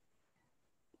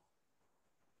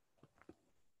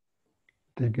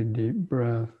 Take a deep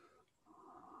breath.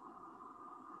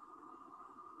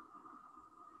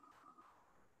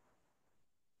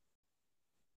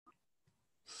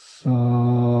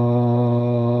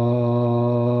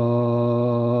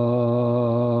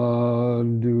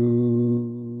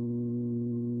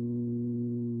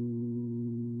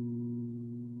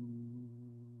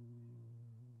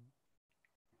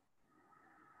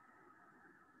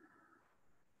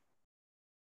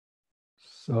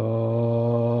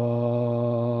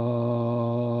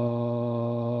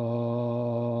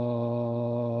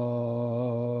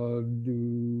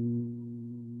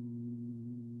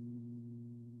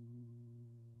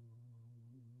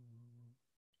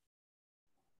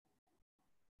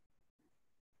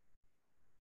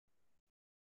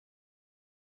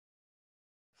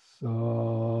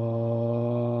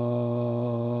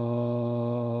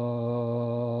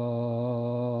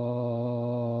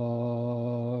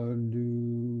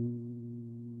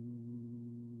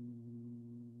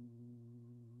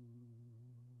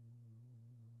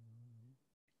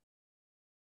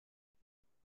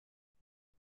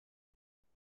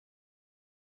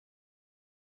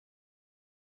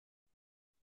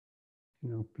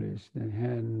 Place the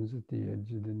hands at the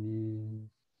edge of the knees.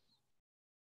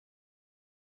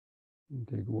 And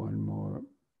take one more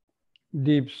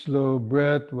deep, slow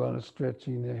breath while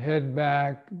stretching the head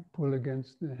back. Pull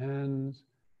against the hands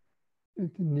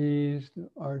at the knees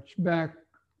to arch back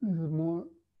a little more.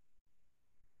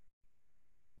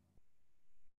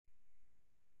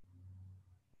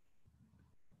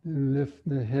 And lift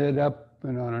the head up,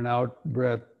 and on an out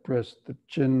breath, press the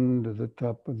chin to the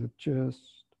top of the chest.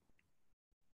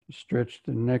 Stretch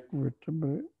the neck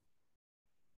vertebrae.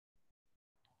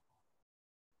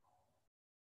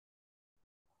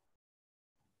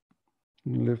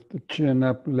 And lift the chin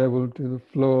up level to the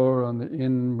floor on the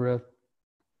in breath.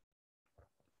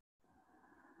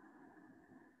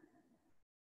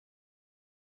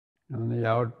 On the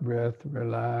out breath,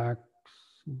 relax.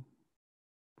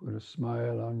 Put a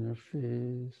smile on your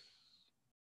face.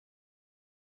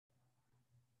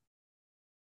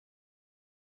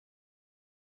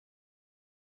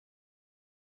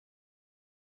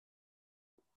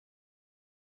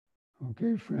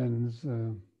 Okay, friends,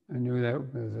 I knew that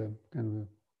was a kind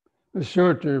of a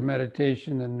shorter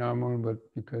meditation than normal, but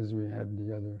because we had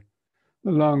the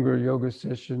longer yoga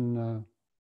session,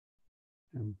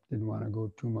 and didn't want to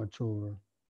go too much over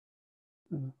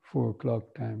 4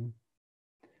 o'clock time.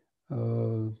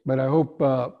 But I hope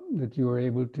that you were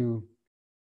able to,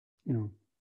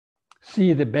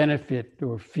 see the benefit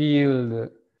or feel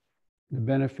the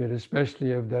benefit,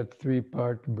 especially of that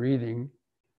 3-part breathing,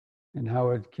 and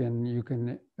how you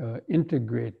can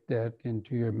integrate that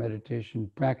into your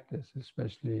meditation practice,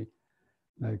 especially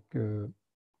like,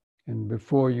 and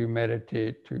before you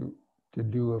meditate, to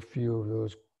do a few of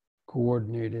those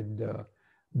coordinated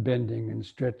bending and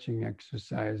stretching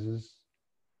exercises.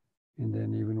 And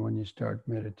then even when you start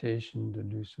meditation, to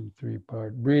do some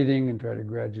 3-part breathing and try to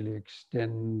gradually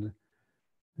extend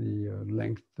the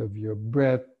length of your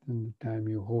breath and the time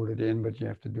you hold it in, but you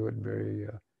have to do it very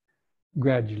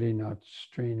gradually, not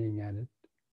straining at it.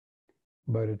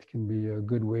 But it can be a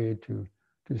good way to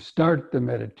start the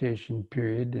meditation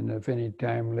period. And if any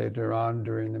time later on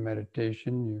during the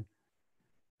meditation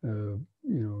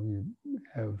you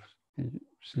have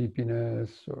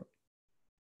sleepiness or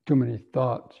too many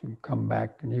thoughts, you come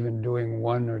back, and even doing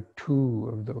 1 or 2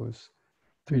 of those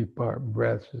 3-part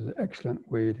breaths is an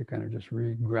excellent way to kind of just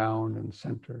re-ground and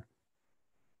center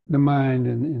the mind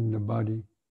in the body.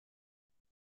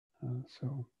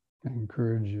 So I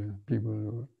encourage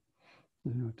people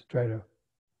to try to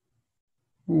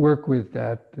work with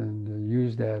that and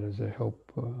use that as a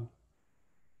help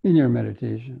in your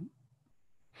meditation.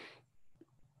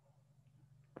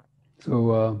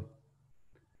 So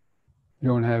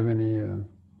don't have any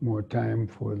more time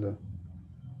for the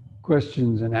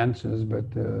questions and answers, but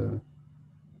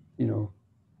you know,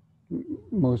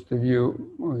 most of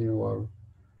you, are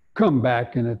come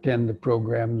back and attend the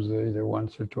programs either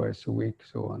once or twice a week.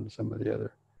 So on some of the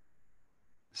other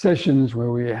sessions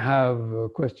where we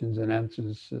have questions and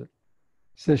answers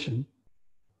session,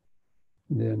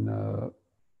 then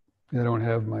I don't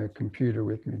have my computer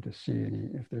with me to see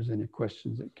if there's any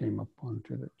questions that came up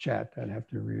onto the chat. I'd have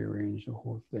to rearrange the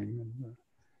whole thing.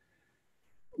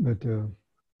 But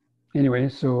anyway,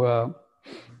 so I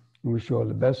wish you all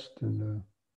the best. And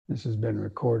this has been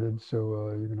recorded,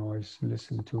 so you can always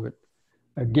listen to it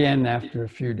again after a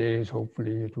few days.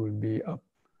 Hopefully it will be up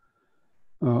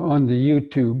on the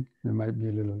YouTube. There might be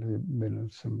a little bit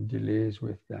of some delays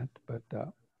with that, but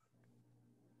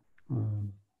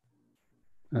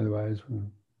otherwise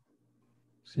we'll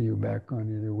see you back on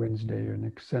either Wednesday or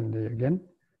next Sunday again.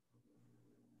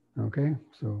 Okay,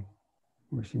 so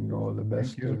wishing you all the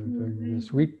best during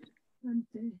this week. Thank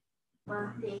you.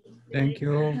 Thank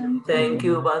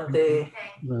you, Bhante.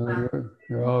 Well,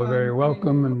 you're all very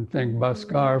welcome, and thank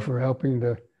Bhaskar for helping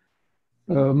to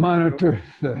monitor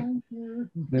the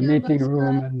meeting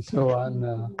room and so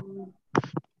on.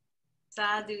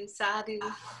 Sadhu, sadhu,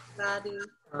 sadhu.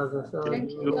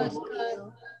 Thank you,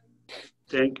 Bhaskar.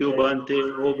 Thank you, Bhante.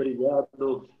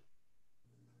 Obrigado.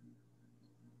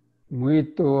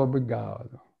 Muito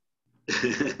obrigado.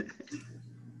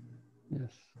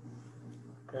 Yes.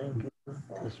 Thank you.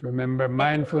 Just remember,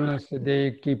 mindfulness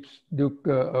today keeps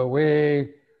dukkha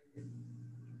away.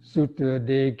 Sutta a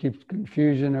day keeps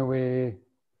confusion away.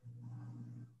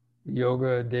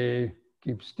 Yoga a day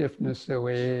keeps stiffness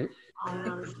away.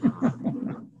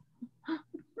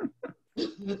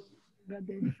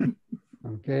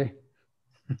 Okay.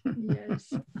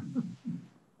 Yes.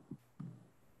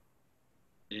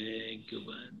 Thank you,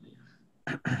 Bhante.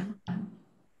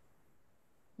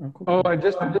 Oh, I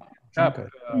just up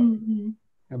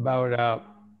about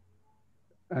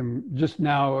I'm just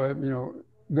now I'm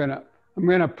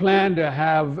gonna plan to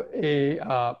have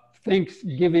a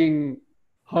Thanksgiving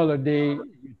holiday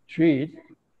retreat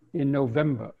in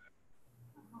November.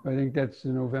 I think that's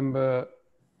November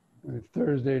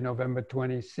Thursday, November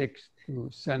 26th to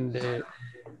Sunday,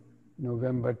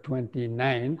 November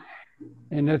 29th.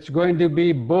 And it's going to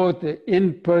be both an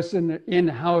in-person,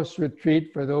 in-house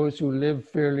retreat for those who live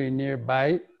fairly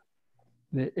nearby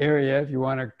the area. If you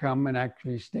want to come and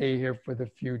actually stay here for the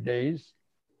few days,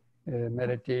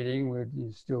 meditating,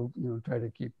 we still try to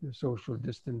keep the social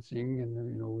distancing, and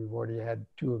we've already had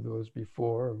 2 of those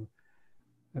before.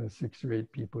 6 or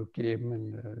 8 people came,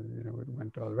 and it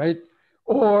went all right.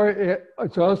 Or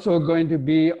it's also going to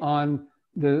be on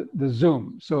the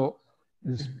Zoom. So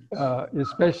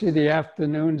especially the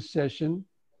afternoon session,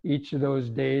 each of those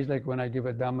days, like when I give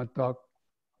a Dhamma talk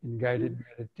in guided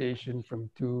meditation from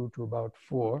 2 to about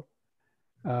 4,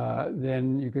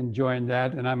 then you can join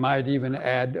that. And I might even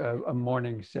add a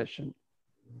morning session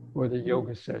or the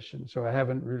yoga session. So I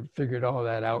haven't really figured all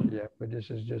that out yet, but this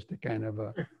is just a kind of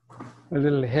a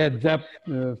little heads up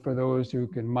for those who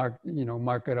can mark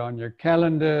it on your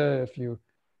calendar if you,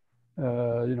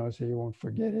 so you won't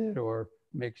forget it, or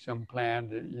make some plan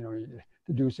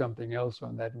to do something else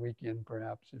on that weekend,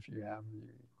 perhaps, if you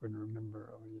couldn't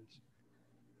remember all this.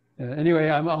 Anyway,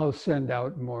 I'll send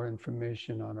out more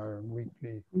information on our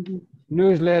weekly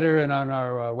newsletter and on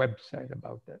our website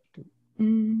about that too.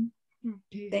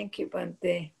 Okay. Thank you,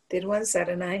 Bhante. Tirwan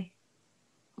Saranai.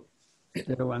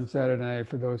 Tirwan Saranai,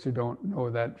 for those who don't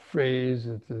know that phrase,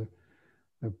 it's the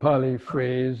Pali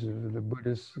phrase of the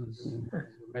Buddhists.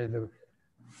 May the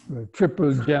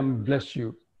triple gem bless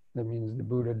you. That means the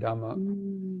Buddha, Dhamma,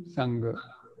 Sangha.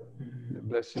 The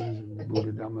blessings of the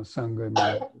Buddha, Dhamma, Sangha,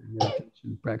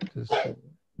 meditation practice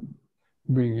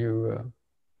bring you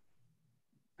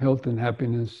health and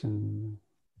happiness and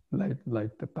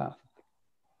light the path.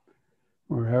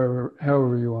 Or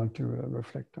however you want to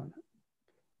reflect on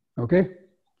it. Okay?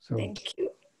 So thank you.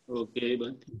 Okay,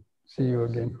 Bhante. See you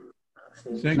again.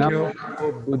 Thank you. Namo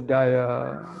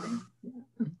Buddhaya.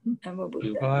 Namo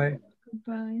Buddhaya. Bye.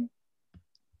 Goodbye.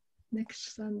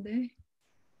 Next Sunday.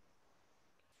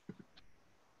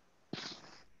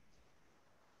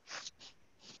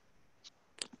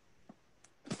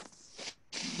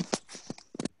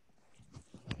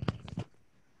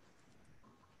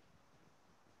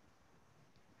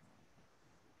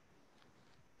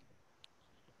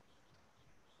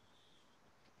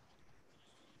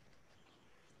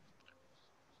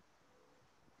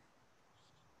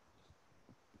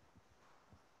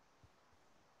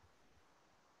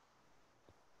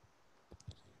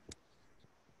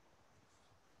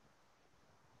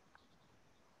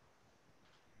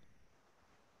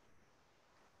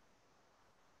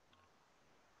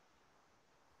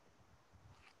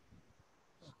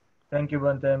 Thank you,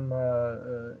 Bhante. I'm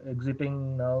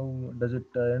exiting now. Does it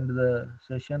end the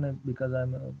session because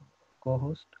I'm a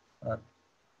co-host?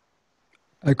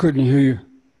 I couldn't hear you.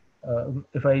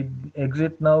 If I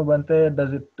exit now, Bhante,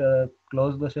 does it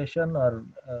close the session or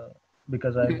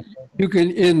because I'm... You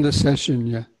can end the session,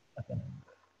 yeah.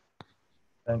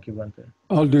 Thank you, Bhante.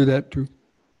 I'll do that too.